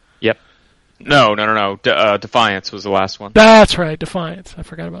 Yep. No. Defiance was the last one. That's right, Defiance. I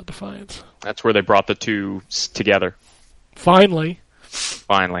forgot about Defiance. That's where they brought the two together. Finally.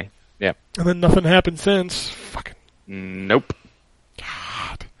 Yep. And then nothing happened since. Fucking. Nope.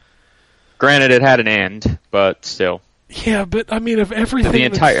 God. Granted, it had an end, but still. Yeah, but I mean, of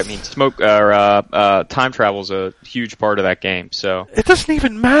everything. Time travel's a huge part of that game, so. It doesn't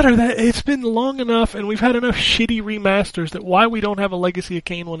even matter that it's been long enough and we've had enough shitty remasters that why we don't have a Legacy of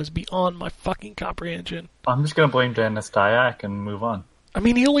Kain one is beyond my fucking comprehension. I'm just gonna blame Dennis Dyack and move on. I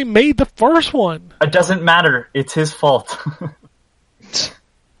mean, he only made the first one. It doesn't matter. It's his fault.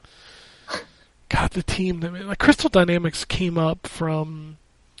 God, the team that like Crystal Dynamics came up from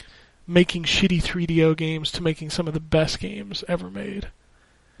making shitty 3DO games to making some of the best games ever made.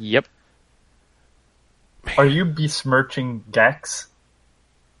 Yep. Man. Are you besmirching Gex?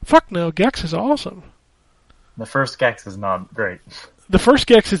 Fuck no, Gex is awesome. The first Gex is not great. The first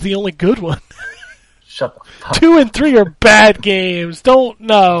Gex is the only good one. Shut the fuck up. 2 and 3 are bad games. Don't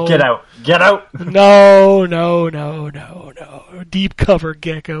know. Get out. No. Deep cover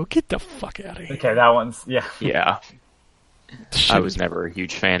Gecko. Get the fuck out of here. Okay, that one's, yeah. Yeah. I was never a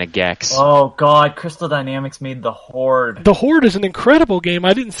huge fan of Gex. Oh god, Crystal Dynamics made The Horde. The Horde is an incredible game.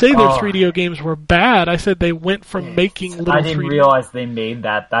 I didn't say their 3DO games were bad. I said they went from making little 3D. I didn't realize they made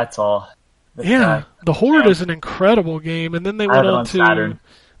that, that's all. The Horde is an incredible game, and then they went on to... Saturn.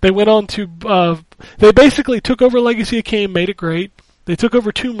 They went on to... they basically took over Legacy of Kain, made it great. They took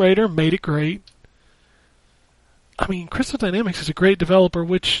over Tomb Raider, made it great. I mean, Crystal Dynamics is a great developer,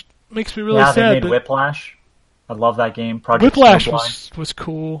 which makes me really sad. Yeah, they made Whiplash. I love that game. Project Whiplash was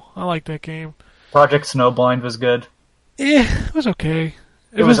cool. I like that game. Project Snowblind was good. It was okay.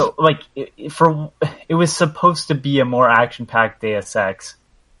 It was supposed to be a more action-packed Deus Ex,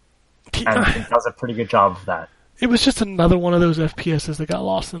 and I think that was a pretty good job of that. It was just another one of those FPSs that got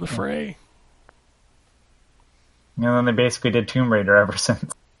lost in the fray. And then they basically did Tomb Raider ever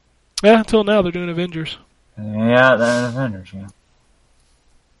since. Yeah, until now they're doing Avengers. Yeah, the Avengers.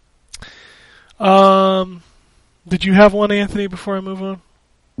 Yeah. Did you have one, Anthony, before I move on?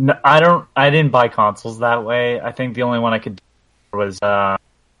 No, I didn't buy consoles that way. I think the only one I could do was Wii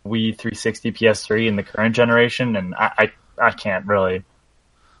 360, PS3 in the current generation, and I can't really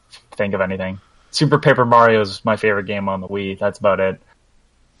think of anything. Super Paper Mario is my favorite game on the Wii. That's about it.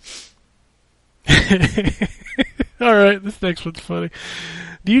 Alright, this next one's funny.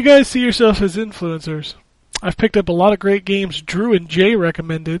 Do you guys see yourself as influencers? I've picked up a lot of great games Drew and Jay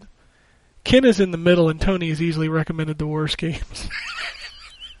recommended. Ken is in the middle, and Tony has easily recommended the worst games.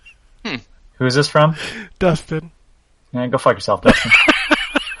 Who is this from? Dustin. Yeah, go fuck yourself, Dustin.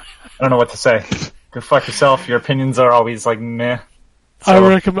 I don't know what to say. Go fuck yourself. Your opinions are always like meh.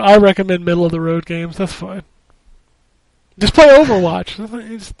 So, I recommend middle of the road games. That's fine. Just play Overwatch.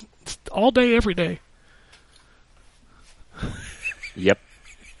 It's all day, every day. Yep.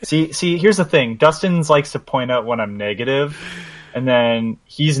 See, here's the thing. Dustin likes to point out when I'm negative, and then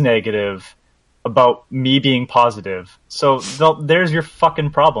he's negative about me being positive. So there's your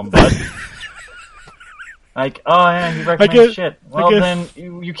fucking problem, bud. Like, oh yeah, you recommend shit. Well, then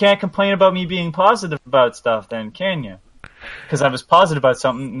you can't complain about me being positive about stuff, then, can you? Because I was positive about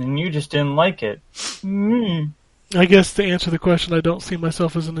something, and you just didn't like it. I guess to answer the question, I don't see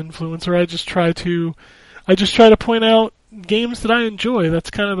myself as an influencer. I just try to point out games that I enjoy. That's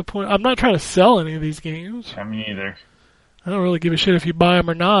kind of the point. I'm not trying to sell any of these games. I mean, either. I don't really give a shit if you buy them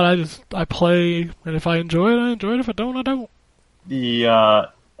or not. I play, and if I enjoy it, I enjoy it. If I don't, I don't.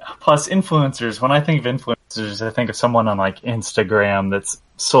 Plus influencers. When I think of influencers, I think of someone on like Instagram that's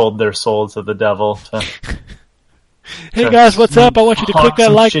sold their soul to the devil. Hey guys, what's up? I want you to click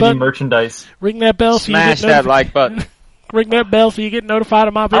that like button. Merchandise. Ring that bell so Smash you get that like button. Ring that bell so you get notified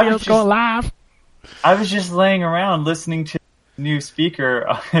of my videos going live. I was just laying around listening to a new speaker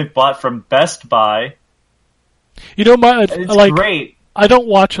I bought from Best Buy. You know, It's great. I don't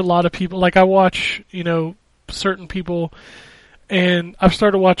watch a lot of people. Like, I watch, certain people, and I've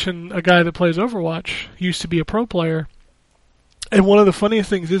started watching a guy that plays Overwatch. He used to be a pro player. And one of the funniest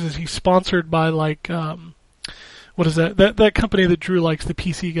things is he's sponsored by, like, what is that? That company that Drew likes, the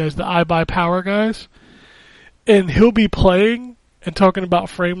PC guys, the iBuyPower guys. And he'll be playing and talking about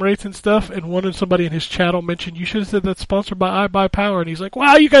frame rates and stuff, and somebody in his chat will mention, you should have said that's sponsored by iBuyPower, and he's like,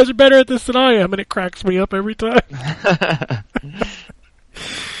 wow, you guys are better at this than I am, and it cracks me up every time.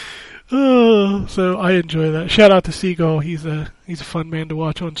 So I enjoy that. Shout out to Seagull. He's a fun man to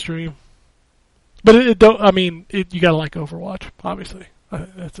watch on stream. But you gotta like Overwatch, obviously.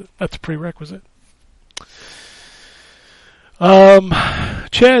 That's a prerequisite.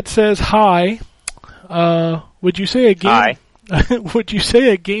 Chad says, hi. Would you say a game... Hi. Would you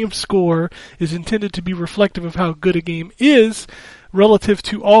say a game score is intended to be reflective of how good a game is relative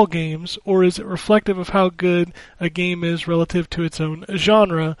to all games, or is it reflective of how good a game is relative to its own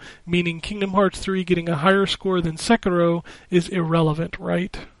genre, meaning Kingdom Hearts 3 getting a higher score than Sekiro is irrelevant,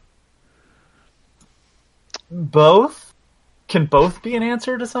 right? Both? Can both be an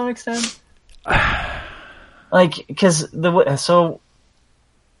answer to some extent? Like, because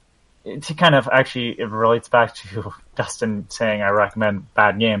to kind of actually, it relates back to Dustin saying I recommend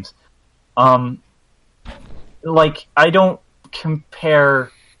bad games. Like, I don't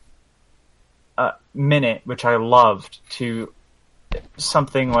compare Minute, which I loved, to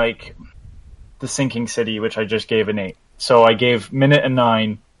something like The Sinking City, which I just gave an 8. So I gave Minute a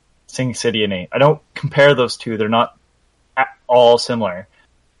 9, Sinking City an 8. I don't compare those two. They're not at all similar.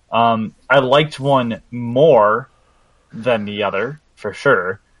 I liked one more than the other, for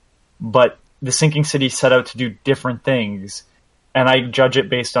sure. But The Sinking City set out to do different things, and I judge it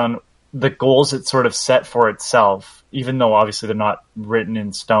based on the goals it sort of set for itself, even though obviously they're not written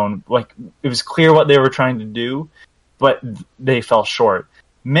in stone. Like, it was clear what they were trying to do, but they fell short.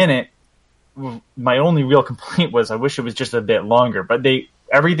 Minute, my only real complaint was I wish it was just a bit longer, but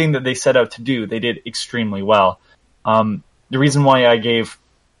everything that they set out to do, they did extremely well. The reason why I gave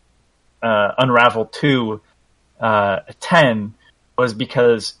Unravel 2 a 10 was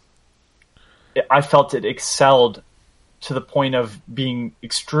because I felt it excelled to the point of being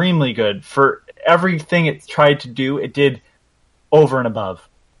extremely good. For everything it tried to do, it did over and above.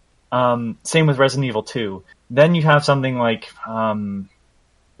 Same with Resident Evil 2. Then you have something like,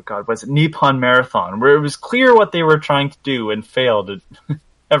 was it Nippon Marathon, where it was clear what they were trying to do and failed at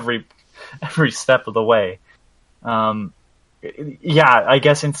every step of the way. Yeah, I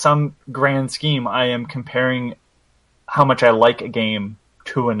guess in some grand scheme, I am comparing how much I like a game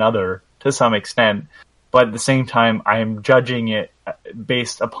to another to some extent, but at the same time, I am judging it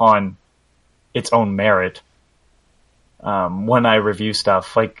based upon its own merit. When I review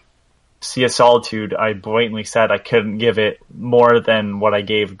stuff, like Sea of Solitude, I blatantly said I couldn't give it more than what I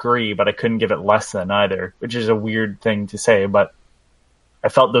gave Gree, but I couldn't give it less than either, which is a weird thing to say, but I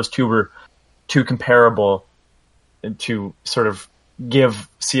felt those two were too comparable to sort of give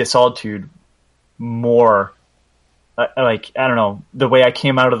Sea of Solitude more like, I don't know, the way I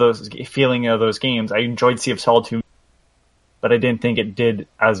came out of those feeling of those games. I enjoyed Sea of Solitude, but I didn't think it did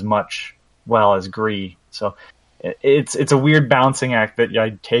as much well as Gree. So it's a weird balancing act that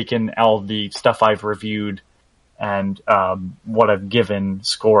I've taken all the stuff I've reviewed and what I've given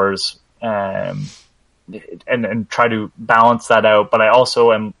scores and try to balance that out. But I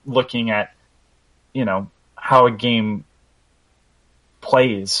also am looking at, how a game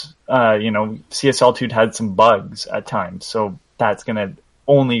plays. Sea of Solitude had some bugs at times, so that's going to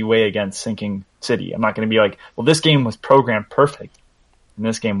only weigh against Sinking City. I'm not going to be like, well, this game was programmed perfect, and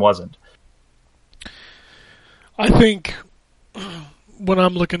this game wasn't. I think when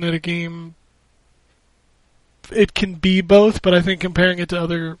I'm looking at a game, it can be both, but I think comparing it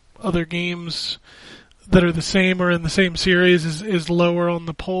to other games that are the same or in the same series is lower on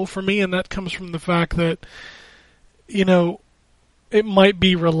the poll for me, and that comes from the fact that, it might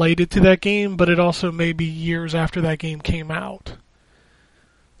be related to that game, but it also may be years after that game came out.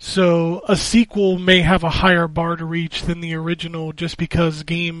 So a sequel may have a higher bar to reach than the original just because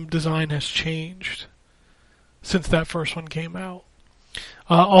game design has changed since that first one came out.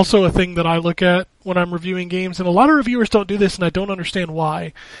 Also, a thing that I look at when I'm reviewing games, and a lot of reviewers don't do this, and I don't understand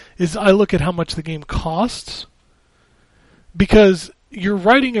why, is I look at how much the game costs. Because you're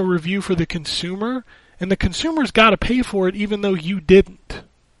writing a review for the consumer, and the consumer's got to pay for it even though you didn't.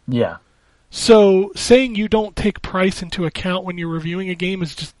 Yeah. So saying you don't take price into account when you're reviewing a game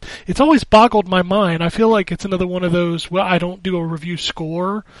is just, it's always boggled my mind. I feel like it's another one of those, well, I don't do a review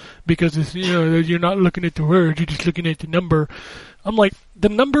score because it's, you're not looking at the words, you're just looking at the number. I'm like, the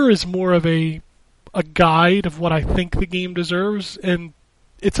number is more of a guide of what I think the game deserves, and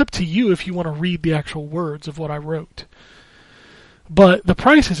it's up to you if you want to read the actual words of what I wrote. But the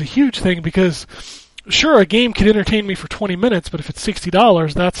price is a huge thing because, sure, a game could entertain me for 20 minutes, but if it's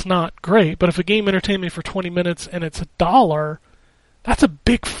 $60, that's not great. But if a game entertained me for 20 minutes and it's $1, that's a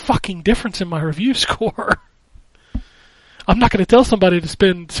big fucking difference in my review score. I'm not going to tell somebody to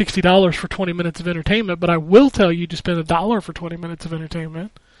spend $60 for 20 minutes of entertainment, but I will tell you to spend $1 for 20 minutes of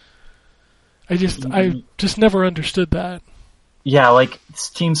entertainment. I just never understood that. Yeah, like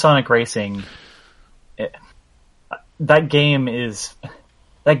Team Sonic Racing, that game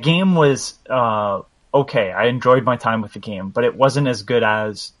was okay. I enjoyed my time with the game, but it wasn't as good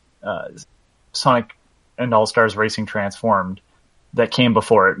as Sonic and All-Stars Racing Transformed that came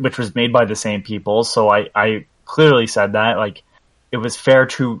before it, which was made by the same people. So I clearly said that, like, it was fair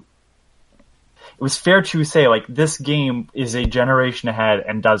to say, like, this game is a generation ahead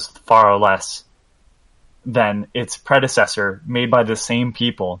and does far less than its predecessor made by the same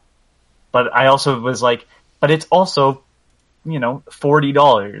people. But I also was like, but it's also,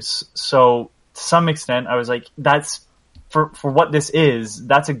 $40. So to some extent I was like, that's for what this is,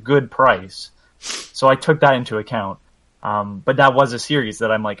 that's a good price. So I took that into account. But that was a series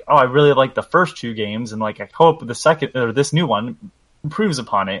that I'm like, oh, I really like the first two games, and like I hope the second or this new one improves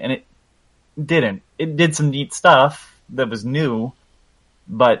upon it, and it didn't. It did some neat stuff that was new,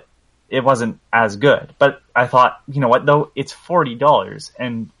 but it wasn't as good. But I thought, you know what though, it's $40,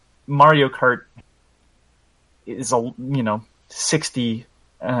 and Mario Kart is $60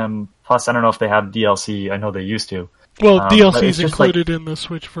 plus. I don't know if they have DLC. I know they used to. Well, DLC is included in the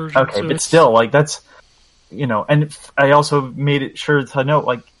Switch version. Okay, so but still, like, that's, and I also made it sure to note,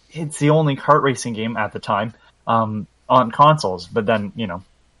 like, it's the only kart racing game at the time on consoles. But then,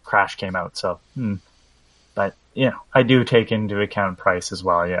 Crash came out, so. But, I do take into account price as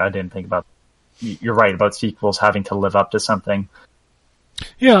well. Yeah, I didn't think about. You're right about sequels having to live up to something.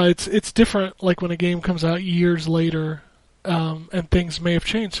 Yeah, it's different. Like when a game comes out years later, and things may have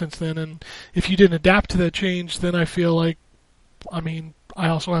changed since then. And if you didn't adapt to that change, then I feel like, I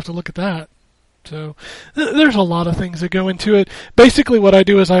also have to look at that. So there's a lot of things that go into it. Basically, what I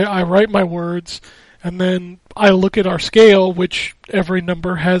do is I write my words, and then I look at our scale, which every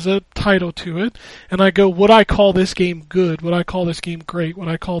number has a title to it, and I go, would I call this game good? Would I call this game great? Would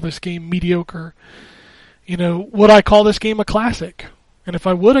I call this game mediocre? Would I call this game a classic? And if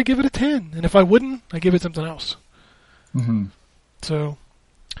I would, I give it a 10. And if I wouldn't, I give it something else. Mm-hmm. So,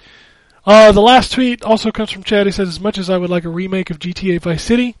 the last tweet also comes from Chad. He says, as much as I would like a remake of GTA Vice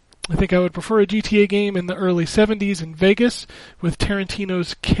City, I think I would prefer a GTA game in the early 70s in Vegas with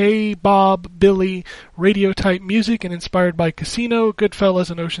Tarantino's K-Bob Billy radio-type music and inspired by Casino,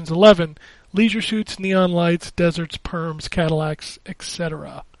 Goodfellas, and Ocean's 11, leisure suits, neon lights, deserts, perms, Cadillacs,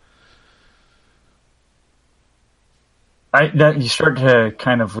 etc. You start to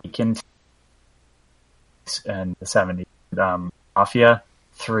kind of leak into in the 70s. Mafia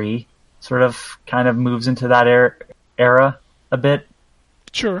 3 sort of kind of moves into that era a bit.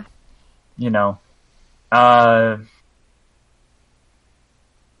 Sure.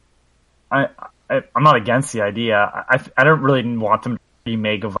 I'm not against the idea. I don't really want them to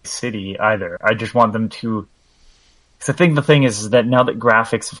remake Vice City either. I just want them to. Because I think the thing is that now that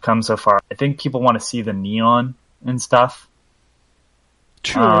graphics have come so far, I think people want to see the neon and stuff.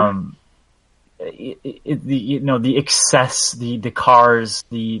 Sure. The excess, the cars,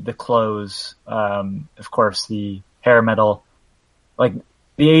 the clothes, of course, the hair metal. Like,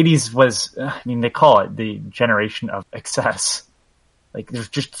 the 80s was, they call it the generation of excess. Like, there's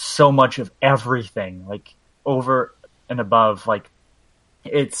just so much of everything, like, over and above. Like,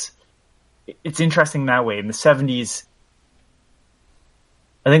 it's interesting that way. In the 70s,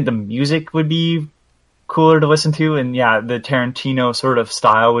 I think the music would be cooler to listen to, and yeah, the Tarantino sort of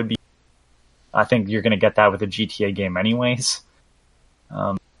style would be. I think you're going to get that with a GTA game anyways.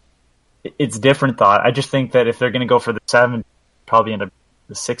 It's different thought. I just think that if they're going to go for the 70s, probably end up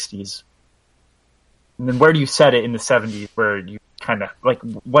the 60s. And then where do you set it in the 70s where you kind of, like,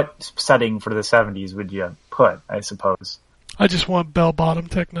 what setting for the 70s would you put, I suppose? I just want bell-bottom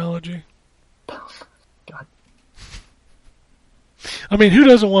technology. God. I mean, who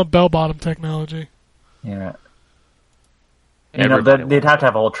doesn't want bell-bottom technology? Yeah. Everybody They'd have to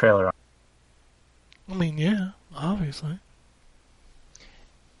have a whole trailer on. I mean, yeah, obviously.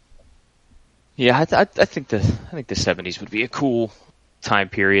 Yeah, I think the 70s would be a cool time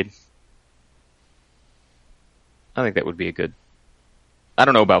period. I think that would be a good. I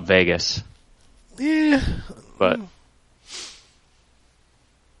don't know about Vegas, Yeah. but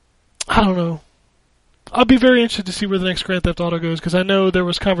I don't know. I'll be very interested to see where the next Grand Theft Auto goes, because I know there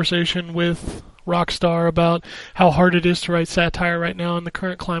was conversation with Rockstar about how hard it is to write satire right now in the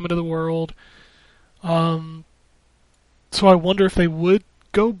current climate of the world. So I wonder if they would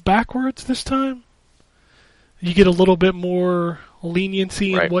go backwards this time. You get a little bit more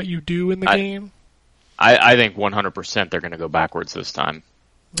leniency Right. in what you do in the game. I think 100% they're going to go backwards this time.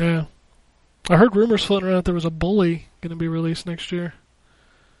 Yeah. I heard rumors floating around that there was a Bully going to be released next year.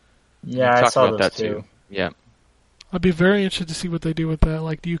 Yeah, We I talked saw about those that too. Yeah. I'd be very interested to see what they do with that.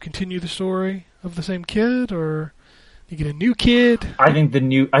 Like, do you continue the story of the same kid, or you get a new kid? I think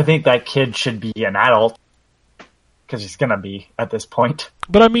that kid should be an adult because he's gonna be at this point.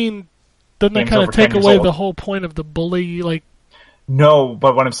 But I mean, doesn't that Game's kind of over take 10 years away old. the whole point of the bully? Like, No,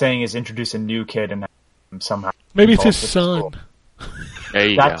 but what I'm saying is introduce a new kid and have him somehow. maybe it's involved his with the son. school. There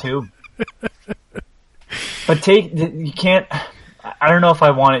you That go. too. But you can't. I don't know if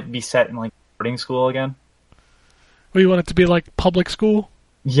I want it to be set in like boarding school again. Well, you want it to be like public school?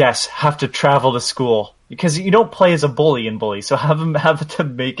 Yes, have to travel to school because you don't play as a bully in Bully, so have to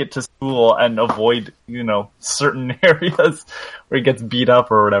make it to school and avoid certain areas where he gets beat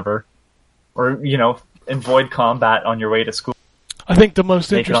up or whatever, or avoid combat on your way to school. I think the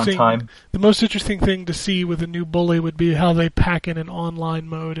most Make it on time. interesting thing to see with a new Bully would be how they pack in an online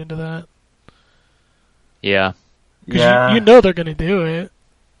mode into that. Yeah. Because you know they're going to do it.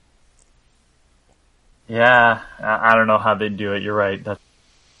 Yeah, I don't know how they do it. You're right. I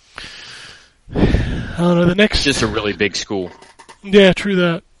don't know. The next, It's just a really big school. yeah, true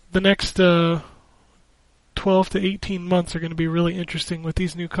that. The next 12 to 18 months are going to be really interesting with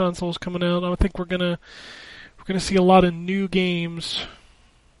these new consoles coming out. I think we're gonna see a lot of new games,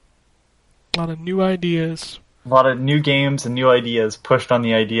 a lot of new ideas. A lot of new games and new ideas pushed on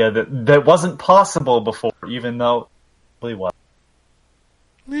the idea that wasn't possible before, even though it really was.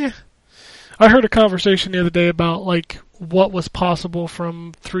 Yeah. I heard a conversation the other day about like what was possible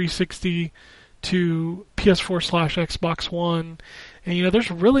from 360 to PS4/Xbox One, and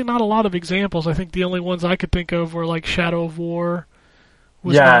there's really not a lot of examples. I think the only ones I could think of were like Shadow of War. I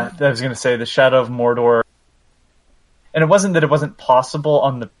was going to say the Shadow of Mordor, and it wasn't that it wasn't possible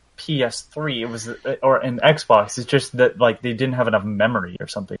on the PS3. It was or in Xbox. It's just that like they didn't have enough memory or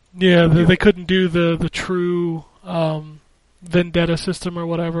something. Yeah, they couldn't do the true vendetta system or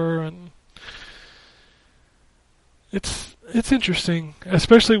whatever, and it's interesting,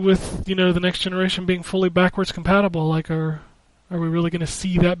 especially with the next generation being fully backwards compatible. Like, are we really going to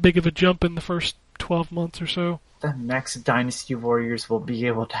see that big of a jump in the first 12 months or so? The next Dynasty Warriors will be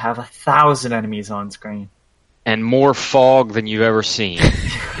able to have 1,000 enemies on screen. And more fog than you've ever seen.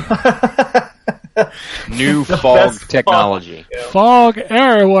 New The fog best technology. Fog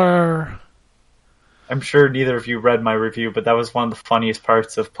everywhere. I'm sure neither of you read my review, but that was one of the funniest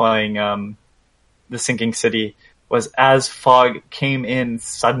parts of playing The Sinking City, was as fog came in,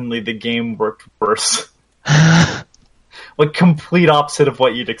 suddenly the game worked worse. Like, complete opposite of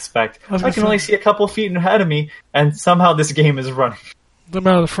what you'd expect. I can only see a couple of feet ahead of me, and somehow this game is running The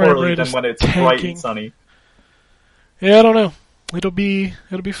amount of the frame poorly rate than is when it's bright tanking. and sunny. Yeah, I don't know. It'll be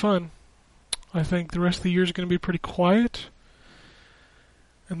fun. I think the rest of the year is going to be pretty quiet.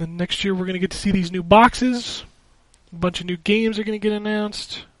 And then next year we're going to get to see these new boxes. A bunch of new games are going to get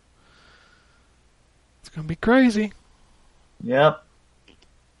announced. It's going to be crazy. Yep.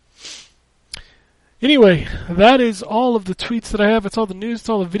 Anyway, that is all of the tweets that I have. It's all the news. It's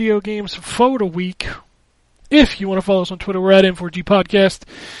all the video games for the week. If you want to follow us on Twitter, we're at N4G Podcast.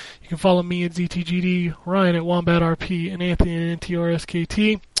 You can follow me at ZTGD, Ryan at WombatRP, and Anthony at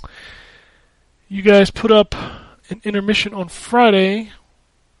NTRSKT. You guys put up an intermission on Friday.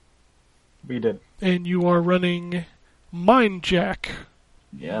 We did. And you are running Mind Jack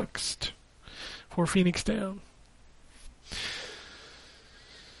next for Phoenix Down.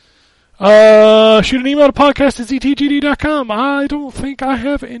 Shoot an email to podcast@ztgd.com. I don't think I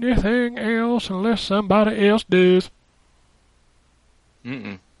have anything else unless somebody else does.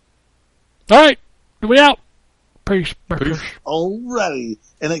 Mm-mm. Alright, we out. Peace. Alrighty.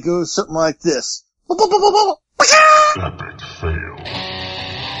 And it goes something like this. Epic fail.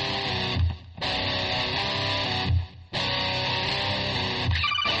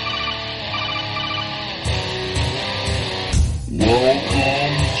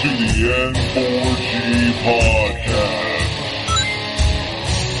 Welcome to the N4G Podcast.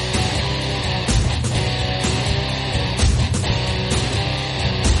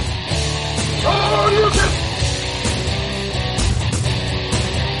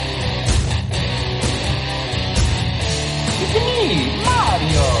 It's me,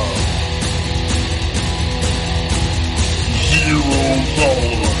 Mario. $0.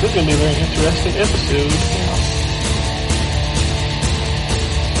 This is going to be a very interesting episode.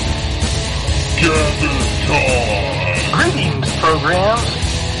 Greetings, programs.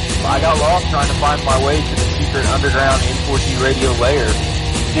 I got lost trying to find my way to the secret underground N4G Radio lair.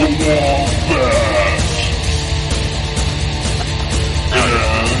 The Wombat. And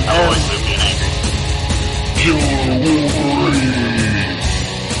I always live being angry. Killer Wolverine.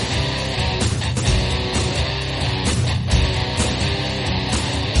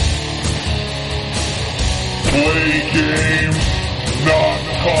 Play games, not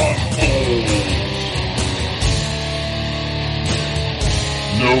consoles.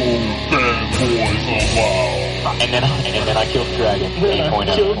 No fanboys allowed. And then I killed the dragon.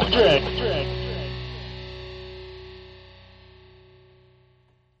 8.0. Killed the dragon.